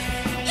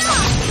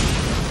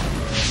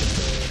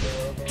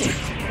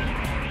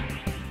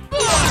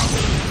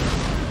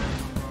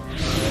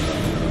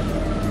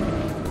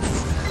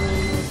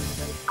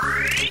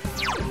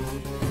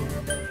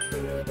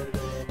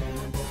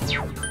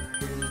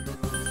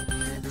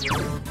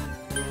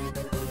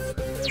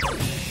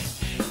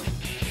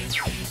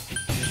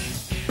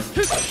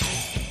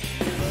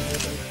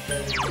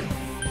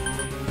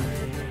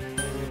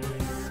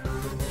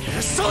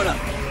 Persona!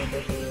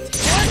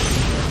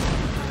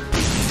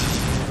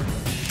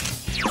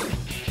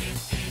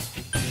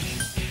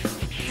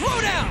 Throw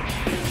down!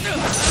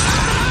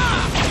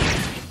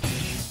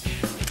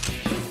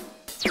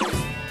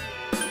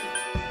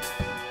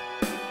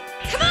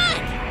 Come on!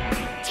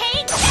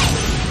 Take this!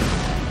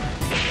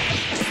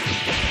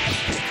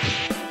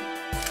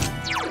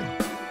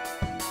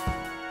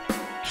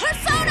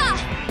 Persona!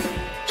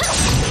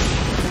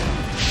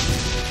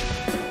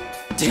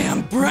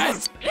 Damn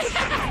breath!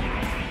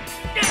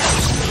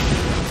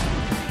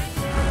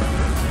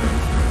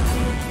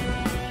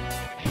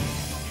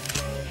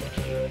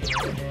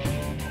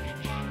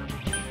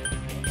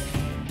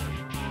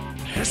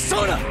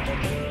 Persona!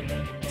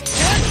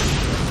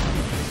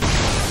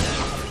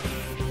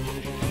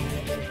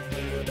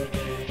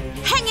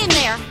 Hang in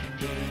there.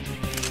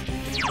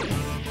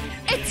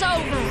 It's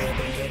over!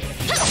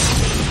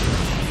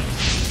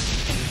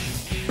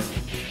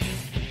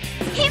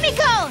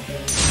 Himiko!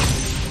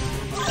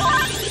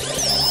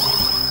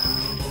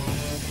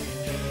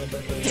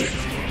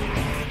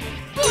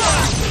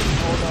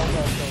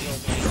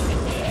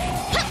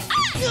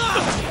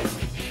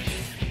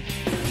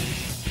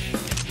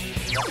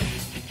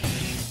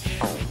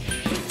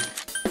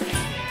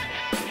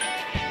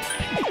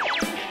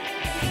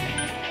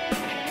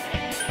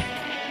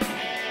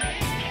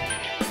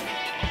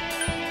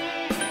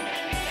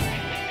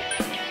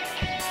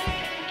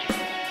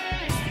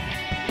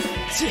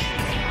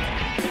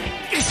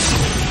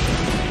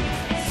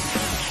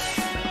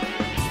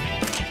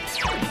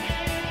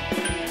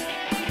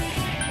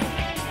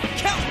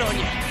 Counting on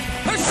you!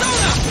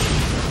 Persona!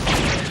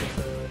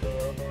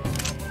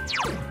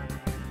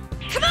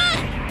 Come on!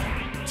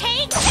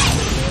 Take this!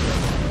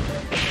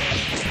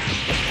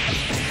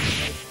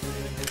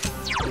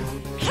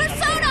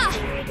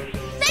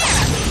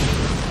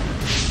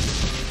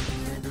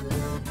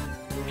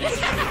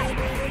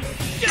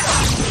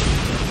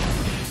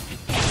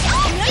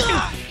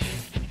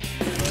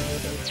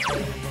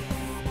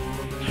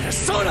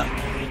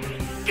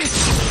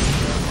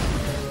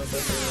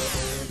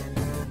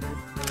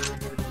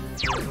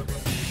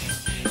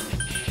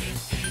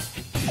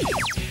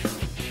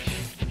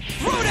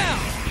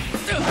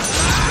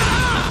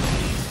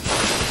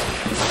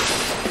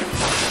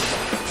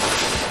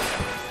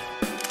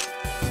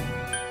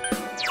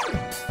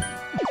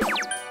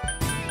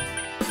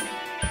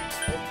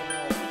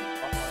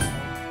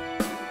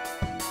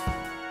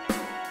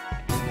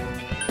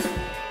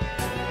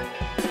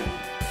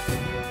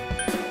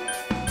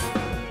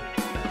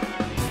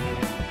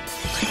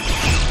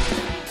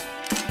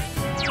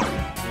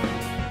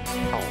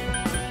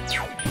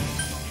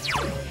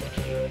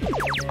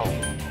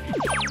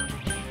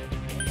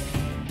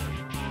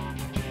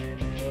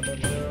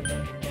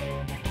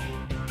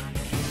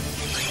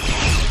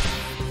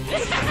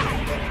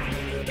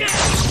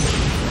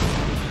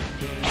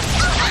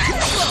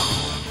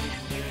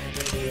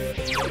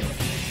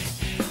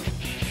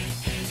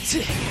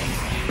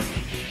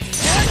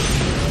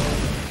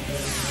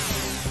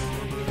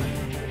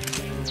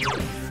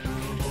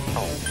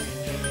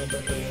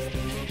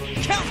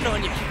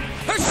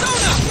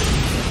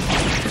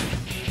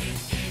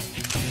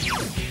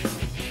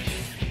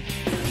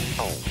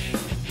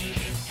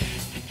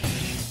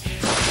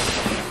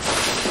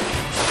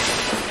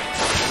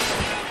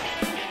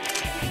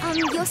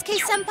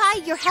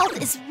 Yosuke-senpai, your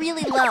health is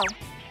really low.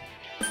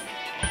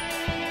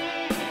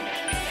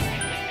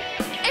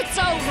 It's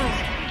over!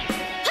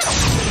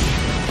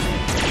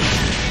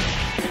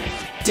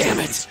 Damn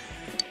it!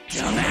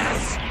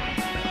 Dumbass!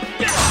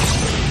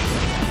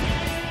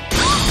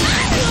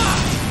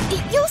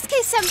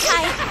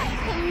 Yosuke-senpai!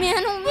 Oh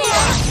man, oh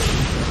man!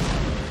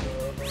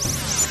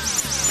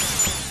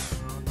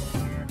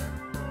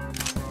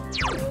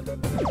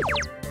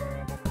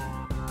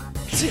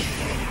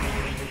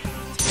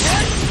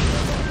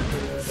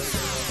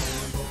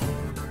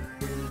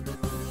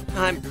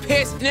 I'm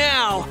pissed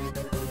now!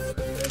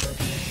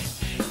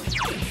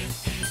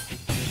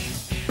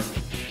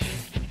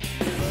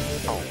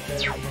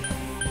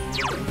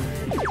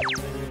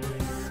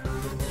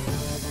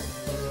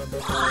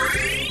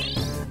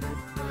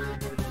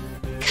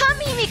 Come,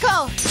 Himiko!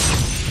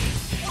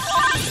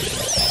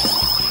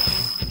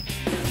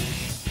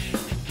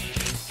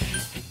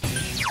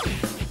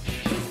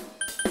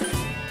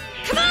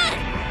 Come on!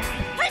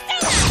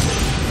 Persona!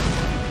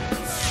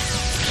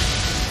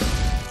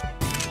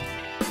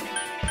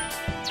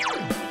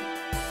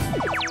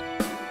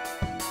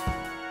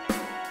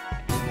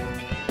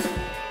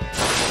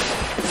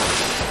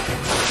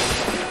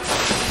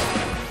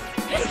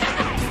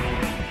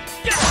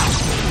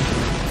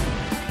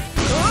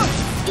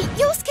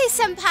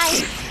 Yosuke-senpai!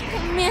 Oh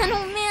man,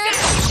 oh man!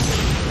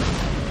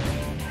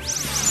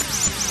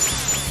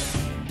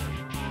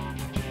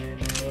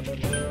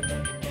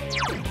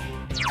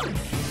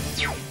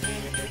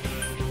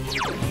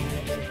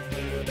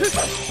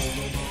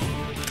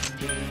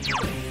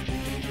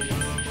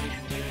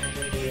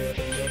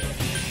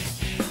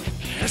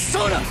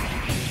 Persona!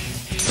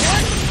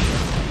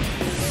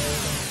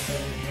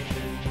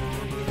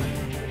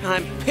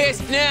 I'm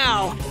pissed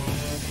now!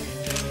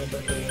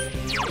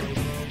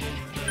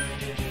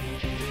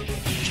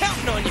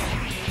 Counting on you!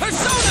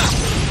 Persona!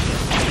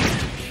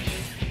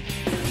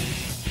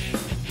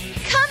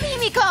 Come,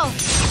 Himiko!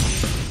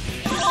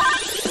 Come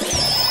on!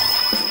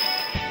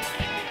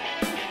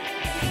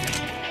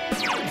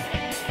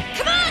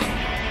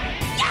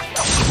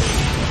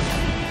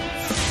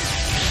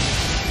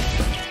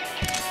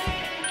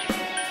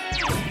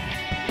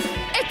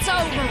 It's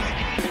over!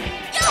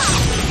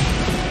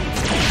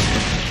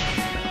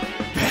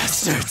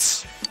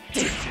 Bastards!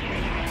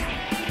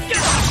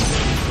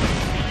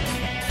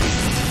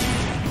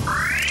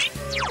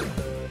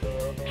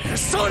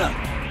 Persona!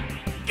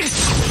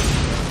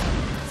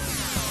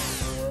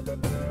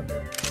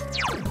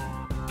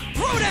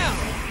 Throw down!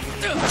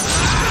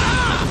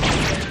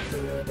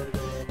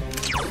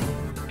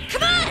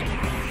 Come on!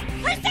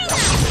 Persona!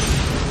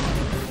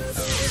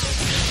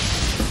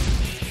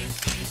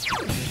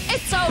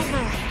 It's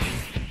over!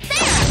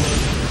 There!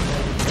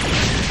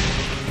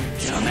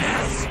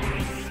 Dumbass!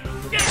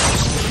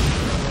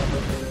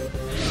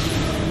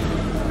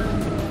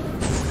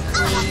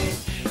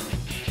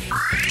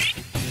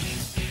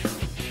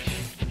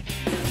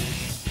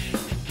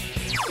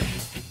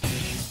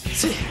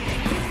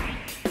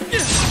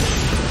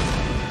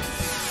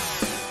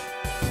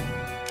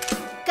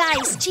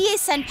 Guys,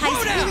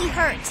 Chie-senpai's really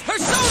hurt.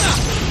 Persona!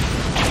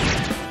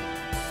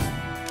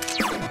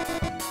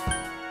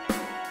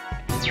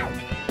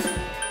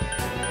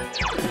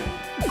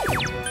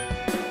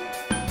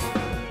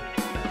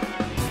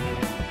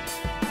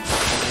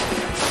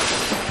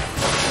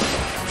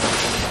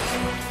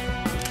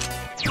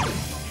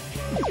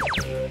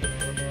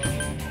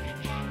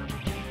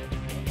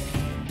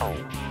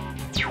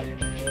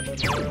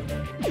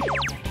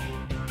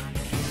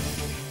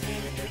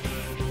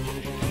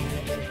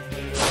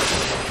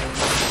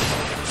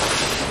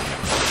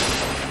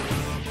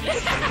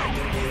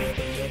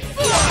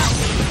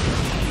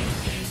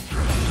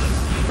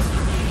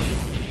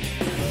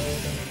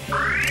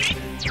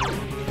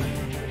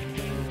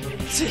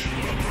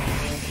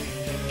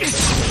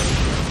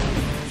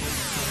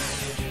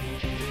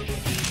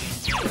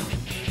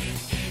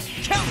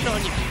 Counting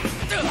on you!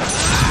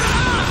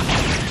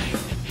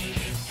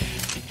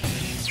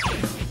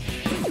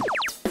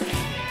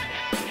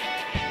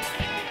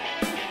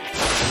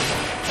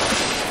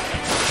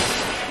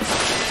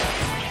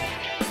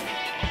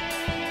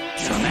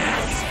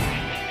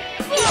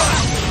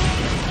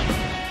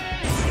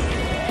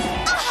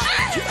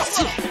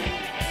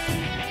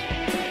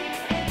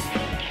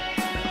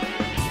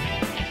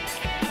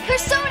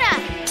 Persona!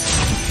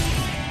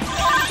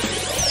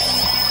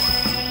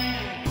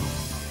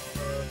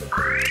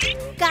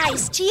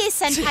 Guys,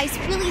 Chie-senpai's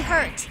really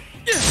hurt.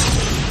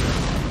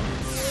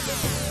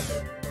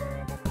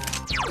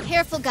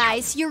 Careful,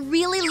 guys. You're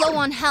really low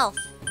on health.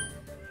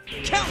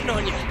 Counting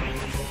on you!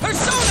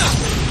 Persona!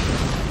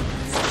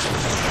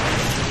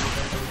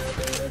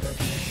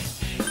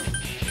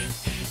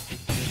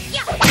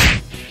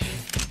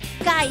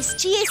 Guys,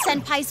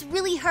 Chie-senpai's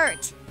really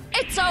hurt.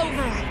 It's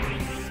over!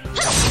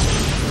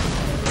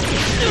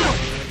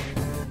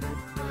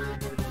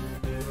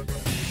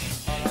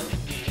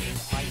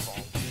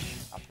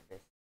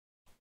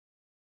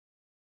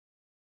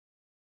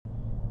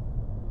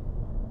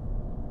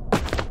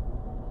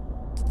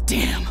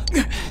 Damn.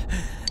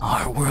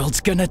 Our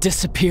world's gonna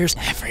disappear.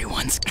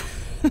 Everyone's.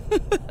 What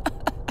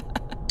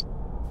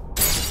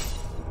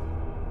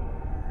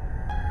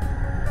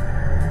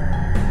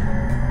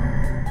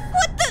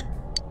the?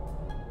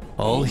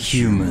 All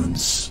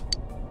humans,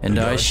 and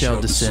I shall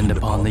descend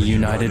upon the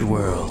united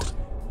world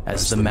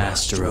as the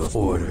master of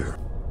order.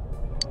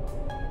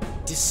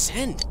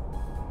 Descend?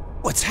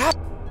 What's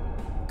happening?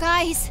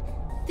 Guys,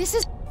 this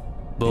is...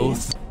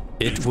 Both,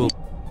 it will...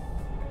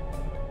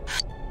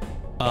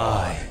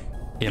 I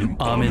am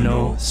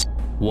Amino,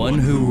 one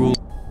who rules.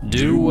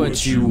 Do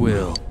what you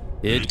will.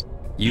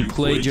 You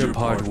played your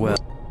part well,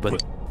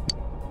 but...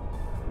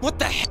 What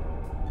the heck?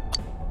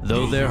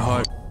 Though their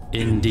heart,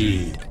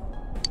 indeed.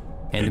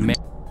 And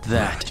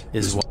that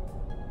is what...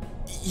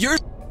 You're...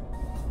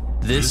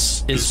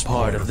 This is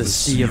part of the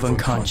sea of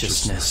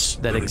unconsciousness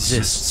that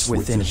exists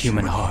within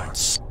human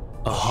hearts.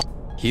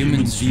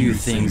 Humans view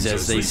things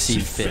as they see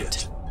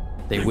fit.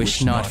 They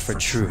wish not for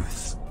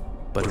truth,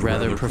 but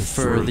rather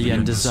prefer the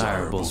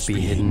undesirables be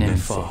hidden in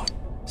fog.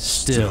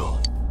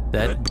 Still,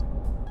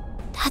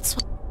 That's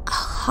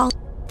what...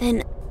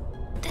 Then,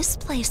 this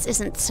place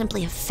isn't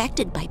simply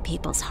affected by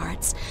people's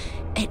hearts.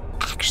 It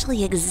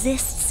actually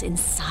exists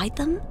inside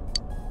them?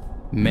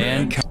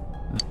 Mankind...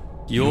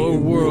 Your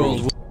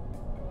world...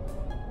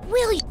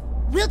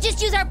 We'll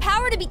just use our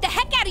power to beat the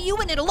heck out of you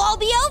and it'll all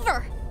be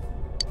over!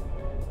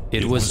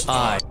 It was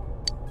I.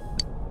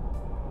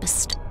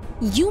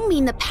 You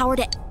mean the power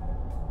to...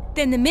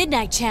 Then the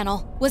Midnight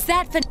Channel, was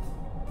that for...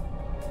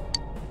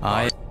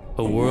 A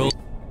world...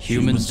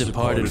 Humans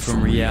departed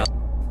from reality.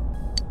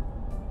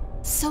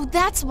 So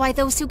that's why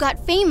those who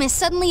got famous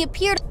suddenly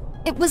appeared.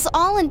 It was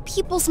all in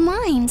people's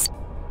minds.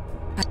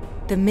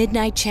 The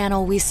Midnight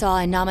Channel we saw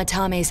in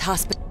Namatame's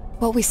hospital.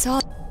 What we saw...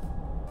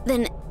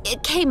 Then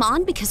it came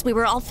on because we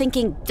were all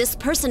thinking this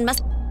person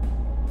must...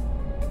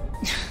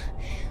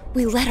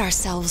 We let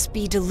ourselves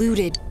be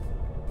deluded.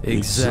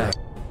 Exact.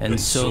 And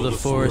so the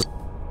forest...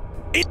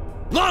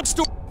 Long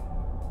story.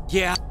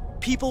 Yeah,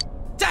 people...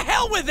 To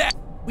hell with that!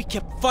 We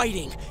kept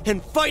fighting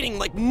and fighting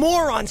like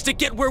morons to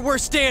get where we're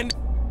standing.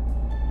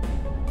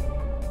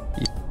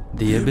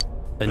 The abyss...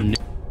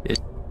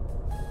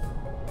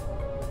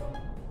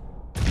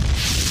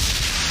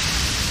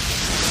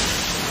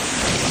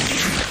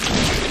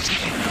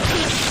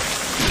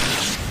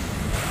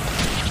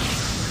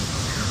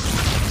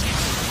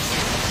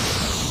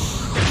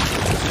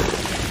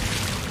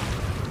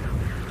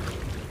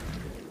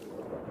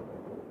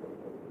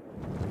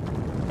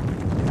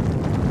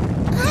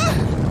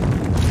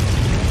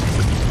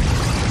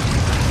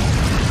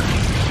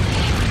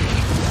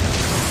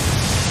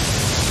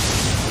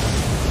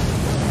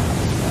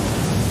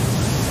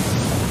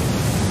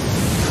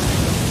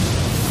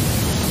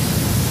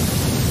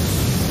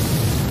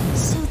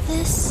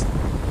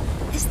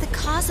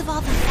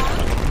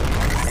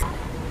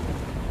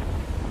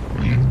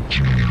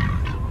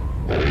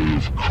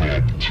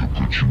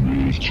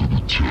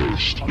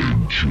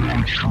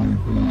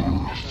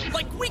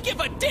 Like we give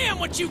a damn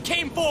what you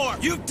came for!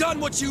 You've done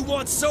what you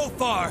want so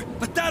far,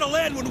 but that'll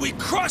end when we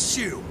crush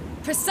you!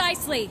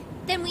 Precisely.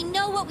 Then we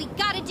know what we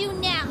gotta do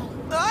now.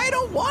 I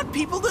don't want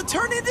people to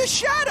turn into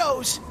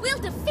shadows! We'll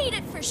defeat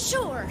it for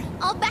sure.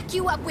 I'll back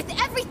you up with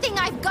everything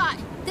I've got.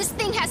 This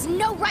thing has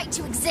no right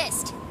to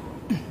exist.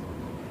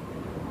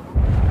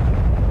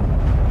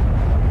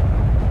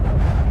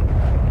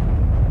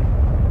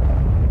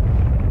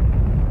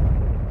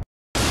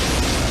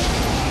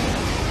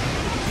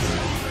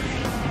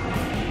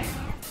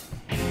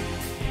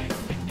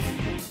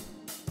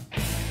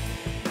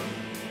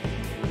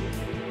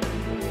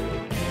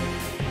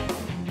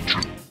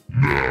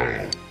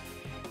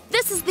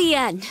 This is the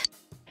end.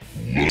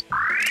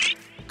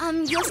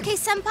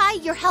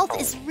 Yosuke-senpai, your health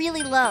is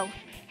really low.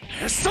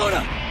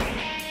 Soda!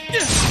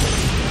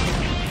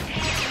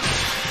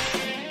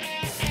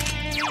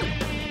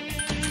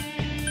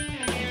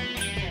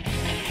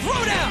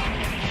 Throw down!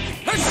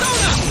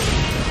 Persona!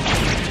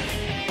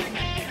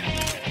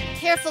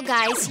 Careful,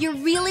 guys. You're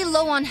really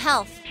low on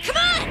health. Come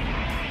on!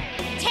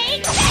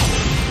 Take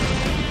this!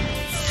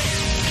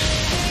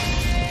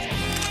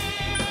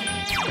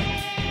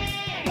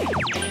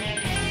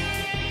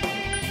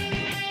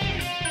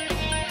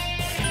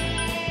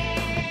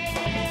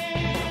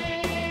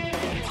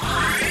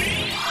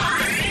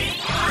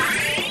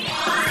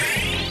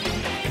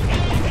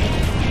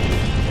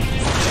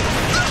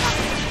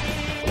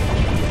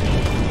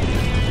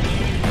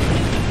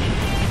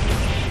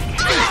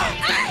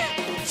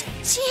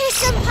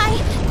 Chie-senpai!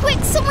 Quick,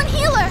 someone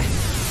heal her!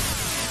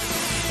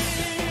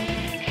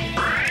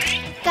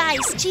 Guys,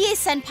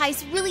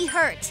 Chie-senpai's really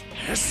hurt.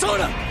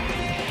 Soda!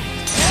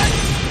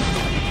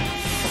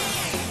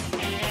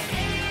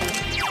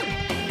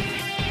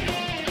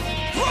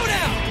 Throw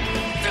down!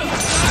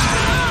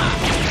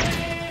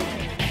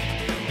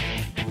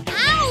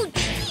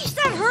 Ouch!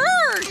 That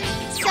hurt!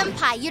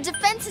 Senpai, your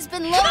defense has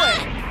been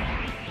lowered.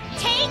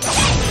 Take this!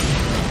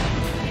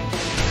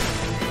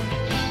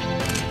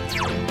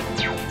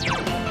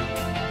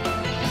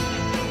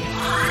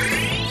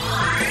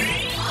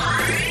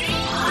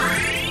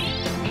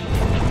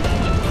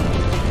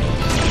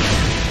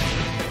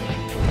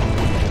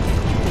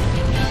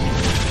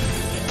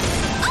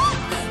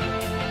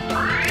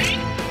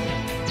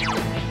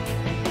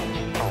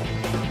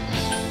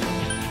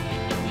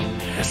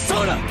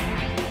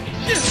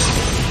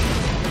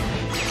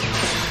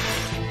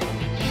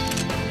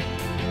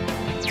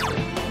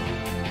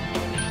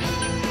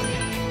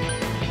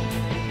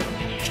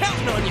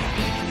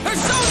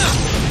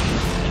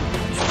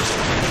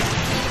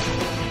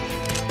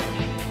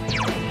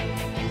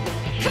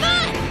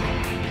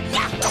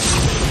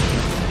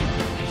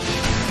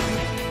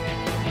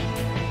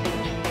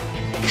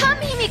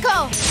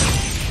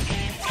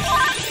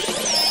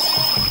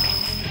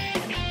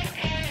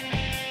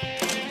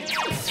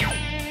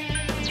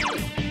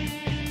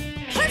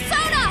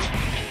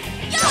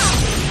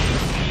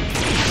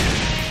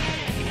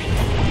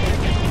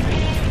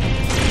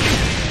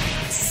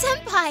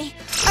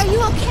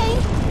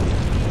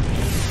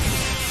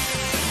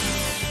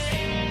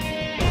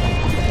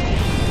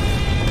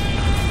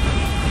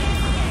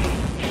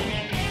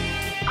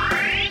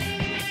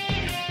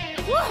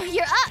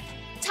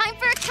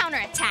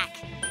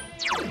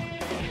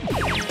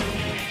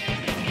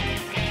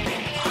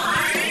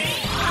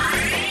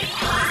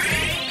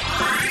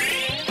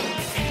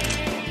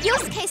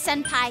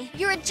 Senpai,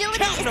 your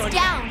agility is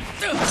down.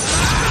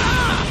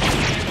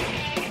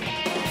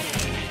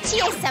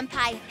 Chie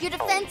Senpai, your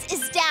defense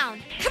is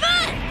down. Come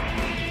on!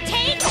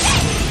 Take this!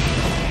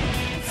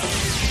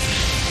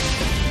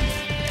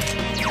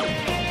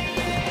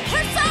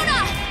 Persona!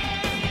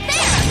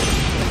 There!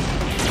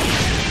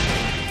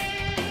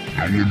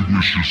 No one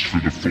wishes for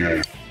the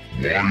fall.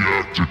 Why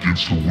act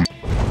against the wind?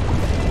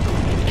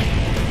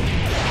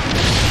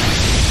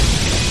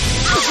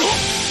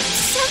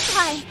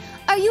 Senpai,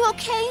 are you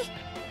okay?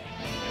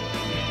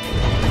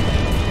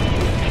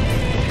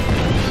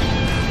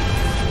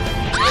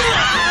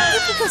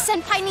 Yukiko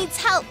Senpai needs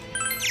help.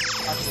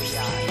 Ugly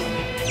eye.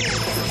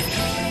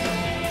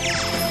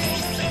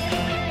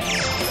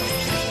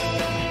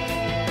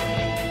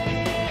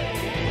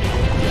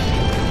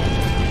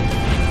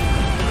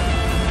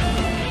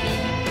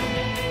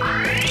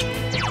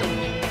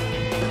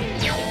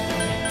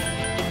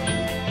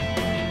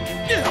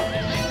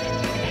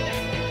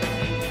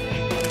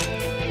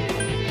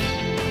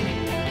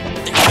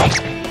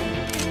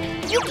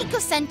 Yukiko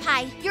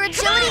Senpai, your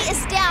agility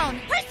is down.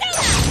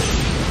 Persona!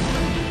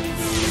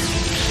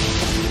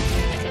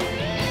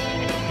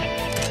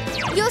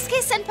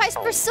 Yosuke Senpai's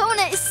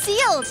persona is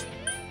sealed.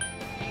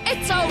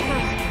 It's over.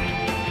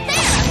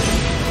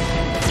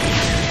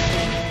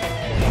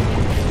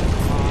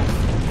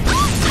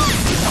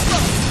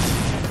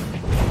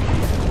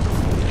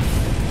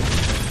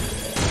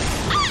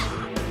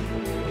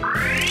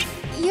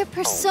 Your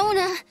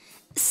persona,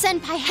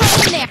 Senpai,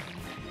 hang in there.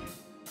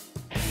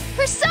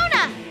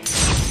 Persona!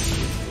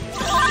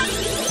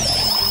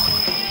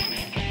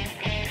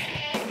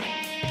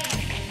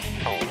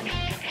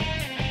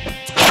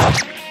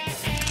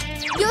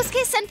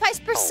 Yosuke Senpai's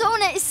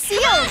persona is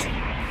sealed.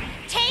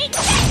 Take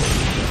this!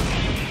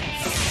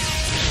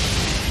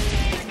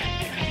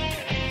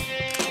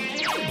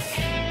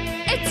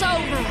 It's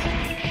over.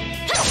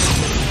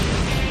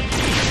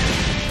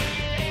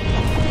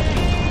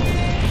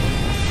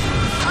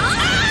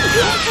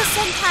 Yukiko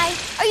Senpai,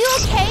 are you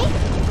okay?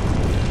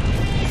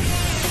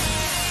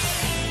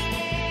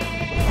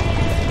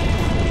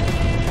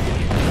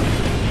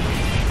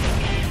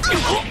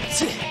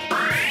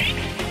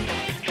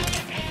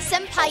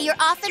 Senpai, your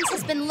offense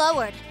has been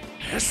lowered.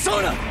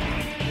 Persona!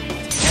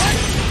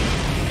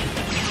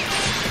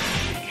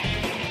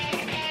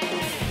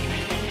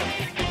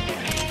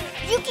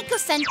 Yukiko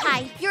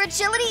Senpai, your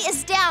agility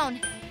is down.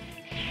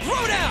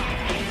 Throw down!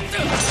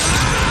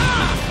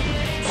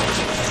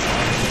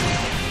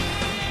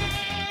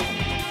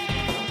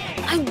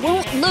 I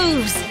won't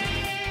lose.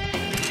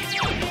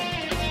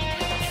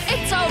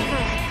 It's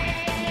over.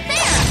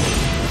 There!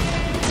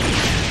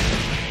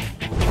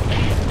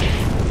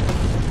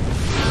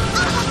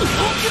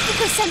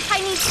 Yukiko Senpai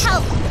needs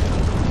help.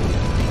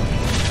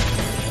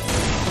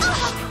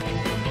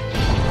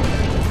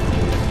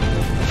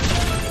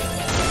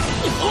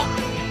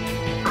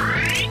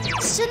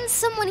 Shouldn't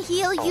someone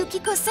heal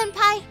Yukiko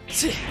Senpai?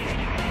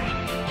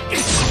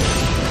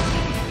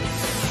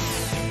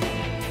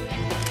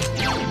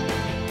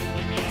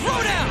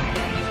 Throw down!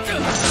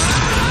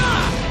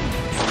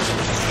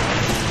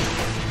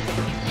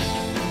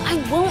 I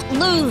won't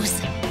lose.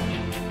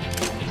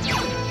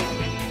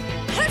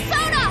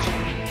 Persona!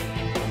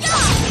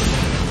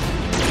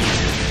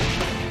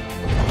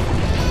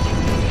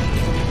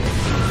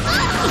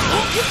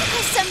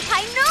 Yukiko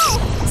Senpai, no!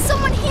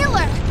 Someone heal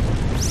her!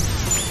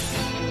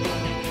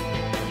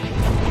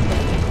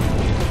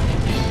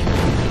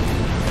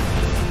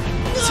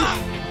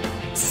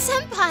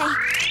 Senpai,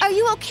 are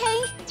you okay?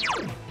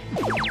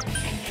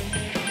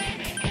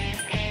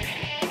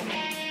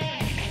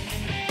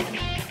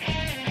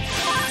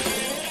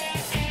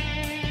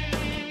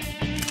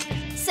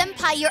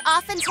 Senpai, your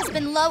offense has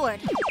been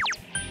lowered.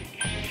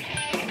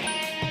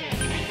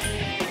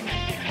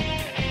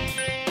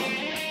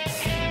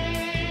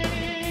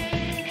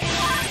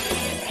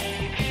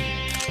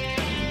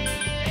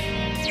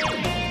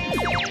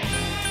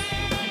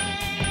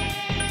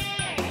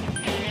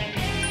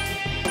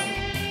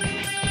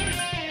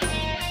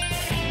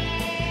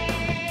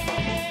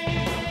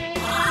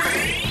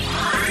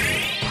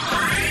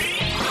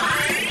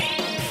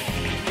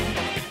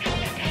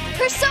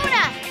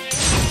 Persona!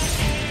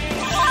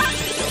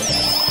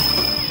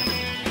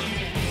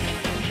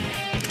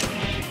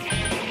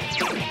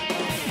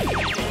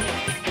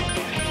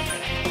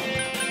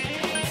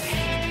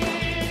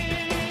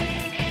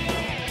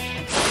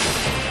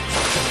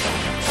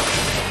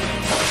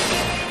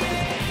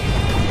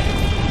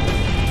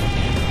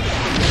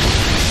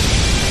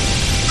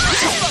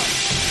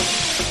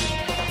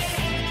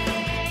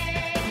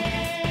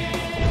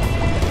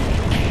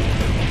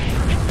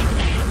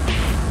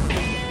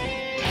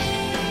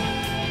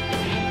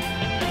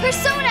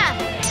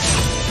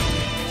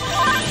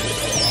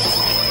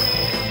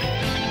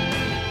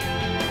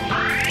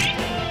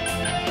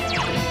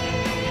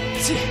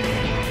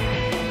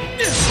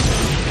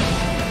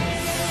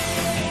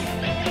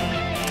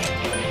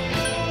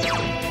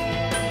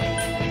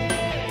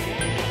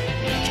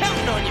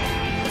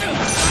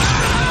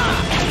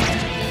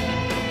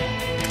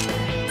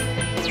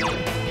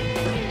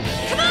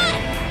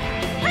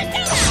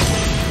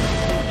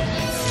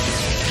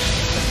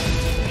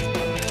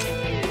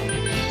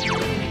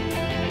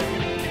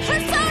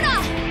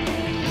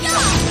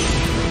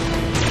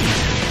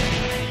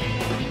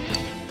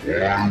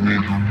 Why will you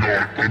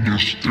not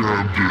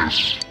understand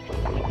this?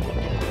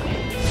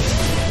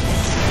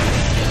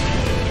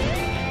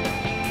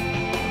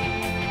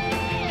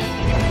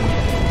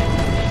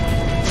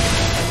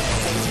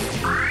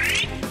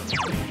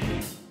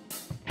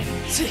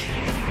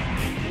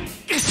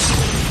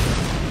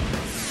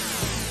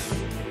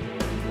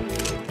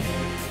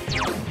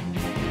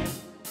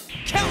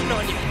 Counting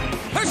on you!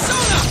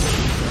 Persona!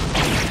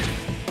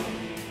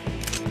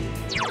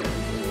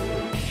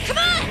 Come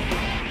on!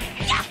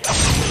 Yeah!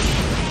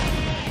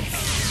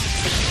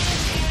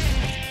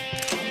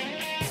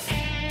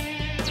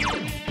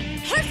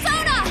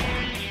 Persona!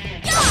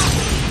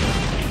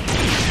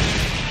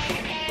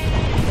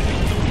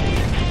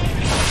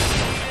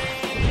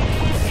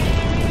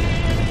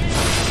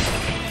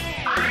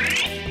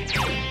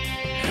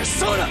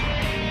 Persona!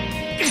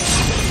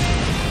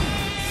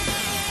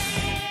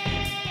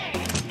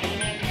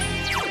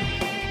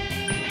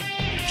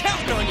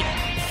 Counting on you!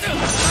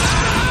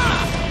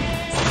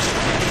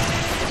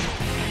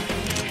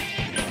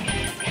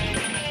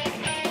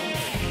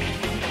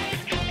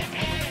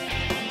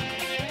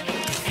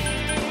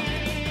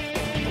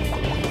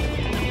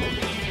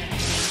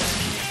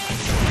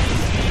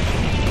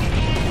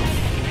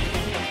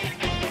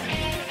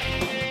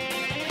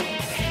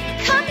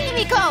 Come,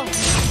 Himiko!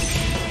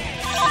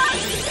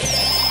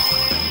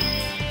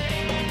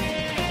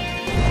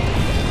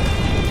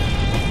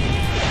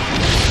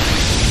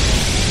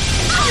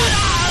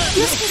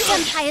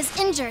 Yusuke-senpai is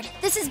injured.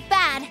 This is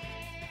bad.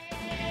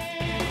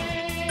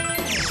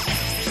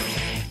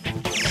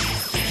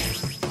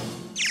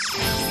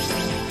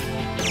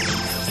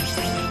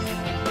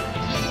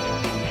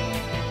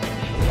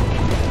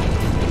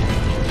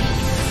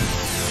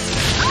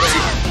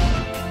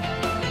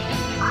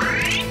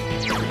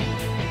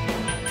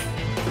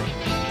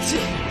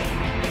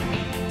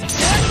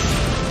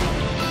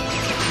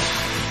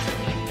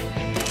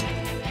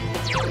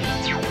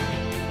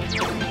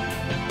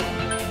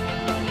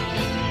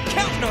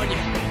 Counting on you!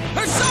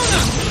 Persona!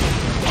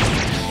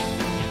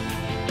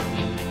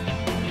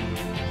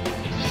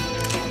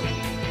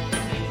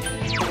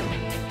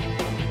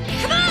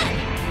 Come on!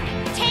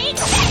 Take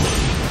this!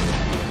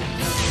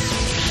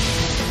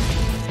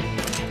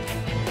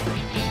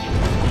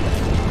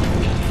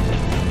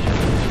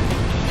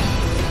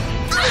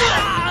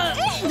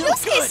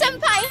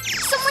 Yusuke-senpai!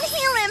 Someone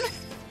heal him!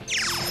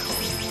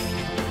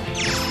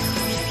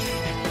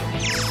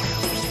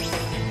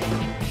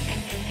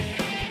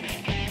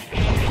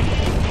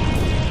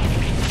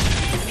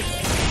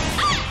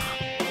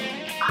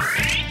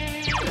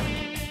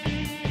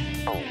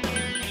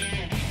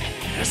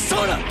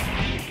 Persona!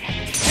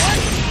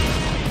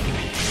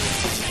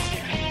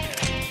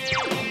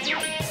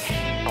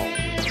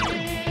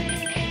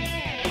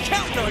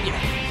 Counting on you!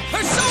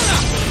 Persona!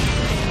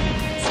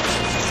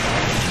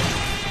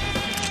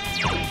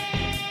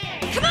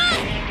 Come on!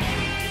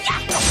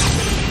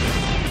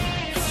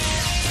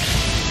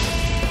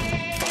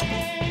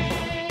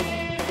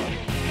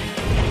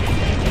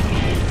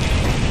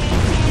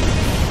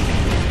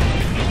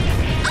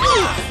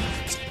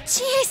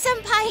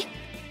 Chie-senpai!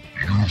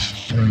 You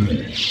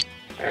fools!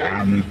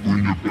 I will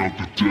bring about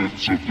the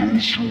deaths of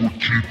those who will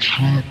keep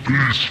true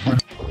peace from...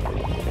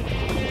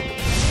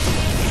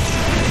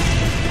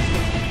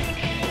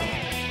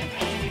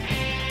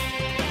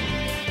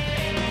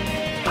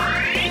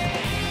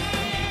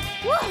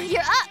 Whoa,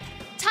 you're up!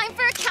 Time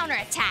for a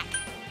counterattack.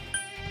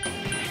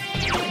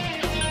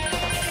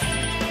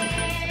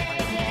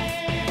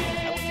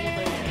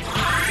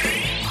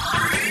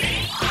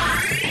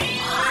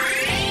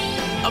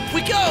 Up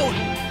we go!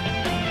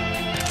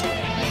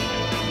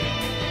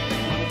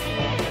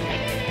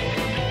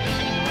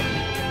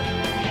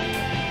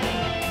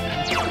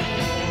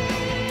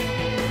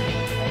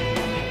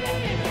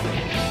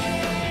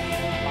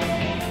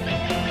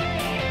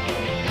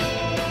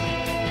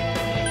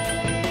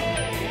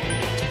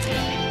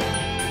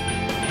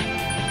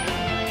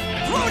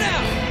 Throw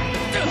down!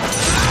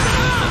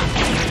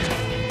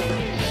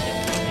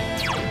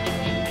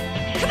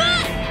 Come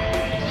on!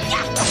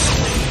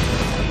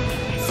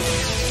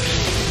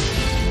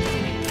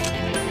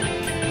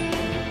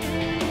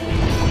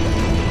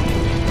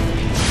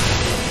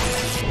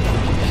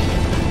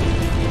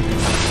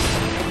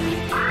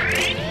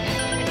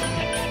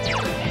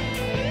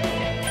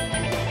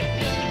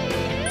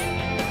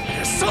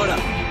 Persona!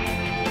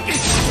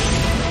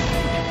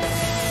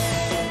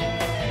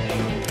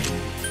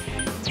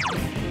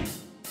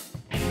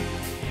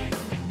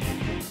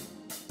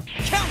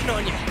 Counting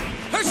on you!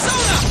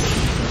 Persona!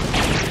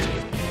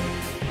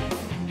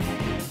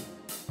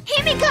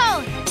 Himiko!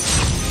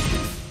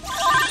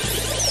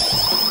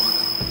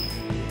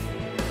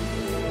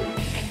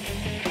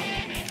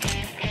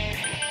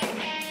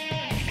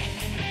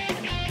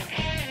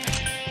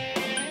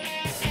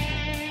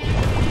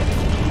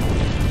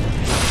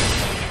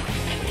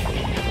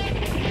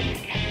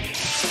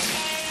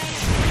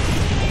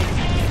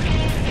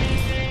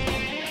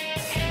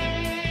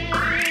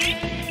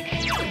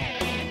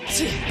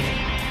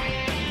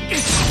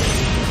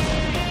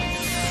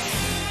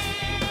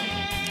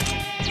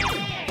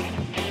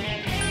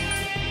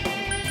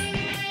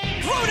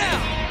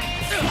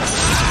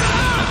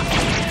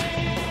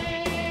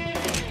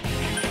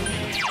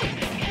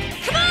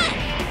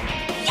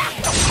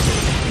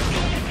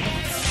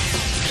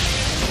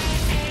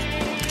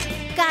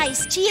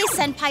 Guys,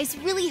 Chie-senpai's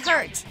really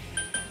hurt.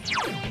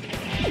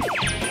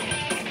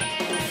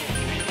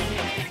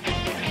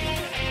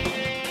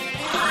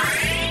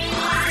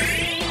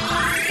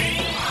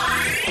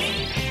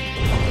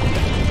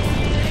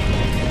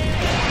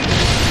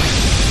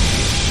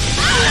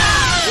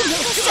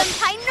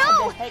 Senpai,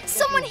 no!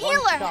 Someone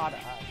heal her!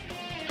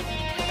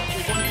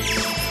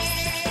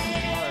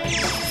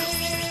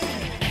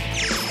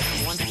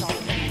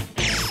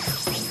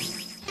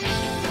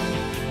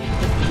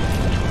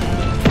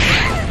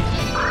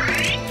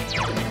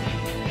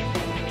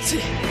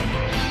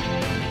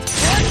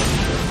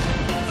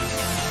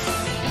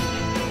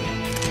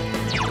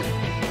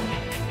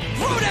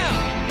 Throw down!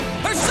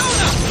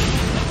 Persona!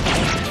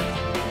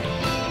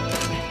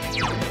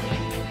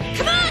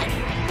 Come on!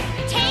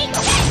 Take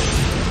this!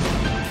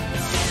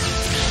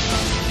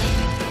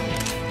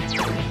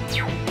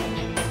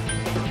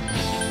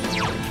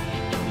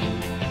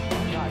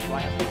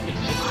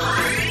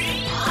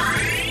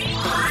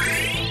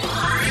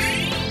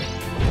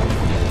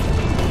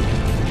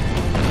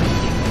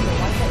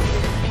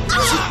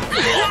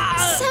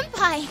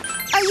 Senpai,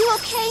 are you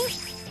okay?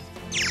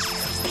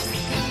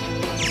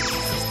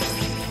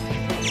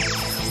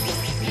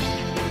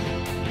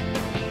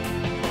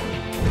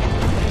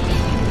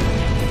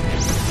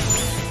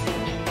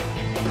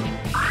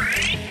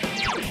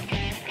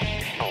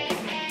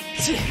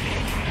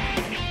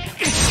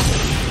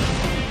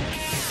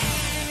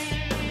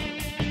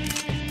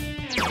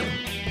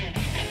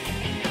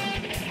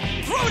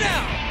 Throw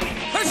down!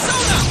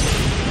 Persona!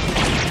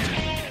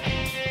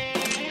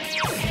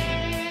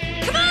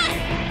 Come on!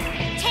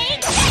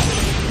 Take this!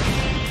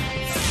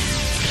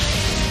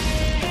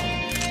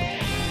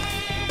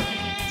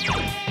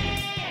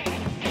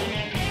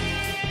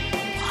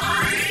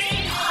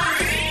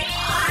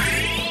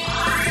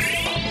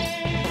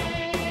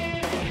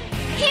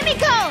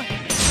 Himiko!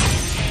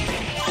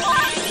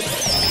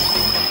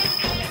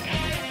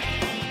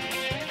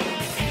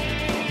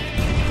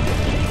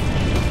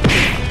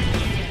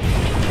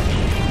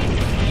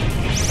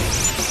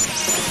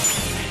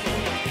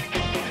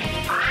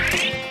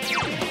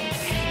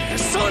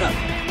 Persona!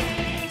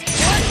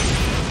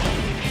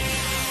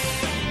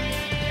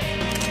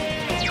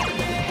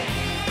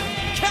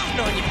 Counting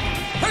on you!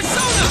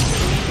 Persona!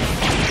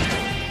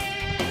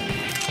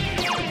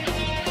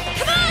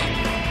 Come on!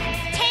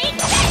 Take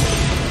this!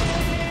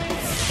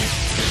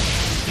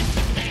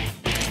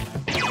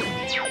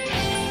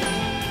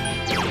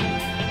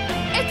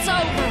 It's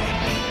over!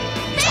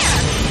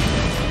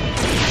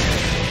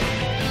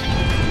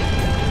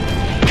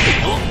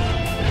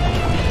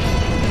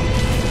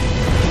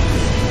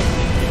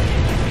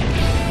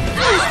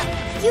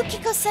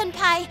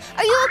 Yukiko-senpai,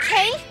 are you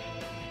okay?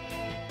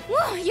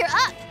 Whoa, you're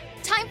up!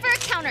 Time for a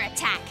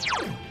counterattack.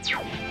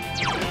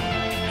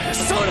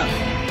 Persona!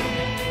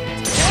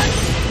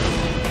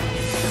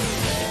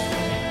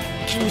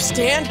 Can you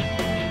stand?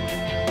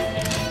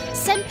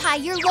 Senpai,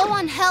 you're low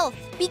on health.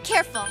 Be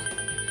careful.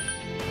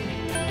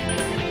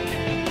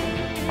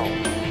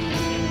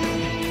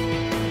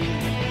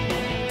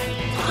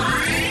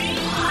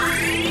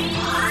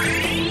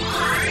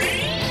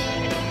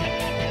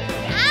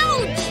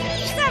 Ouch!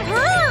 That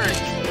hurt!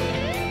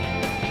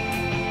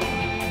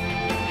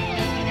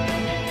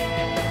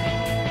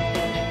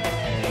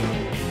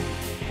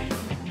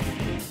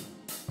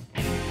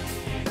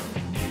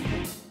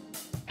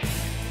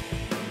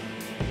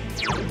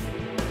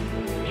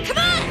 Come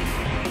on!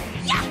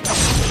 Yeah!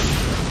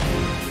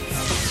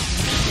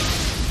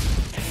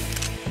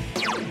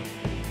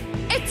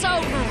 It's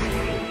over!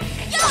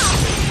 Yeah!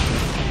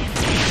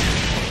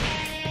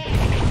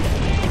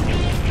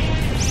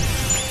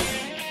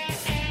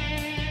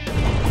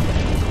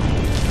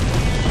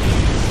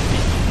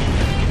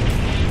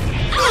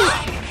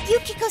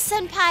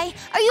 Yukiko-senpai,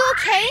 are you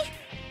okay?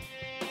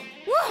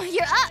 Whoa,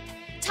 you're up!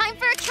 Time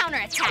for a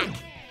counterattack.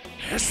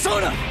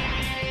 Persona!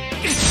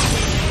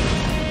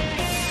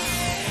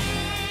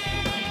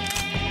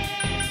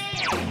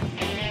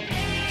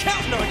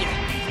 Counting on you!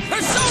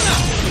 Persona!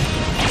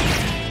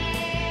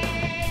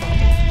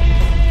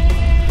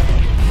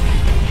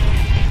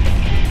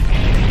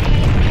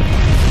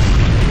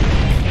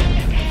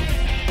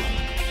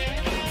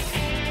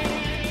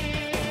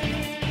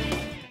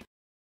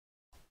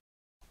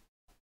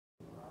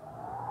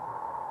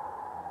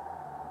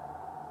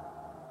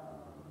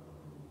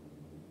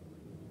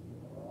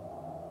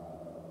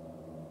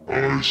 I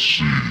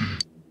see.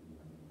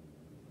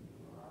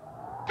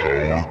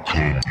 Our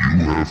come,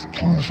 you have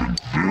proven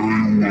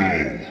very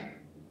well.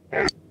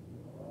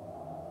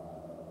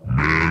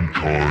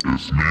 Mankind,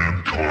 if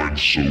mankind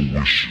so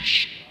wishes,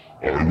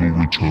 I will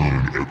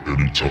return at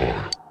any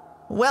time.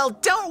 Well,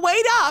 don't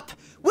wait up!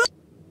 We'll...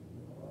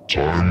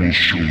 Time will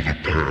show the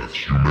path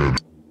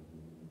humanity.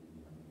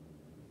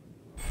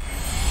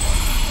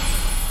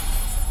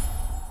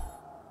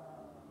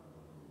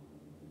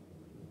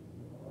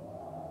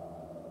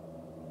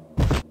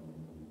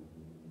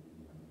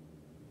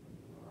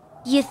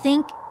 You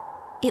think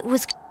it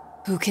was...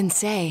 Who can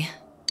say?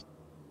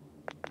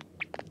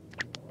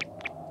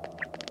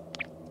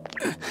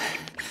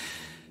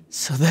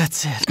 So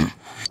that's it.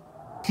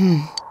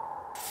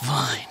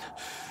 Fine.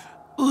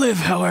 Live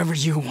however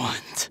you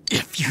want.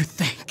 If you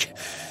think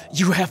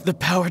you have the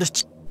power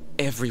to...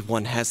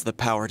 Everyone has the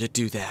power to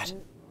do that.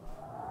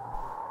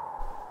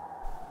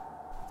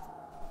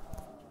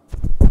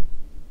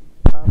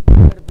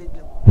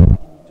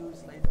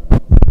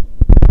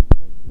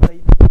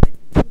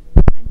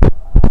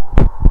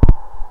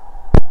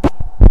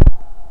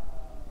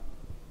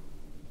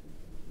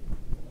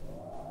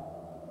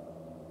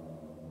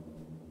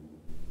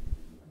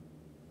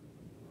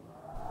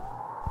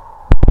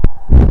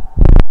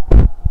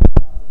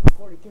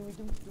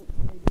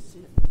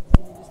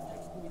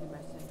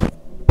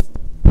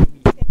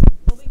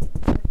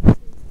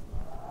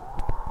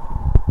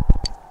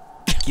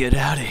 Get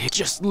out of here.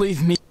 Just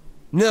leave me.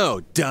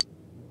 No, dumb.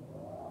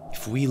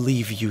 If we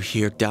leave you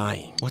here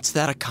dying, what's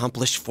that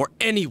accomplish for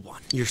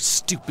anyone? Your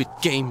stupid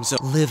games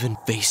of live and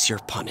face your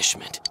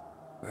punishment.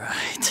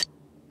 Right.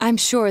 I'm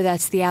sure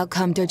that's the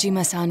outcome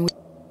Dojima-san would...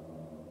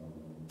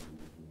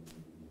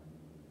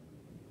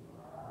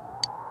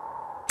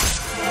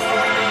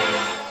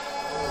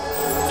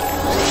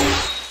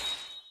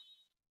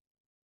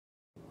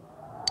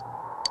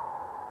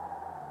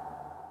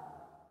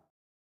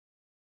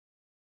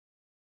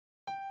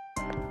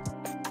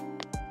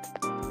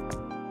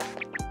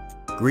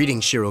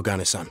 Greetings,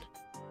 Shirogane-san.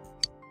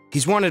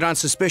 He's wanted on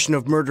suspicion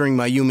of murdering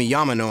Mayumi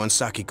Yamano and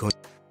Saki-kun.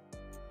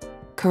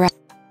 Correct.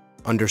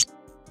 Understood.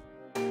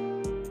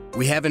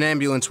 We have an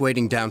ambulance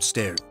waiting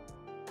downstairs.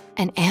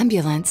 An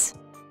ambulance?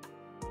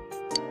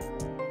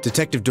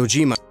 Detective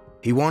Dojima,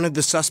 he wanted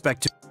the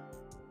suspect to...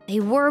 They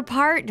were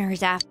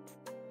partners after.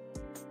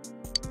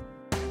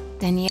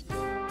 Then yeah.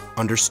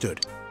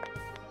 Understood.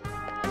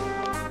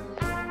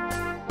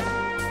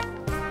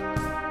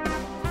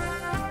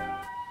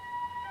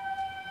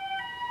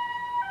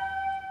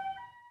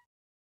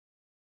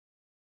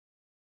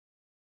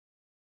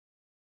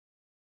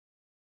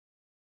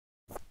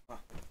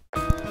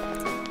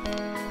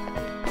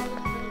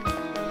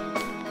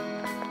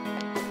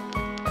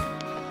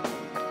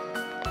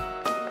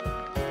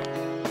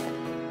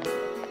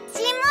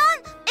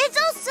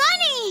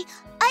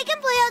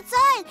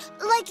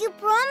 Like you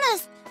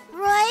promised,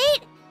 right?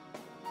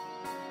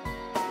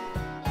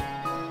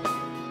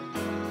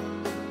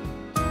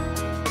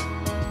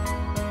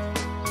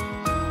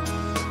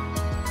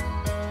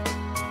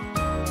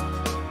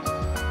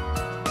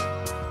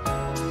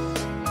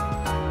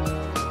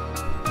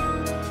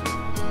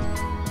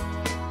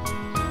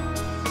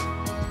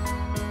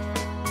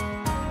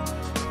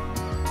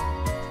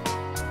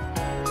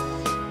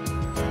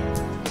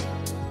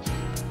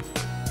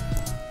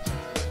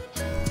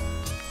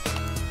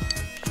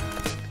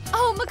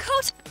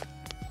 Makoto!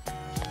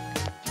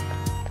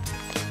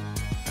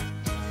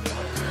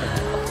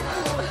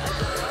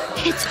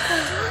 It's...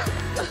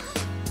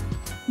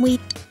 We...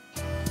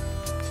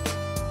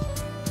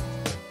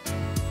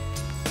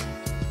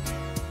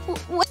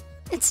 What?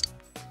 It's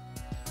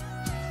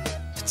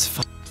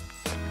fine.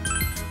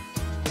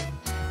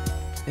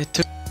 It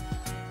took...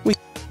 We...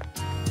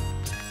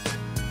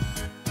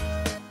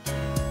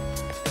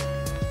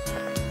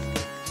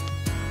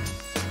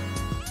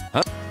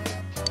 Huh?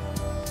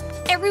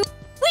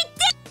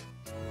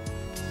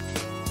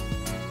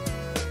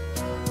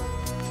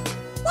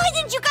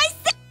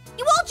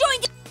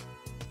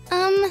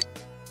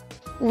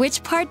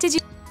 Which part did you...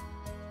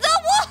 The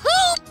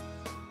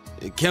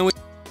woohoo! Can we...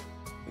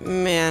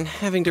 Man,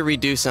 having to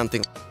redo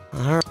something...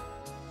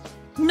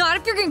 Not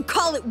if you're gonna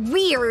call it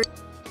weird.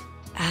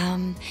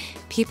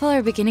 People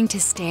are beginning to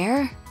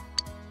stare?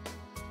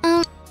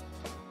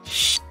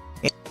 Shh.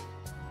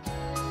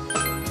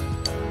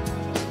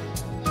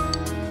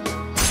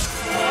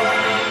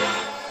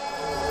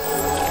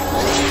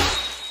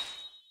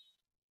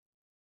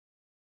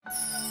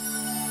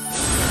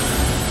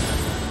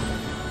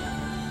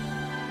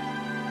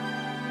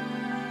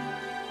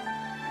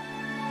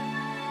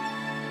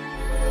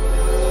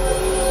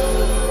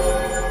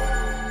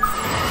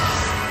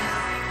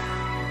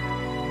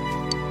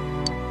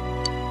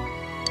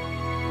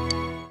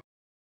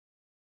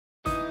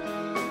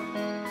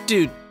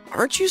 Dude,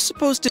 aren't you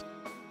supposed to...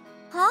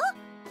 Huh?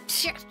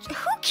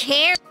 Who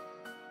cares?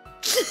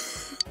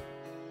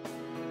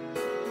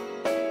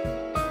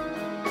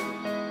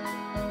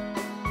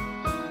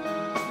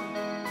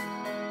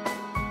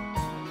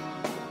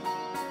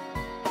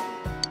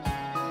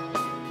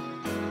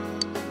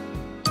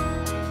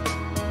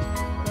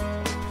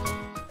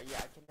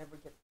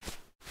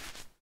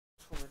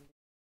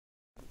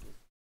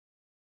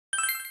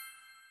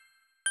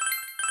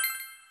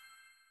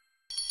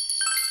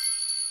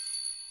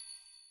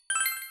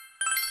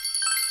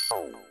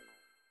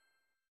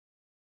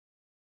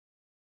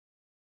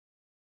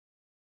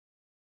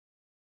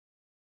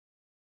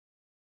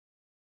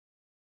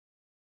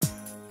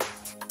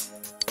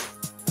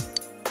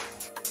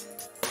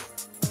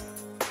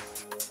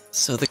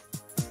 So the...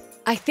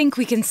 I think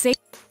we can say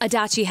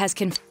Adachi has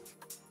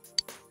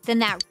Then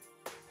that...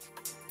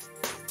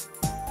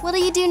 What do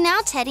you do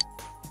now, Teddy?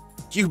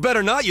 You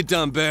better not, you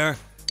dumb bear.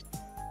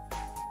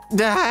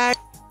 Damn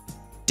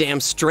damn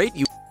straight,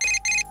 you...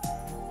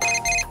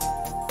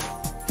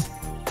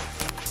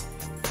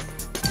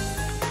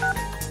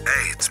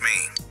 Hey, it's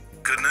me.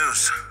 Good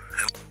news.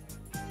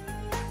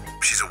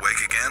 She's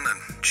awake again,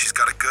 and she's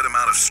got a good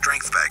amount of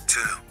strength back,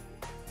 too.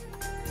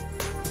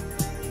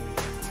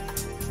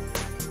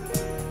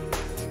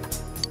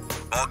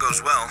 All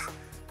goes well,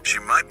 she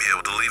might be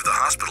able to leave the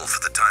hospital for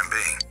the time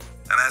being.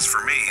 And as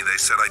for me, they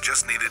said I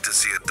just needed to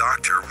see a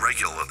doctor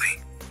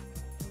regularly.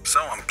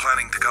 So I'm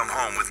planning to come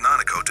home with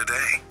Nanako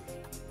today.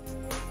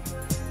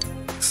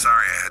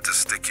 Sorry I had to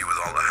stick you with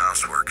all the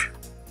housework.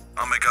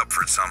 I'll make up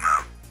for it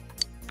somehow.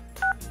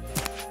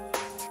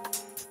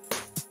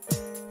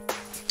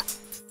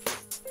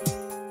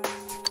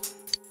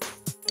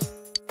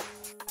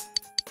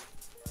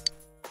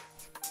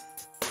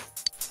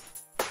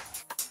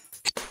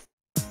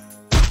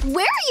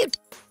 Where are you?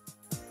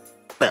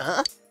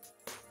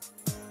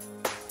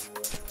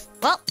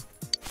 Well,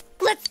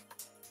 let's...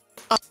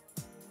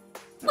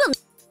 Well...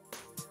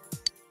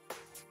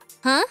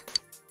 Huh?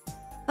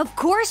 Of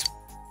course.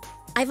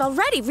 I've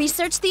already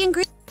researched the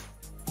ingredients.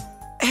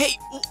 Hey,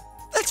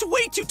 that's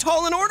way too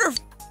tall an order.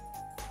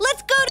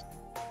 Let's go to...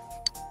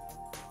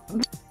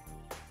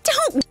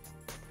 Don't...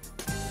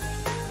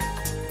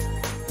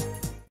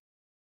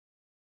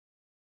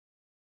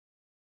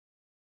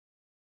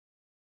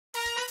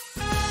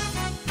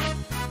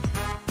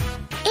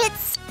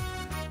 It's...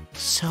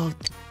 So...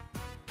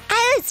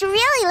 I was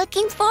really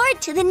looking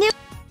forward to the new...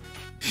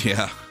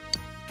 Yeah.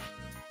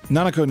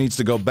 Nanako needs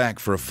to go back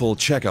for a full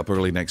checkup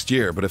early next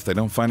year, but if they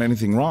don't find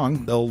anything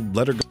wrong, they'll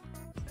let her go.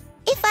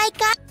 If I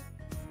got...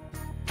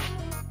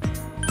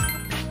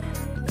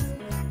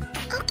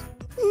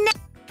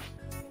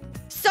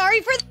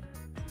 Sorry for...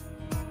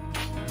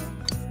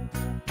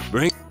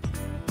 Bring...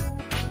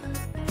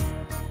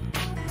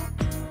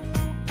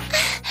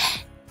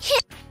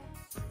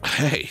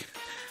 Hey,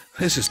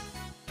 this is...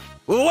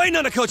 Well, wait,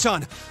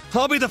 Nanako-chan!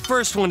 I'll be the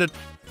first one to...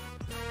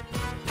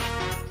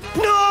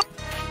 No!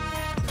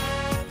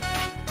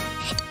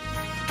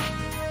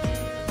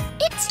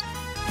 It's...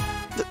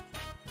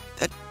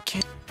 That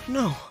can't...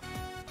 No.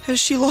 Has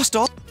she lost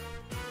all...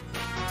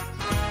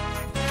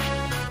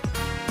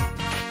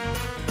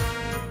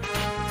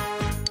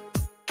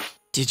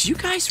 Did you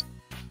guys...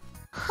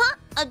 Huh?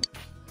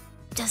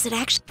 Does it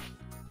actually...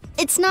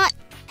 It's not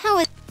how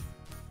it...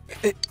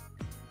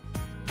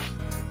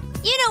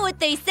 You know what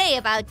they say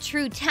about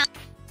true talent.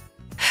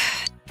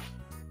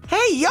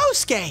 Hey,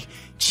 Yosuke!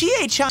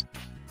 Chie-chan...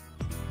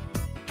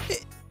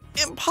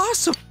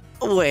 Impossible.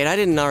 Wait, I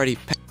didn't already...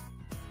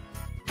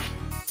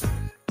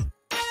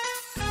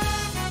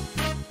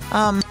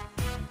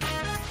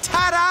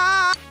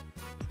 Ta-da!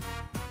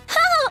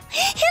 Oh,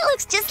 it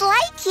looks just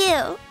like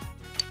you.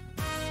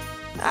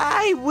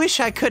 I wish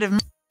I could have,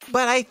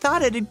 but I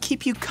thought it'd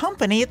keep you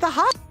company at the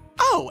hot.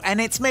 Oh, and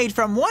it's made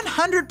from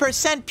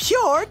 100%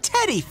 pure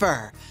teddy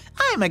fur.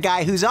 I'm a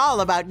guy who's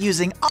all about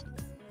using all...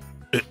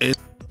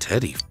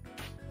 Teddy.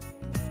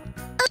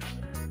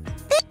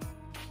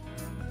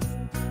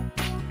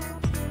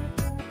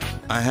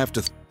 I have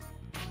to...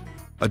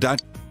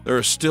 There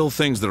are still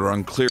things that are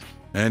unclear.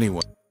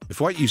 Anyway, if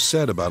what you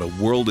said about a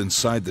world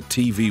inside the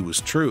TV was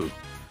true,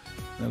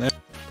 then...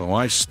 Oh,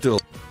 I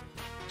still...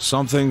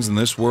 Some things in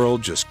this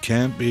world just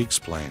can't be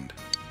explained.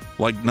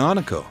 Like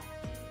Nanako.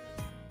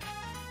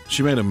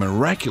 She made a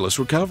miraculous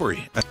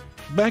recovery.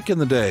 Back in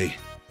the day,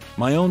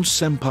 my own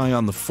senpai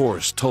on the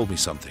force told me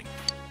something.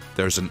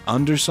 There's an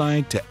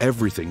underside to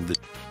everything.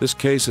 This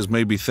case has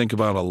made me think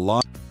about a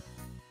lot.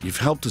 You've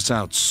helped us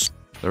out.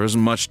 There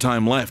isn't much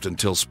time left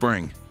until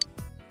spring.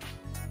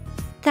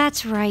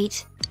 That's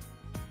right.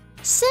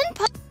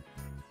 Senpai...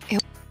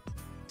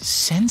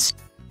 Sense?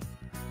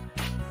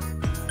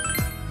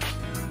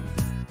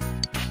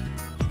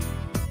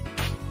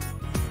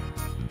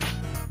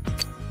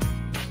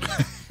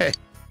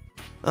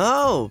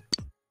 Oh.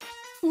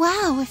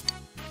 Wow.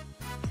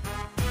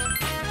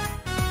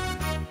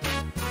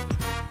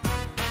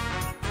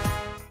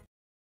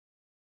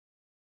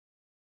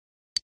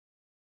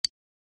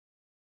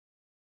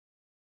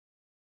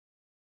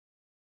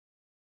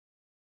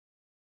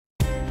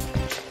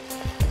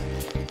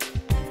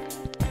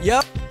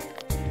 Yep.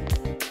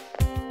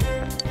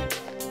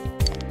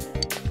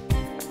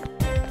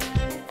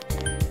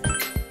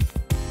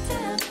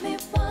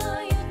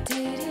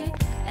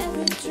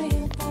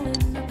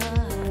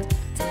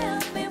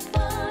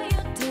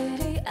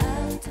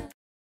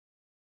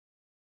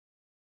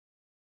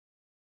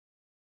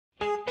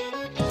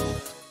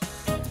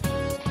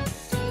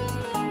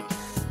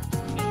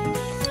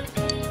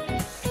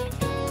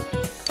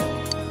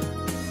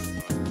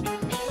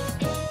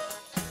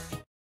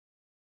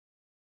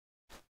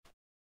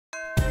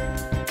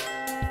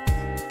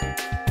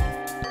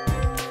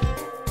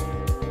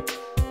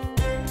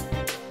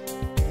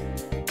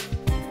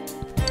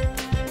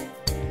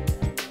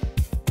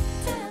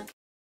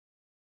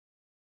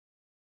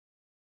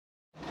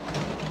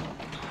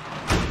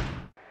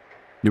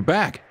 You're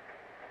back.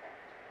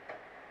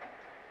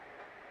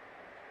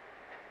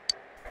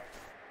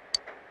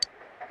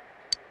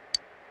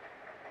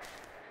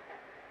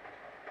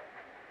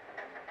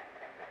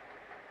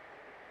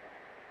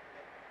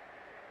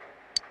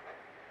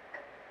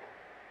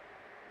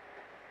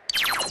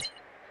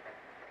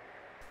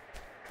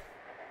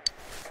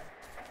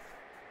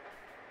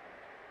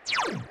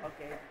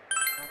 Okay.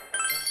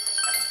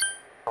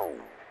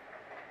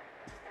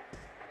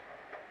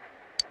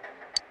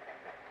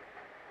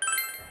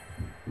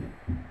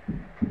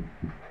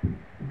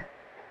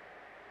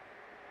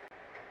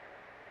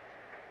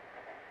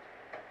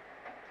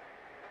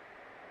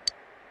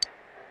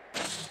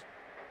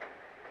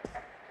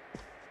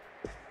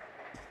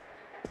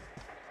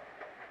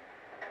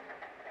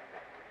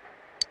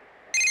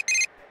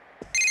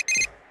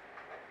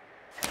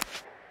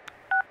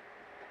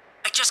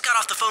 I just got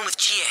off the phone with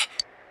Chie.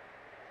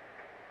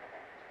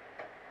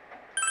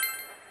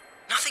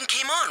 Nothing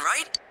came on,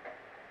 right?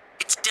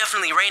 It's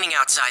definitely raining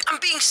outside. I'm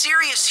being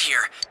serious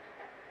here.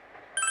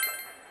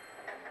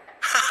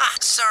 Haha,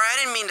 sorry, I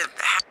didn't mean to...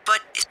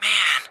 But,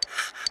 man,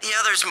 the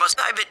others must...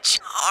 I bet...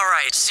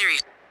 Alright,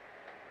 serious.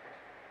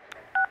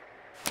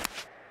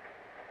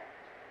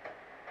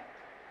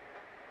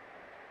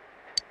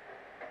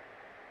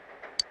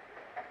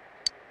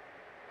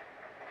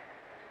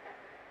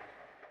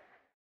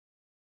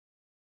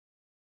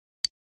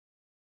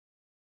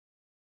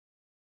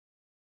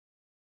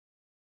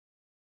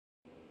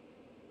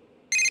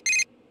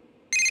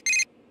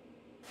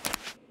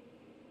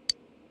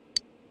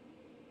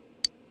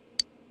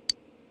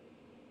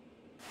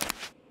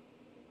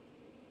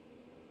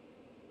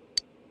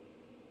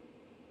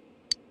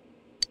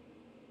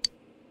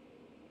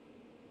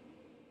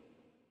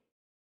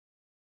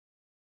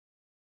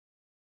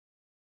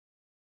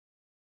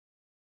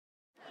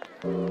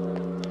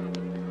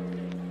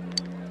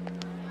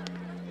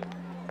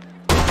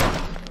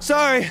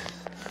 Sorry.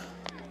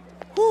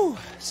 Whew.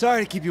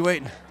 Sorry to keep you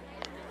waiting.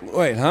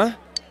 Wait, huh?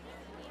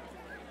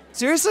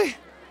 Seriously?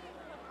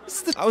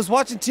 I was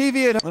watching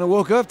TV and when I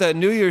woke up that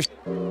New Year's...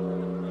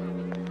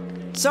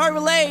 Sorry we're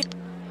late.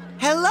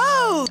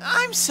 Hello!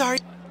 I'm sorry.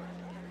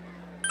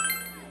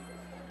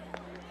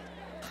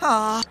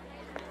 Huh?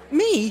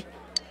 Me?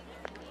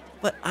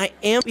 But I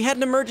am... We had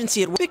an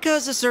emergency at work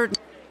because a certain...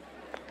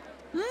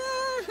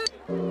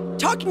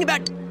 Talking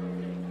about...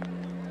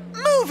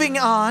 Moving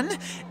on.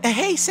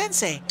 Hey,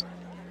 Sensei.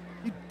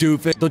 You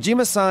doofus.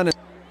 Dojima-san and...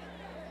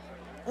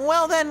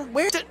 Well then,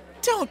 where...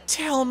 Don't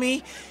tell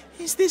me.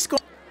 Is this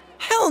going...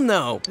 Hell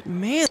no!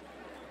 Man...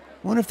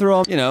 Wonder if they're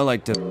all, you know,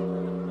 like to...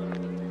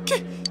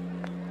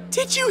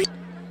 Did you...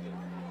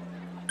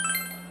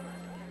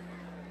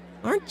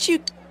 Aren't you...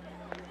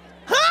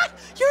 Huh?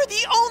 You're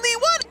the only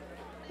one!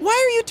 Why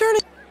are you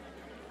turning...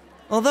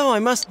 Although I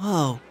must...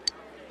 Whoa.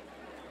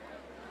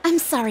 I'm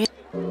sorry.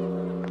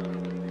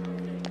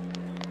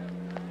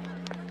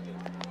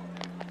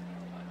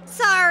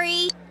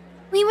 Sorry.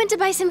 We went to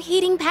buy some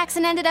heating packs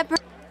and ended up...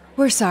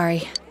 We're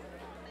sorry.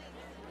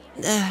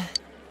 What?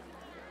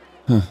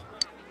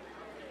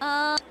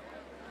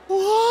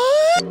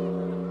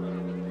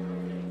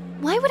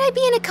 Why would I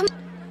be in a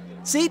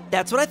See,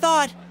 that's what I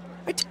thought.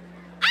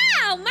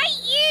 Ow, my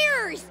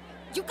ears!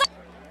 You got...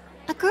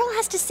 A girl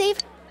has to save...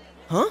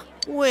 Huh?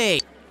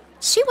 Wait.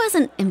 She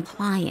wasn't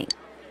implying.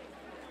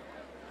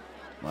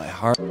 My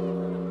heart...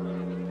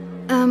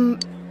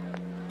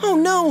 Oh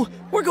no!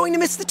 We're going to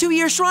miss the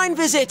 2-year shrine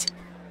visit!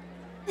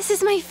 This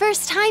is my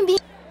first time being...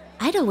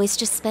 I'd always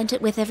just spent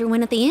it with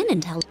everyone at the inn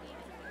until...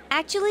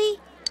 Actually...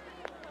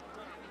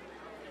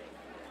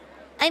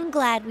 I'm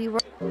glad we were...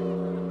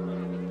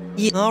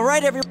 Yeah.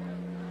 Alright, everyone.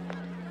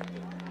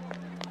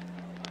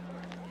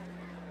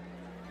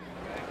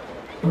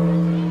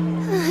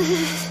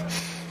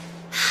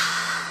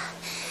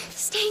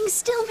 Staying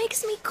still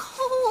makes me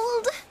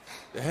cold.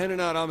 They're handing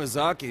out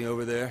Amazaki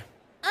over there.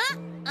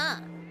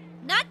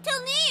 Not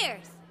till New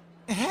Year's.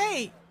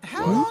 Hey,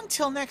 how long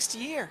till next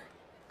year?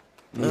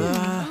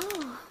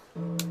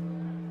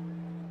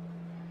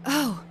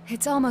 Oh,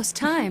 it's almost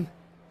time.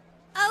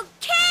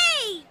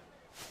 Okay!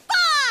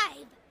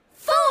 5,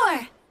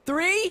 4,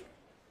 3,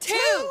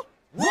 2,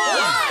 1!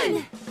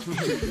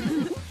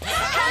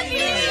 Happy New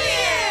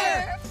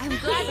Year! I'm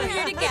glad we're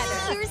here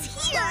together. Year's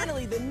here!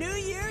 Finally, the New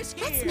Year's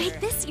here! Let's make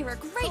this year a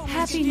great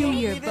Happy New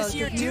Year, both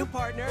of you.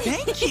 partner.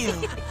 Thank you.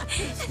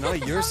 It's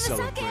not your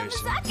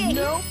celebration.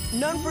 Nope,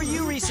 none for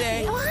you, Rise.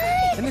 What?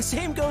 And the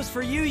same goes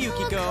for you,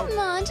 Yukiko. Come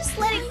on, just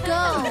let it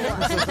go.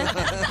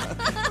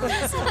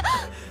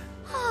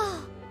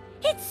 Oh,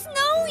 it's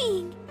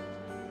snowing!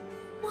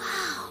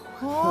 Wow.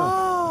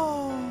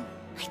 Oh.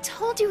 I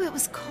told you it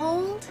was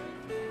cold.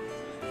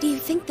 Do you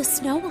think the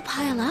snow will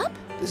pile up?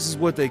 This is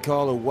what they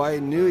call a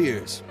white New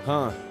Year's,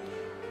 huh?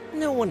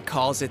 No one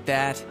calls it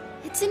that.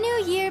 It's a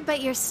new year,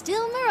 but you're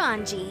still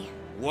Morangi.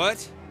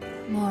 What?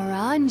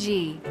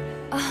 Morangi.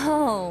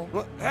 Oh.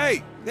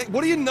 Hey,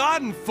 what are you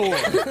nodding for?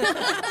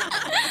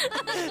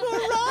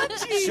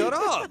 Morangi! Shut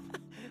up!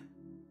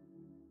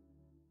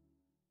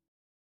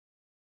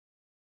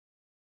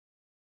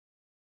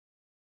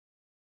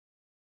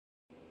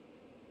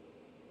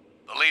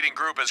 The leading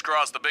group has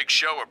crossed the Big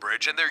Showa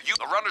Bridge, and the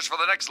runners for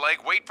the next leg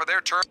wait for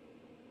their turn.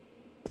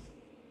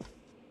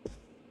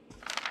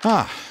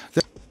 Ah,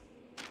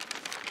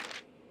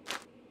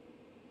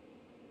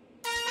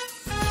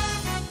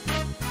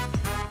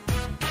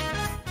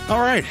 all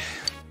right.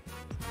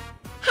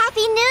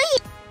 Happy New Year!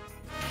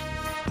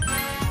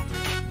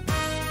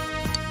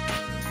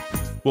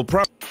 We'll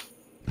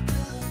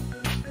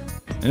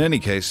In any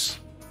case,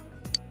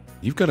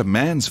 you've got a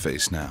man's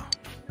face now.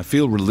 I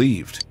feel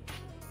relieved.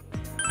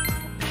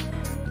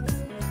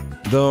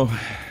 Though,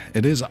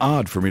 it is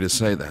odd for me to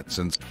say that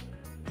since...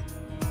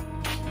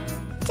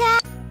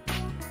 Dad!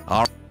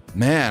 Oh,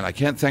 man, I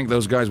can't thank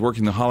those guys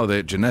working the holiday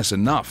at Jeunesse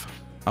enough.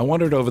 I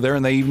wandered over there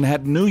and they even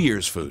had New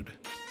Year's food.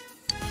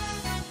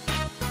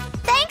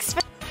 Thanks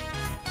for...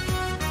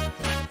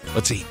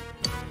 Let's eat.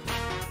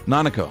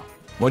 Nanako,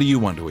 what do you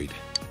want to eat?